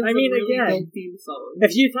 Aliens. I mean, really again, dope theme song.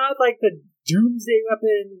 If you thought like the doomsday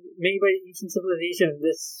weapon made by ancient civilization in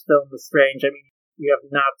this film was strange, I mean, you have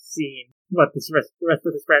not seen what the rest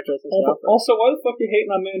of this franchise is about. Also, why the fuck are you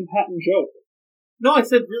hating on Manhattan Joke? No, I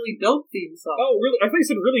said really dope theme song. Oh, really? I thought you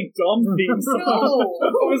said really dumb theme song. No!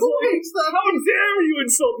 I was like, how dare you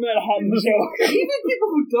insult Manhattan Joke? Even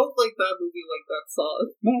people who don't like that movie like that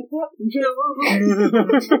song. Manhattan Joke.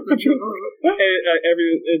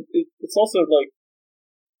 It's also like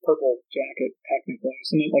Purple Jacket, technically,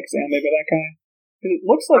 isn't it? Like it's anime by that guy. It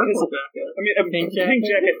looks like his. Purple Jacket. I mean, Pink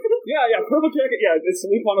Jacket. Yeah, Purple Jacket. Yeah, it's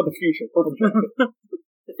Lupin of the Future. Purple Jacket.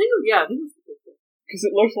 I think Because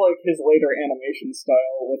it looks like his later animation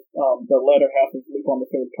style with the latter half of Lupin the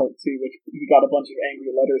Third Part 2, which he got a bunch of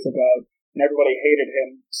angry letters about, and everybody hated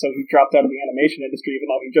him, so he dropped out of the animation industry, even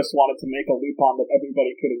though he just wanted to make a Lupin that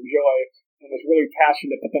everybody could enjoy, and was really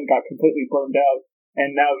passionate, but then got completely burned out,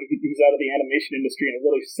 and now he's out of the animation industry in a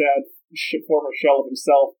really sad former shell of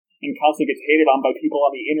himself, and constantly gets hated on by people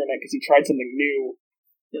on the internet because he tried something new.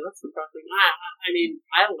 Yeah, that's surprising. I mean,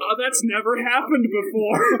 I don't know. Oh, that's never happened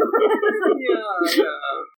before. Yeah.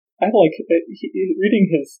 I like it. Reading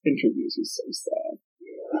his interviews is so sad.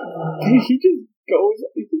 He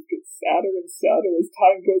just gets sadder and sadder as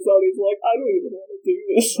time goes on. He's like, I don't even want to do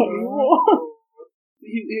this anymore.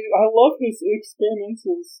 I love his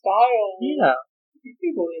experimental style. Yeah.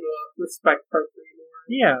 People need to respect Part 3 more.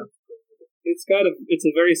 Yeah. It's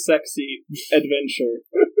a very sexy adventure.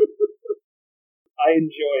 I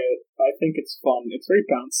enjoy it. I think it's fun. It's very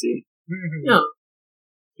bouncy. Yeah.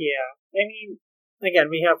 Yeah. I mean, again,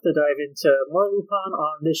 we have to dive into more Lupin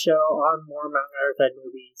on this show, on more Mount Earth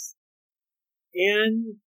movies.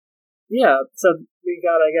 And, yeah, so we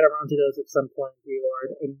gotta get around to those at some point,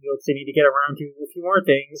 Lord. And we also need to get around to a few more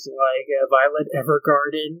things, like Violet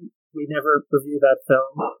Evergarden. We never reviewed that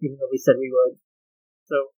film, even though we said we would.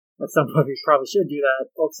 So, at some point, we probably should do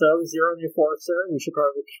that. Also, Zero the Enforcer. We should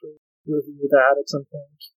probably review that at some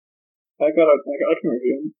point. I can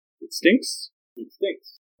review him. It stinks. It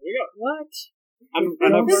stinks. There we go. What? I'm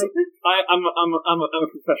a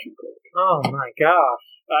professional critic. Oh my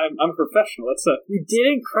gosh! I'm a professional. That's it. You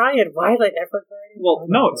didn't cry at Violet Evergarden? Well,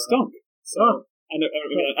 no, it stunk. So I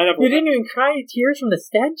never. You didn't even cry tears from the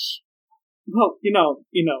stench? Well,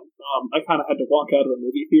 I kind of had to walk out of the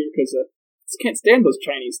movie theater because I just can't stand those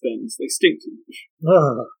Chinese things. They stink too much.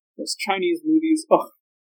 Ugh. Those Chinese movies. Oh.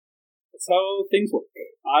 That's how things work.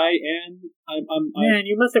 Man,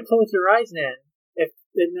 you must have closed your eyes then. If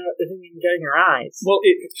it didn't even get in your eyes. Well,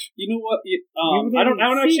 you know what? I don't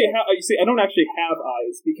actually have. You see, I don't actually have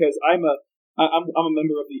eyes because I'm a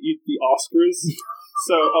member of the Oscars.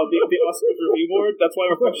 So the Oscars Review Board. That's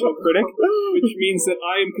why I'm a professional critic, which means that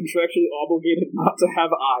I am contractually obligated not to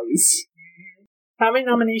have eyes. How many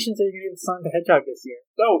nominations are you going to give Sonic the Hedgehog this year?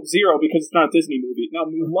 Oh, 0 because it's not a Disney movie. Now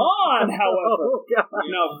Mulan, however,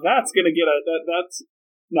 now that's gonna get that's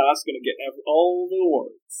gonna get all the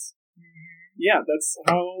awards. Yeah, that's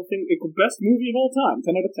how best movie of all time,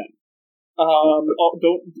 10 out of 10. There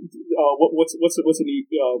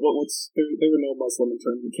were no Muslim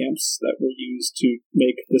internment camps that were used to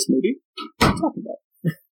make this movie. What are you talking about?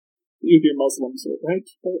 Your Muslims, right?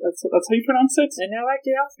 That's how you pronounce it? And now back to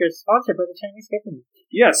the Oscars, sponsored by the Chinese government.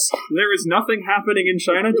 Yes, there is nothing happening in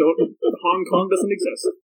China. Hong Kong doesn't exist.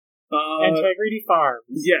 Integrity Farms.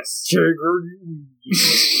 Yes. Integrity.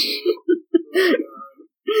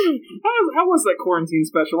 How was that quarantine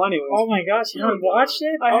special anyway? Oh my gosh, you haven't watched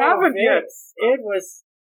it? I haven't yet. It was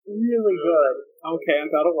really good. Okay, I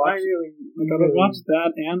gotta watch. Watch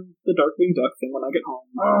that and the Darkwing Duck thing when I get home.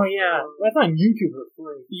 Oh yeah, that's on YouTube for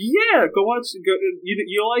free. Yeah, go watch.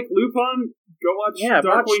 You like Lupin? Go watch. Yeah,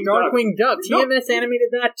 Darkwing Duck. TMS animated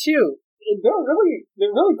that too. They're really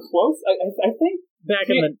close. I think back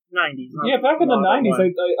in the 90s. Yeah, back in the 90s.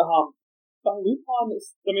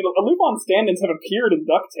 Lupin stand-ins have appeared in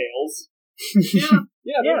DuckTales.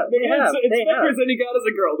 Yeah, they have. It's Beckers and he got as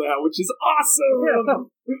a girl now, which is awesome. Yeah.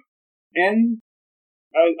 And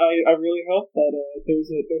I really hope that there's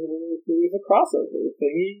a crossover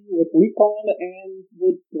thingy with Lupin and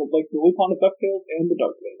the Lupin of DuckTales and the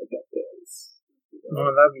Darkwing of DuckTales.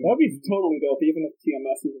 Oh, that'd be totally dope, even if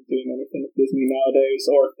TMS isn't doing anything with Disney nowadays,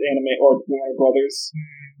 or anime, or Warner Brothers.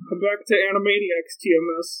 Come back to Animaniacs,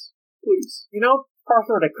 TMS, please.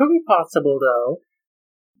 crossover that could be possible, though.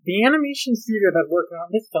 The animation studio that worked on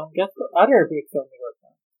this film, guess what other big film they worked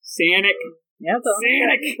on? Sonic. Yeah,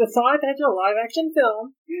 Sonic! The Sonic the Hedgehog live-action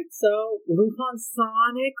film. So, Lupin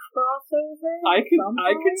Sonic crossover? I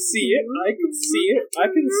could see it.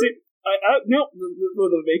 No,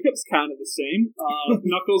 the makeup's kind of the same.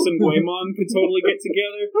 Knuckles and Goemon could totally get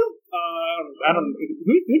together. I don't know.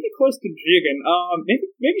 Who'd be close to Jigen?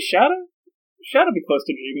 Maybe Shadow? Shadow be close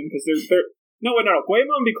to Jigen, because they're... No,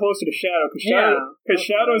 Goemon be closer to Shadow, because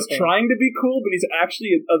Shadow's trying to be cool, but he's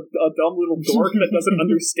actually a dumb little dork that doesn't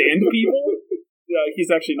understand people.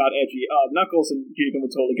 He's actually not edgy. Knuckles and Jigen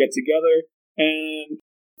would totally get together, and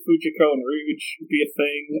Fujiko and Rouge be a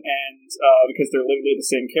thing, and because they're literally the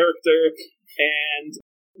same character, and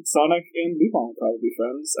Sonic and Lupin would probably be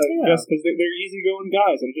friends, just because they're easygoing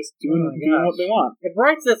guys and just doing what they want. It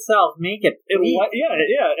writes itself. Make it. And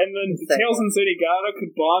then Tails and Zenigata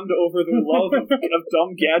could bond over their love of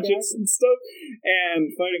dumb gadgets and stuff, and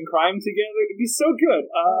fighting crime together. It'd be so good.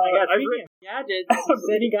 Gadgets.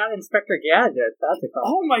 Zenigata Inspector Gadget. That's a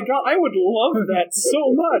problem. Oh my god, I would love that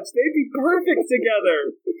so much. They'd be perfect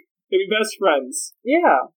together. They'd be best friends.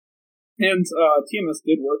 Yeah. And TMS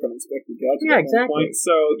did work on Inspector Gadget at one point,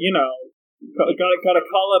 so, gotta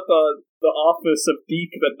call up the office of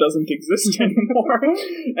Deke that doesn't exist anymore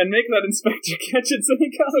and make that Inspector Gadget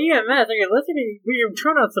Zenigata. Yeah, Matt, okay, we're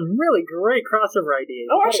trying out some really great crossover ideas.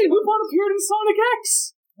 Oh, actually, Lupin appeared in Sonic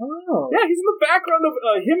X! Oh. Yeah, he's in the background of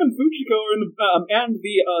him and Fujiko are in the and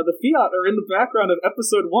the Fiat are in the background of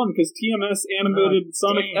episode 1 because TMS animated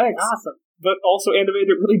Sonic X. Awesome. But also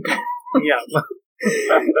animated it really bad. Yeah.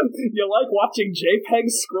 You like watching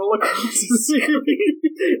JPEGs scroll across the screen?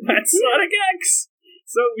 That's Sonic X.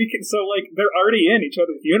 So they're already in each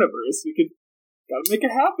other's universe. We gotta make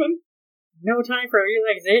it happen. No time for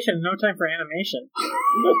relaxation. No time for animation.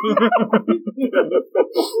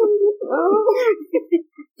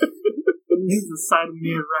 This is a sign of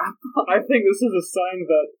me to wrap up. I think this is a sign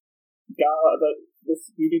that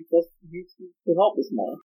we need to develop this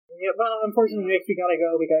more. Yeah, well, unfortunately, if we gotta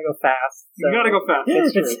go fast. So. We gotta go fast.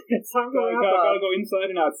 That's true. It's time to wrap up. Gotta go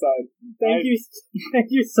inside and outside. Thank you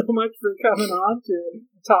so much for coming on to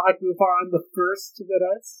talk Lupin the First with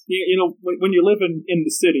us. When you live in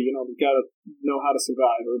the city, you gotta know how to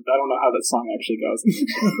survive. Or I don't know how that song actually goes.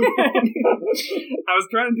 I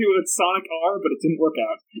was trying to do it with Sonic R, but it didn't work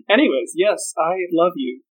out. Anyways, yes, I love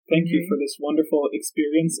you. Thank you for this wonderful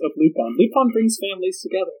experience of Lupin. Lupin brings families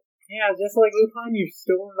together. Yeah, just like Lupin, you've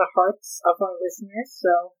stolen the hearts of our listeners,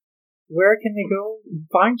 so where can they go and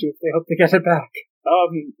find you if they hope to get it back?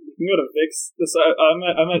 You can go to Vix.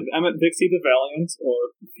 I'm at Vixie the Valiant,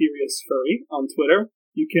 or Furious Furry, on Twitter.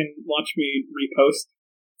 You can watch me repost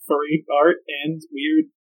furry art and weird,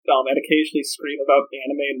 and occasionally scream about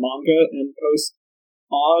anime and manga, and post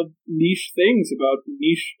odd niche things about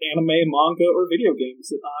niche anime, manga, or video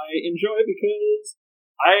games that I enjoy because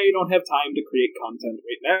I don't have time to create content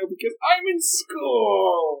right now because I'm in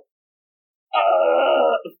school.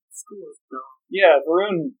 School is dumb. Yeah,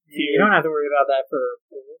 Varun here. You don't have to worry about that for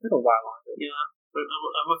a little while longer. Yeah, but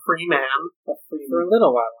I'm a free man. For a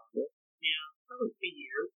little while longer. Yeah, probably a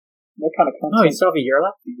year. What kind of content? Oh, you still have a year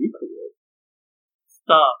left? Do you create?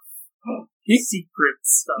 Stuff. Secret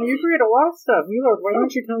stuff. No, you create a lot of stuff. Wheeler, why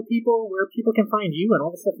don't you tell people where people can find you and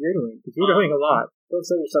all the stuff you're doing? Because you're doing a lot. Don't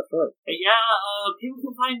sell yourself short. Yeah, people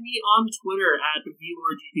can find me on Twitter at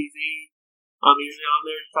VLordGTZ. I'm usually on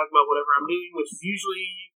there to talk about whatever I'm doing, which is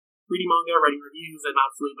usually reading manga, writing reviews, and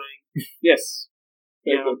not sleeping. Yes.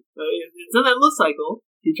 Yeah. It's an endless cycle.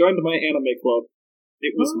 He joined my anime club.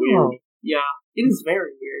 It was weird. Yeah, it is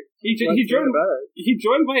very weird. He joined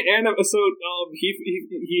my anime. So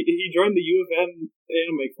he joined the U of M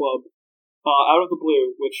anime club out of the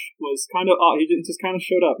blue, which was kind of odd. He just kind of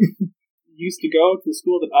showed up. He used to go to the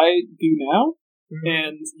school that I do now,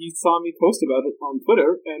 and he saw me post about it on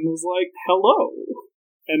Twitter and was like, "Hello."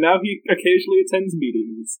 And now he occasionally attends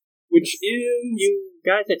meetings, which is you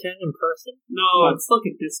guys attend in person? No, it's like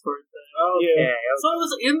a Discord thing. Okay. So I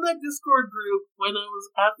was in that Discord group when I was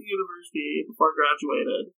at the university before I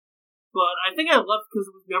graduated. But I think I left because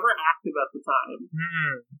it was never active at the time.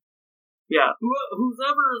 Yeah. Who's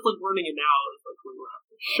ever is running it now is really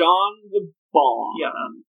active. Sean the Bomb. Yeah.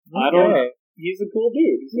 I don't know. He's a cool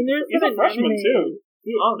dude. He's a freshman too.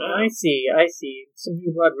 Oh, no. I see. Some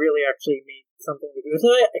new blood really actually made something to do with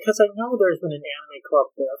it. Because I know there's been an anime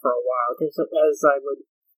club there for a while. Because as I would,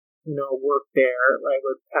 work there, I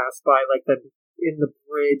would pass by in the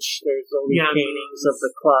bridge. There's all these paintings of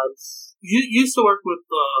the clubs. You used to work with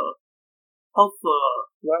health.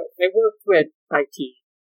 What? I worked with IT.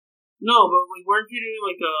 No, but weren't you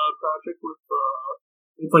doing a project with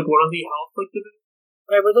one of the health divisions?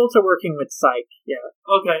 I was also working with Psych. Yeah.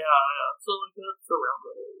 Okay. Yeah. So that's around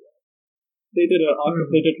the area. They did an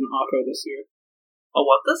Akko this year. A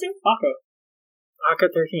what this year? Akko.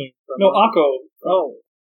 Akko 13. No, Akko. Oh.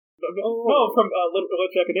 No, from Little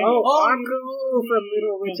Witch Academia. Aku from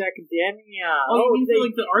Little Witch Academia. Oh, you mean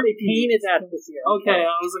like the art they painted piece. that this year. Okay,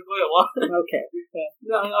 I was like, wait, what? Okay.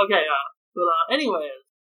 Okay, yeah. But anyways,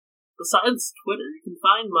 besides Twitter, you can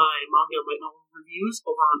find my manga and light novel reviews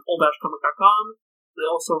over on full-comic.com. They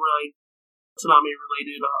also write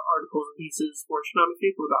Toonami-related articles and pieces for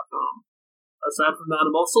ToonamiFaithful.com. Aside from that,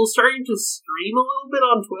 I'm also starting to stream a little bit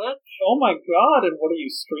on Twitch. Oh my god, and what are you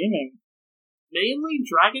streaming? Mainly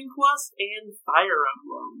Dragon Quest and Fire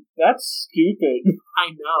Emblem. That's stupid.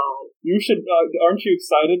 I know. You should, aren't you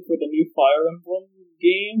excited for the new Fire Emblem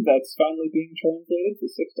game that's finally being translated for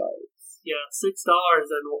 $6? Yeah, $6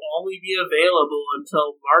 and will only be available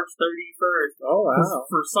until March 31st. Oh, wow.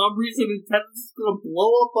 For some reason, Nintendo's going to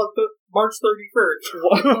blow up on March 31st.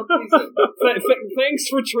 Thanks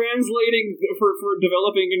for translating, for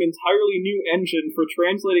developing an entirely new engine for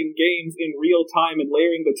translating games in real time and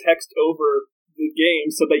layering the text over the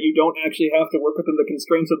game so that you don't actually have to work within the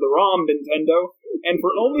constraints of the ROM, Nintendo, and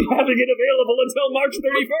for only having it available until March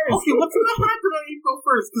 31st. Okay, what's going to happen on April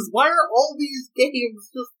 1st? Because why are all these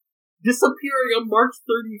games just disappearing on March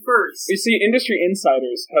 31st? You see, industry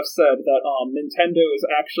insiders have said that Nintendo is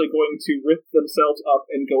actually going to rip themselves up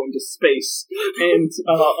and go into space. And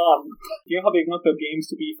you know how they want their games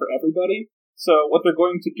to be for everybody? So what they're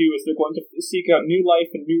going to do is they're going to seek out new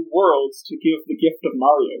life and new worlds to give the gift of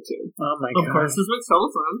Mario to. Oh my god. Of course, this makes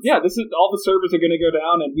total sense. Yeah, this is all the servers are going to go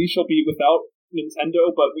down, and we shall be without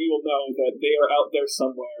Nintendo, but we will know that they are out there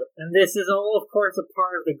somewhere. And this is all, of course, a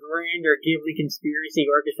part of the grander Ghibli conspiracy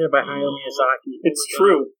orchestrated by Hayao Miyazaki. It's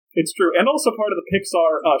true. It's true. And also part of the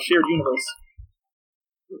Pixar shared universe.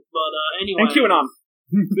 But anyway. And QAnon.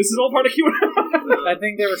 This is all part of QAnon. I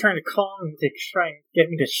think they were trying to call me to try and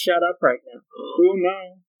get me to shut up right now. Oh,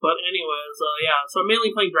 no. But anyways, yeah, so I'm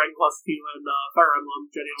mainly playing Dragon Quest 2 and Fire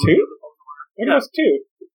Emblem. 2? It was 2.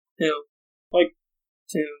 2. Like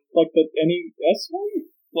 2. Like the NES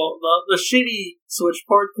one? Well, the shitty Switch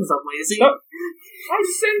port, because I'm lazy. I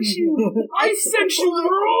sent you! I sent you the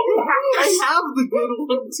wrong house! I have the good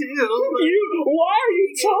one, too. Why are you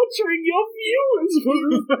torturing your viewers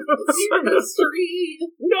for mystery?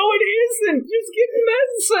 No, it isn't! Just get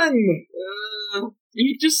medicine!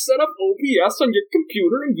 You just set up OBS on your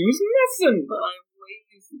computer and use medicine! But I'm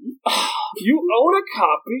lazy. You own a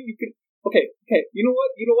copy, you can... Okay, you know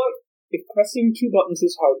what? If pressing 2 buttons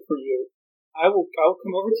is hard for you, I'll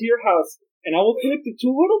come over to your house, and I will click the 2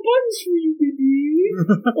 little buttons for you, baby.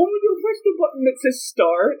 Only you'll press the button that says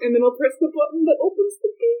start, and then I'll press the button that opens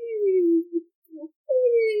the game.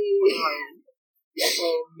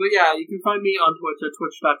 But yeah, you can find me on Twitch at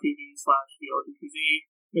twitch.tv/VOTTZ.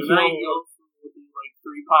 Tonight you'll do like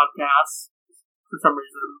 3 podcasts. For some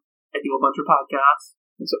reason, I do a bunch of podcasts.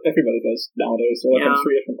 So everybody does nowadays. So like 3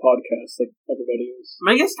 different podcasts, like everybody is.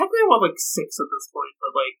 I guess technically I have like 6 at this point,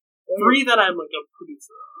 but like 3 that I'm like a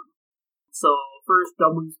producer on. So first,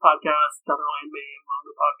 Dumbweeds Podcast, general anime and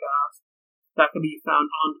manga podcast. That can be found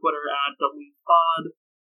on Twitter at DumbweedsPod.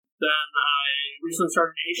 Then I recently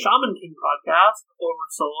started a Shaman King podcast, over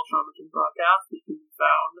Soul Shaman King podcast, which can be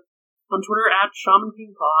found on Twitter at Shaman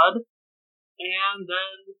King Pod. And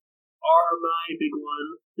then my big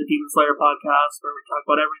one, the Demon Slayer podcast, where we talk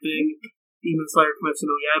about everything Demon Slayer Kimetsu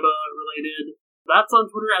no Yaiba related. That's on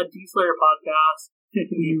Twitter at DSlayer Podcast.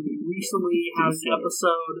 We recently had an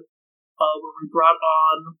episode where we brought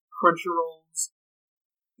on Crunchyroll's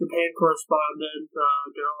Japan correspondent,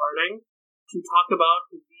 Daryl Harding, to talk about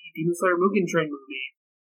the Demon Slayer Mugen Train movie.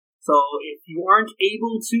 So if you aren't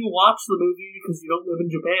able to watch the movie because you don't live in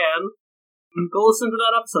Japan, go listen to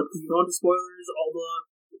that episode because we go into spoilers, all the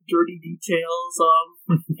dirty details,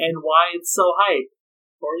 and why it's so hype.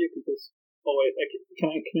 Or you could just... Oh wait, can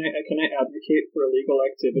I advocate for illegal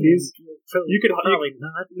activities? You could probably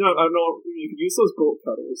not. No. You could use those bolt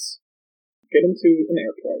cutters, get into an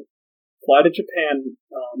airport, fly to Japan,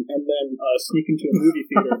 and then sneak into a movie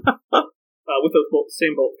theater with those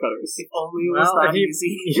same bolt cutters. If only it was that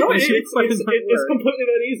easy. No, it's completely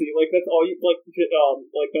that easy. Like that's all you like.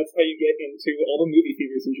 That's how you get into all the movie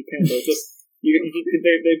theaters in Japan. They're just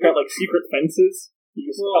they've got like secret fences. You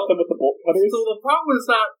just cut them with the bolt cutters. So the problem is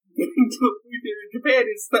that getting to a movie theater in Japan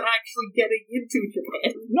is actually getting into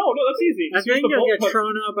Japan. No, that's easy. I think you'll get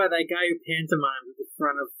thrown out by that guy who pantomimes in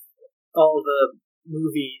front of all the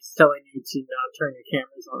movies telling you to not turn your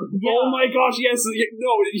cameras on. Yeah. Oh my gosh, yes.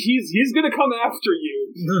 No, he's gonna come after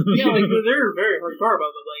you. Yeah, like, they're very hardcore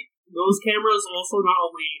about it. Like, those cameras also not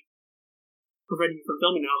only prevent you from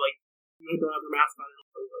filming now, like, you don't have your mask on.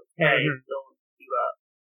 Like, hey, don't do that.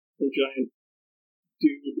 The giant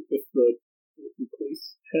dude with the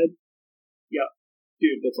police head? Yeah.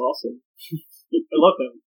 Dude, that's awesome. I love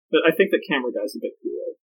him. But I think that camera guy's a bit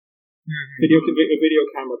cooler. Video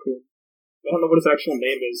camera cool. I don't know what his actual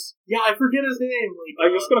name is. Yeah, I forget his name.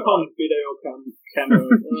 I'm just gonna call him Video Camera.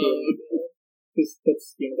 Because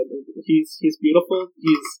that's he's beautiful.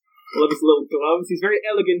 I love his little gloves. He's very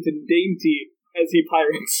elegant and dainty as he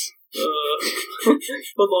pirates.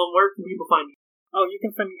 Hold on, where can people find you? Oh, you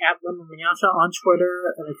can find me at Lumbermiyasha on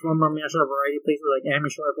Twitter, and it's Lumbermiyasha a variety of places like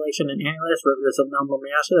Animation Revelation and Analyst, Reviews of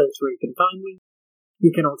Lumbermiyasha. That's where you can find me.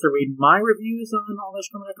 You can also read my reviews on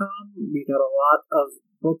allthishcoming.com. We got a lot of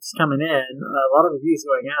books coming in, a lot of reviews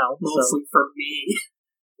going out. Mostly for me.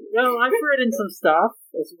 No, I've written some stuff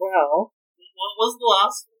as well. What was the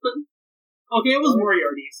last one? Okay, it was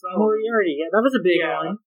Moriarty. So Moriarty, yeah, that was a big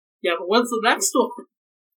one. Yeah, but what's the next one?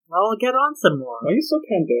 Well, I'll get on some more. Why are you so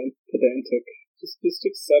pedantic? Just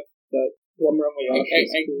accept that Lumbermiyasha is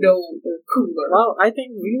I cool. know they're cooler. Well, I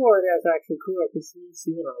think V-Lord is actually cool because he's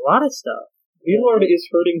doing a lot of stuff. V-Lord is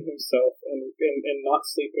hurting himself and not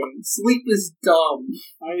sleeping. Sleep is dumb.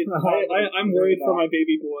 I'm worried for my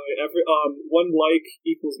baby boy. Every one like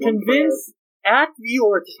equals one prayer. Convince at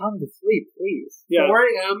V-Lord to tell him to sleep, please. Yeah. 4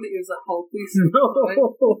 a.m. is a healthy sleep. I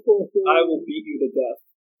will beat you to death.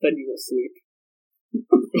 Then you will sleep.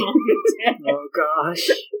 Oh gosh.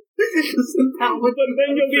 But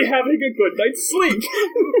then you'll be having a good night's sleep.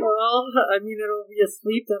 Well, I mean, it'll be a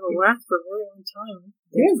sleep that'll last for a very long time.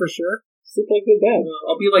 Yeah, for sure. Sleep like the dead.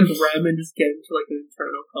 I'll be like Rem and just get into like an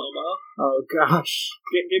internal coma. Oh gosh.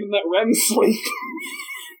 Get him that REM sleep.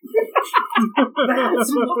 That's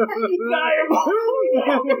what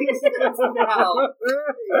makes sense now. Makes sense now.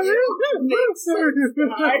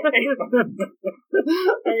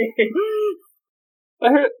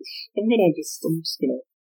 I'm just gonna.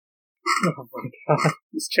 Oh my god.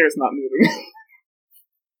 This chair's not moving.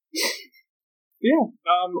 Yeah.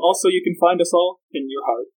 Also, you can find us all in your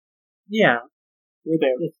heart. Yeah. We're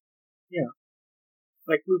there. Yeah.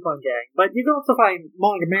 Like Lupin Gang. But you can also find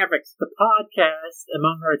Manga Mavericks, the podcast,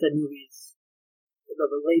 among Arts and Movies, the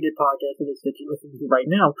related podcast that you're listening to right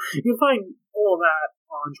now. You can find all that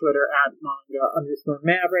on Twitter at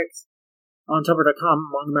manga_mavericks, on tumblr.com,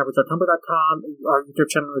 mangamavericks.tumblr.com. Our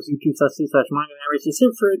YouTube channel is youtube.com/manga mavericks. You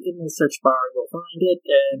search for it in the search bar, you'll find it.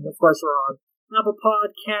 And of course, we're on Apple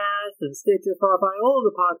Podcasts and Stitcher, Spotify, all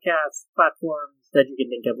of the podcast platforms that you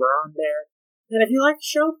can think of. We're on there. And if you like the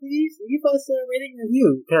show, please leave us a rating and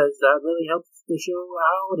review, because that really helps the show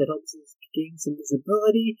out. It helps us gain some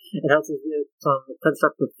visibility. It helps us get some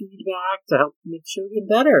constructive feedback to help make the show get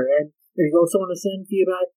better. And if you also want to send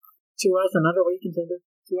feedback to us, another way you can send it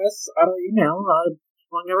to us on our email,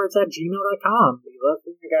 mangaverts@gmail.com. We love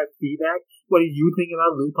hearing your guys' feedback. What do you think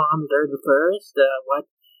about Lupin the Third the First? What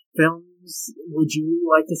films would you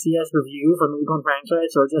like to see us review from the Lupin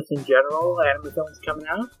franchise, or just in general, anime films coming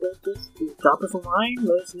out? Just drop us a line,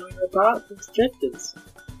 let us know your thoughts and suggestions.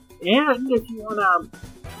 And if you want to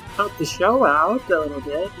help the show out a little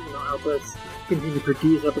bit, help us continue to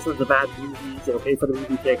produce episodes of bad movies, pay for the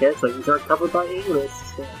movie tickets. Like, these are covered by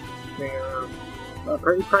A-List, and they're a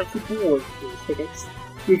pretty pricey pool of these tickets.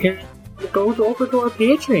 You can go over to our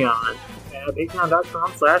Patreon at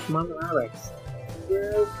patreon.com/mangamavericks.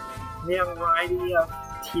 We have a variety of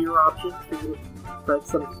tier options for you to spread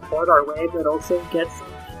some support our way, but also get some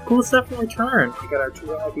cool stuff in return. You got our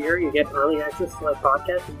 $2 tier, you get early access to our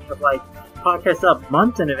podcast, and you have podcasts up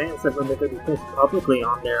months in advance of when they're going to be posted publicly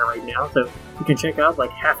on there right now, so you can check out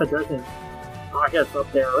half a dozen podcasts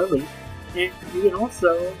up there early. And you can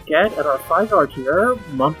also get at our $5 tier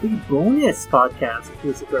monthly bonus podcast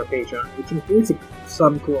exclusive to our Patreon, which includes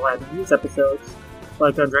some cool news episodes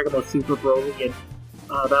like on Dragon Ball Super Broly and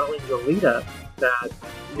Battling Lolita that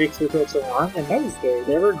Nick's with us on, and that was great.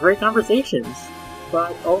 They were great conversations.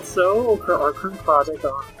 But also, our current project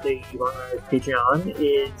on the Manga Patreon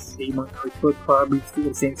is the Manga Book Club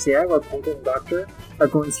through Saint Seiya, where Polka and Doctor are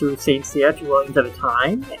going through Saint Seiya 2 volumes at a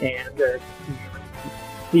time, and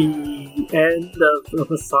the end of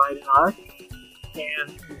the side arc,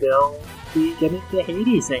 and they'll be getting to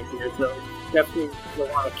Hades next year, so definitely you'll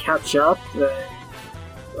want to catch up and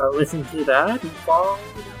listen to that and follow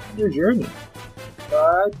their journey.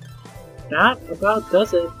 But that about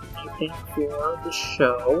does it, I think, for the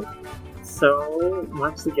show. So,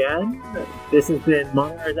 once again, this has been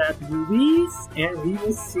Manga That Movies, and we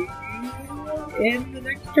will see you in the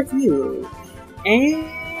next review.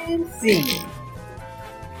 And scene.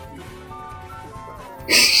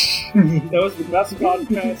 That was the best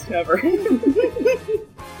podcast ever.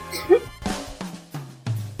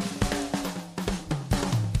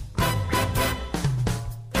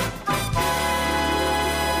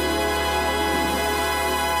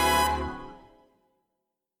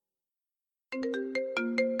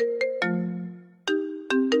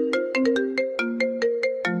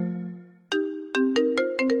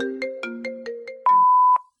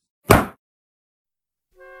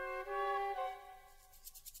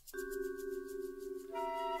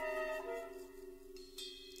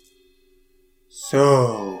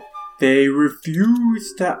 So, they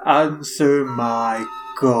refused to answer my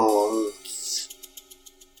calls.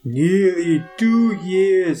 Nearly 2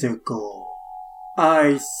 years ago,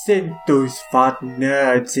 I sent those fat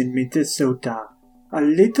nerds in Minnesota a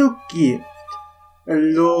little gift, a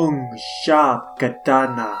long, sharp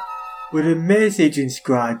katana with a message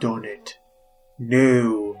inscribed on it.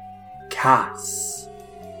 No Cass.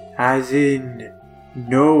 As in,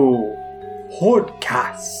 no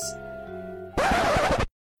Hordcass.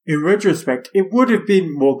 In retrospect, it would have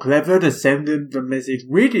been more clever to send them the message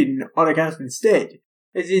written on a cast instead,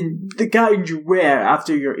 as in the kind you wear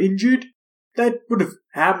after you're injured. That would have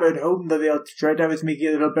hammered home the real threat I was making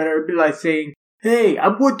a little better. It'd be like saying, hey,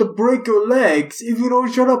 I'm going to break your legs if you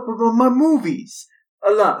don't shut up about my movies.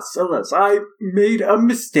 Alas, I made a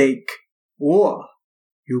mistake. Or,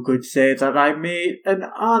 you could say that I made an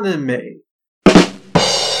anime.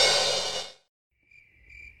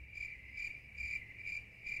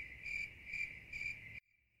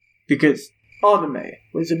 Because anime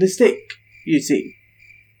was a mistake, you see.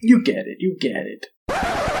 You get it.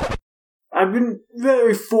 I've been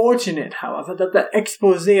very fortunate, however, that the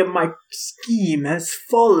expose of my scheme has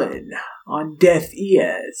fallen on deaf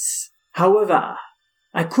ears. However,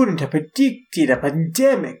 I couldn't have predicted a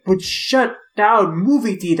pandemic would shut down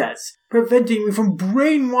movie theaters, preventing me from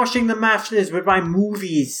brainwashing the masses with my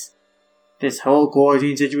movies. This whole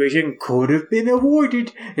quarantine situation could have been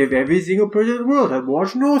avoided if every single person in the world had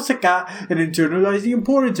watched Nausicaa and internalized the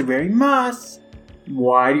importance of wearing masks.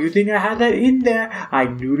 Why do you think I had that in there? I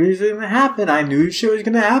knew this was going to happen. I knew this shit was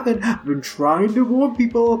going to happen. I've been trying to warn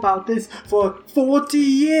people about this for 40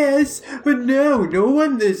 years. But no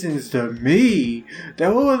one listens to me.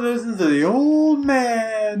 No one listens to the old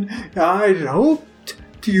man. I'd hoped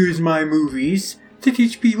to use my movies to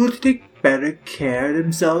teach people to take better care of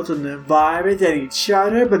themselves and the environment and each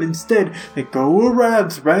other, but instead they go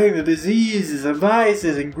around spreading the diseases and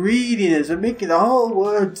vices and greediness and making the whole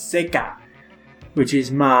world sicker. Which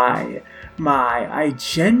is my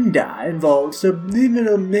agenda involves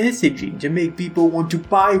subliminal messaging to make people want to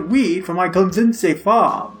buy weed from my Consense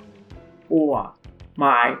farm. Or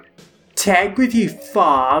my Integrity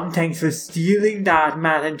Farm, thanks for stealing that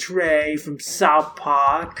Matt and Trey from South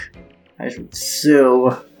Park. I should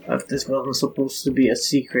sue if this wasn't supposed to be a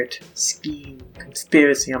secret scheme,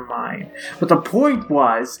 conspiracy of mine. But the point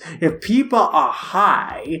was, if people are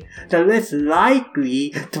high, they're less likely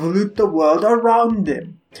to pollute the world around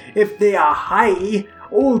them. If they are high,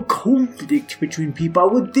 all conflict between people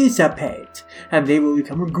will dissipate, and they will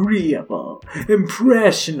become agreeable,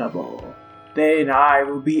 impressionable. Then I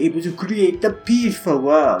will be able to create the peaceful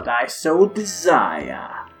world I so desire.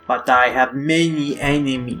 But I have many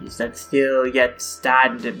enemies that still yet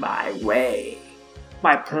stand in my way.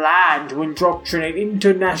 My plan to indoctrinate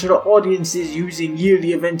international audiences using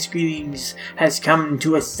yearly event screenings has come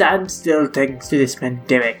to a standstill thanks to this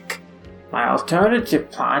pandemic. My alternative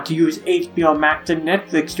plan to use HBO Max and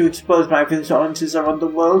Netflix to expose my films to audiences around the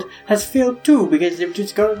world has failed too because they've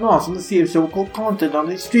just gotten lost in the sea of so-called content on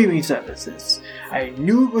these streaming services. I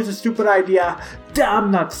knew it was a stupid idea.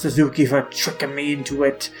 Damn that Suzuki for tricking me into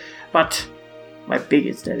it. But my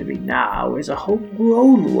biggest enemy now is a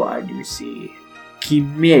homegrown one, you see.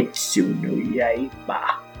 Kimetsu no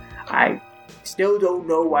Yaiba. I still don't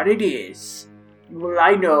know what it is. All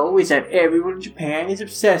I know is that everyone in Japan is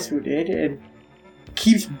obsessed with it and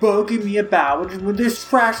keeps bugging me about it when there's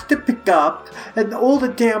trash to pick up, and all the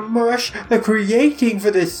damn mush they're creating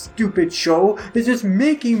for this stupid show is just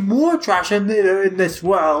making more trash and litter in this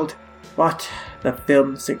world. But the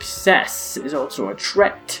film's success is also a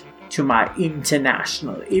threat to my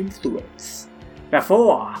international influence.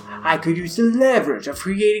 Before, I could use the leverage of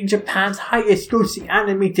creating Japan's highest grossing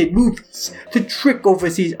animated movies to trick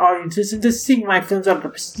overseas audiences into seeing my films out of the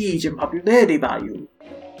prestige and popularity value.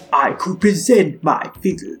 I could present my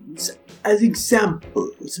films as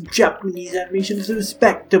examples of Japanese animation as a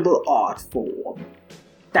respectable art form.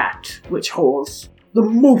 That which holds the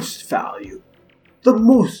most value, the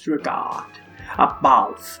most regard,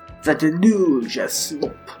 above the deluge of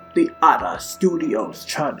slop the other studios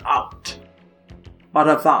churn out. But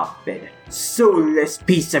a vapid, soulless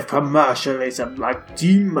piece of commercialism like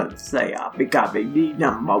Demon Slayer becoming the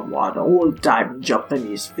 #1 all-time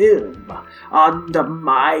Japanese film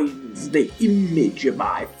undermines the image of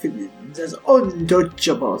my films as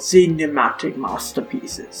untouchable cinematic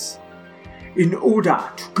masterpieces. In order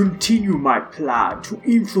to continue my plan to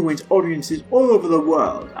influence audiences all over the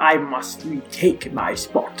world, I must retake my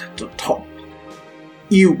spot at the top.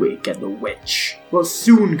 Earwig and the Witch will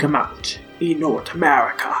soon come out in North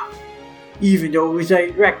America. Even though it was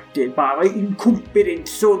directed by my incompetent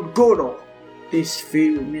son Goro, this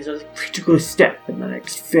film is a critical step in the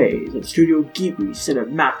next phase of Studio Ghibli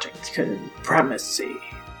cinematic supremacy.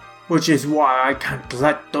 Which is why I can't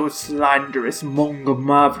let those slanderous manga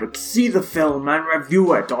mavericks see the film and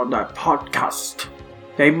review it on their podcast.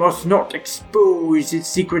 They must not expose its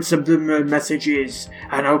secret subliminal messages,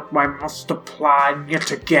 and I must apply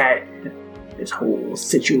yet again. This whole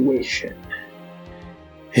situation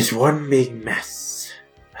is one big mess.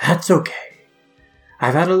 That's okay.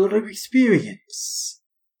 I've had a lot of experience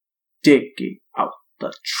digging out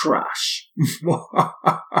the trash.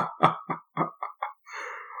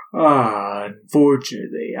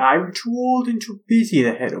 Unfortunately, I'm too old and too busy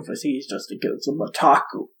the head overseas just to kill some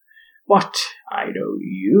otaku. But I know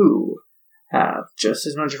you have just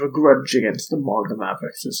as much of a grudge against the manga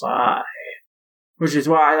mavericks as I. Which is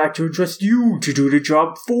why I like to entrust you to do the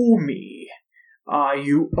job for me. Are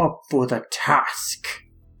you up for the task?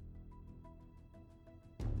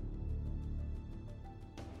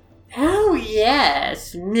 Oh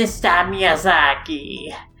yes, Mr.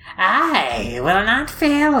 Miyazaki. I will not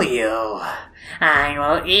fail you. I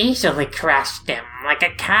will easily crush them like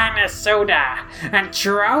a can of soda and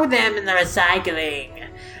throw them in the recycling.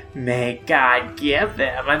 May God give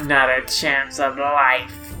them another chance of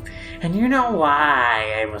life. And you know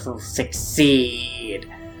why I will succeed.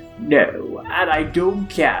 No, and I don't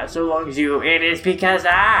care so long as you. It is because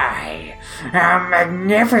I am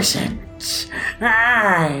magnificent.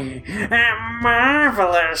 I am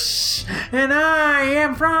marvelous, and I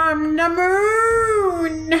am from the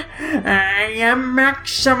moon. I am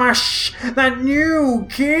Maximus, the new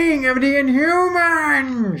king of the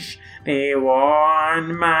Inhumans. Be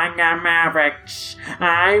warned, manga mavericks.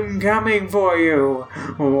 I'm coming for you.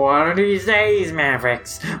 One of these days,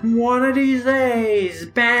 mavericks. One of these days,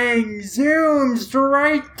 bang, zoom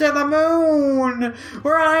straight to the moon,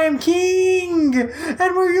 where I am king,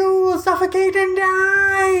 and where you will suffocate and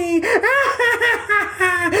die.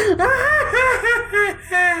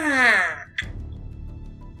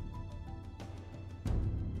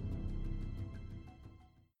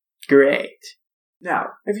 Great. Now,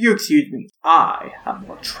 if you excuse me, I have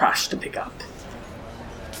more trash to pick up.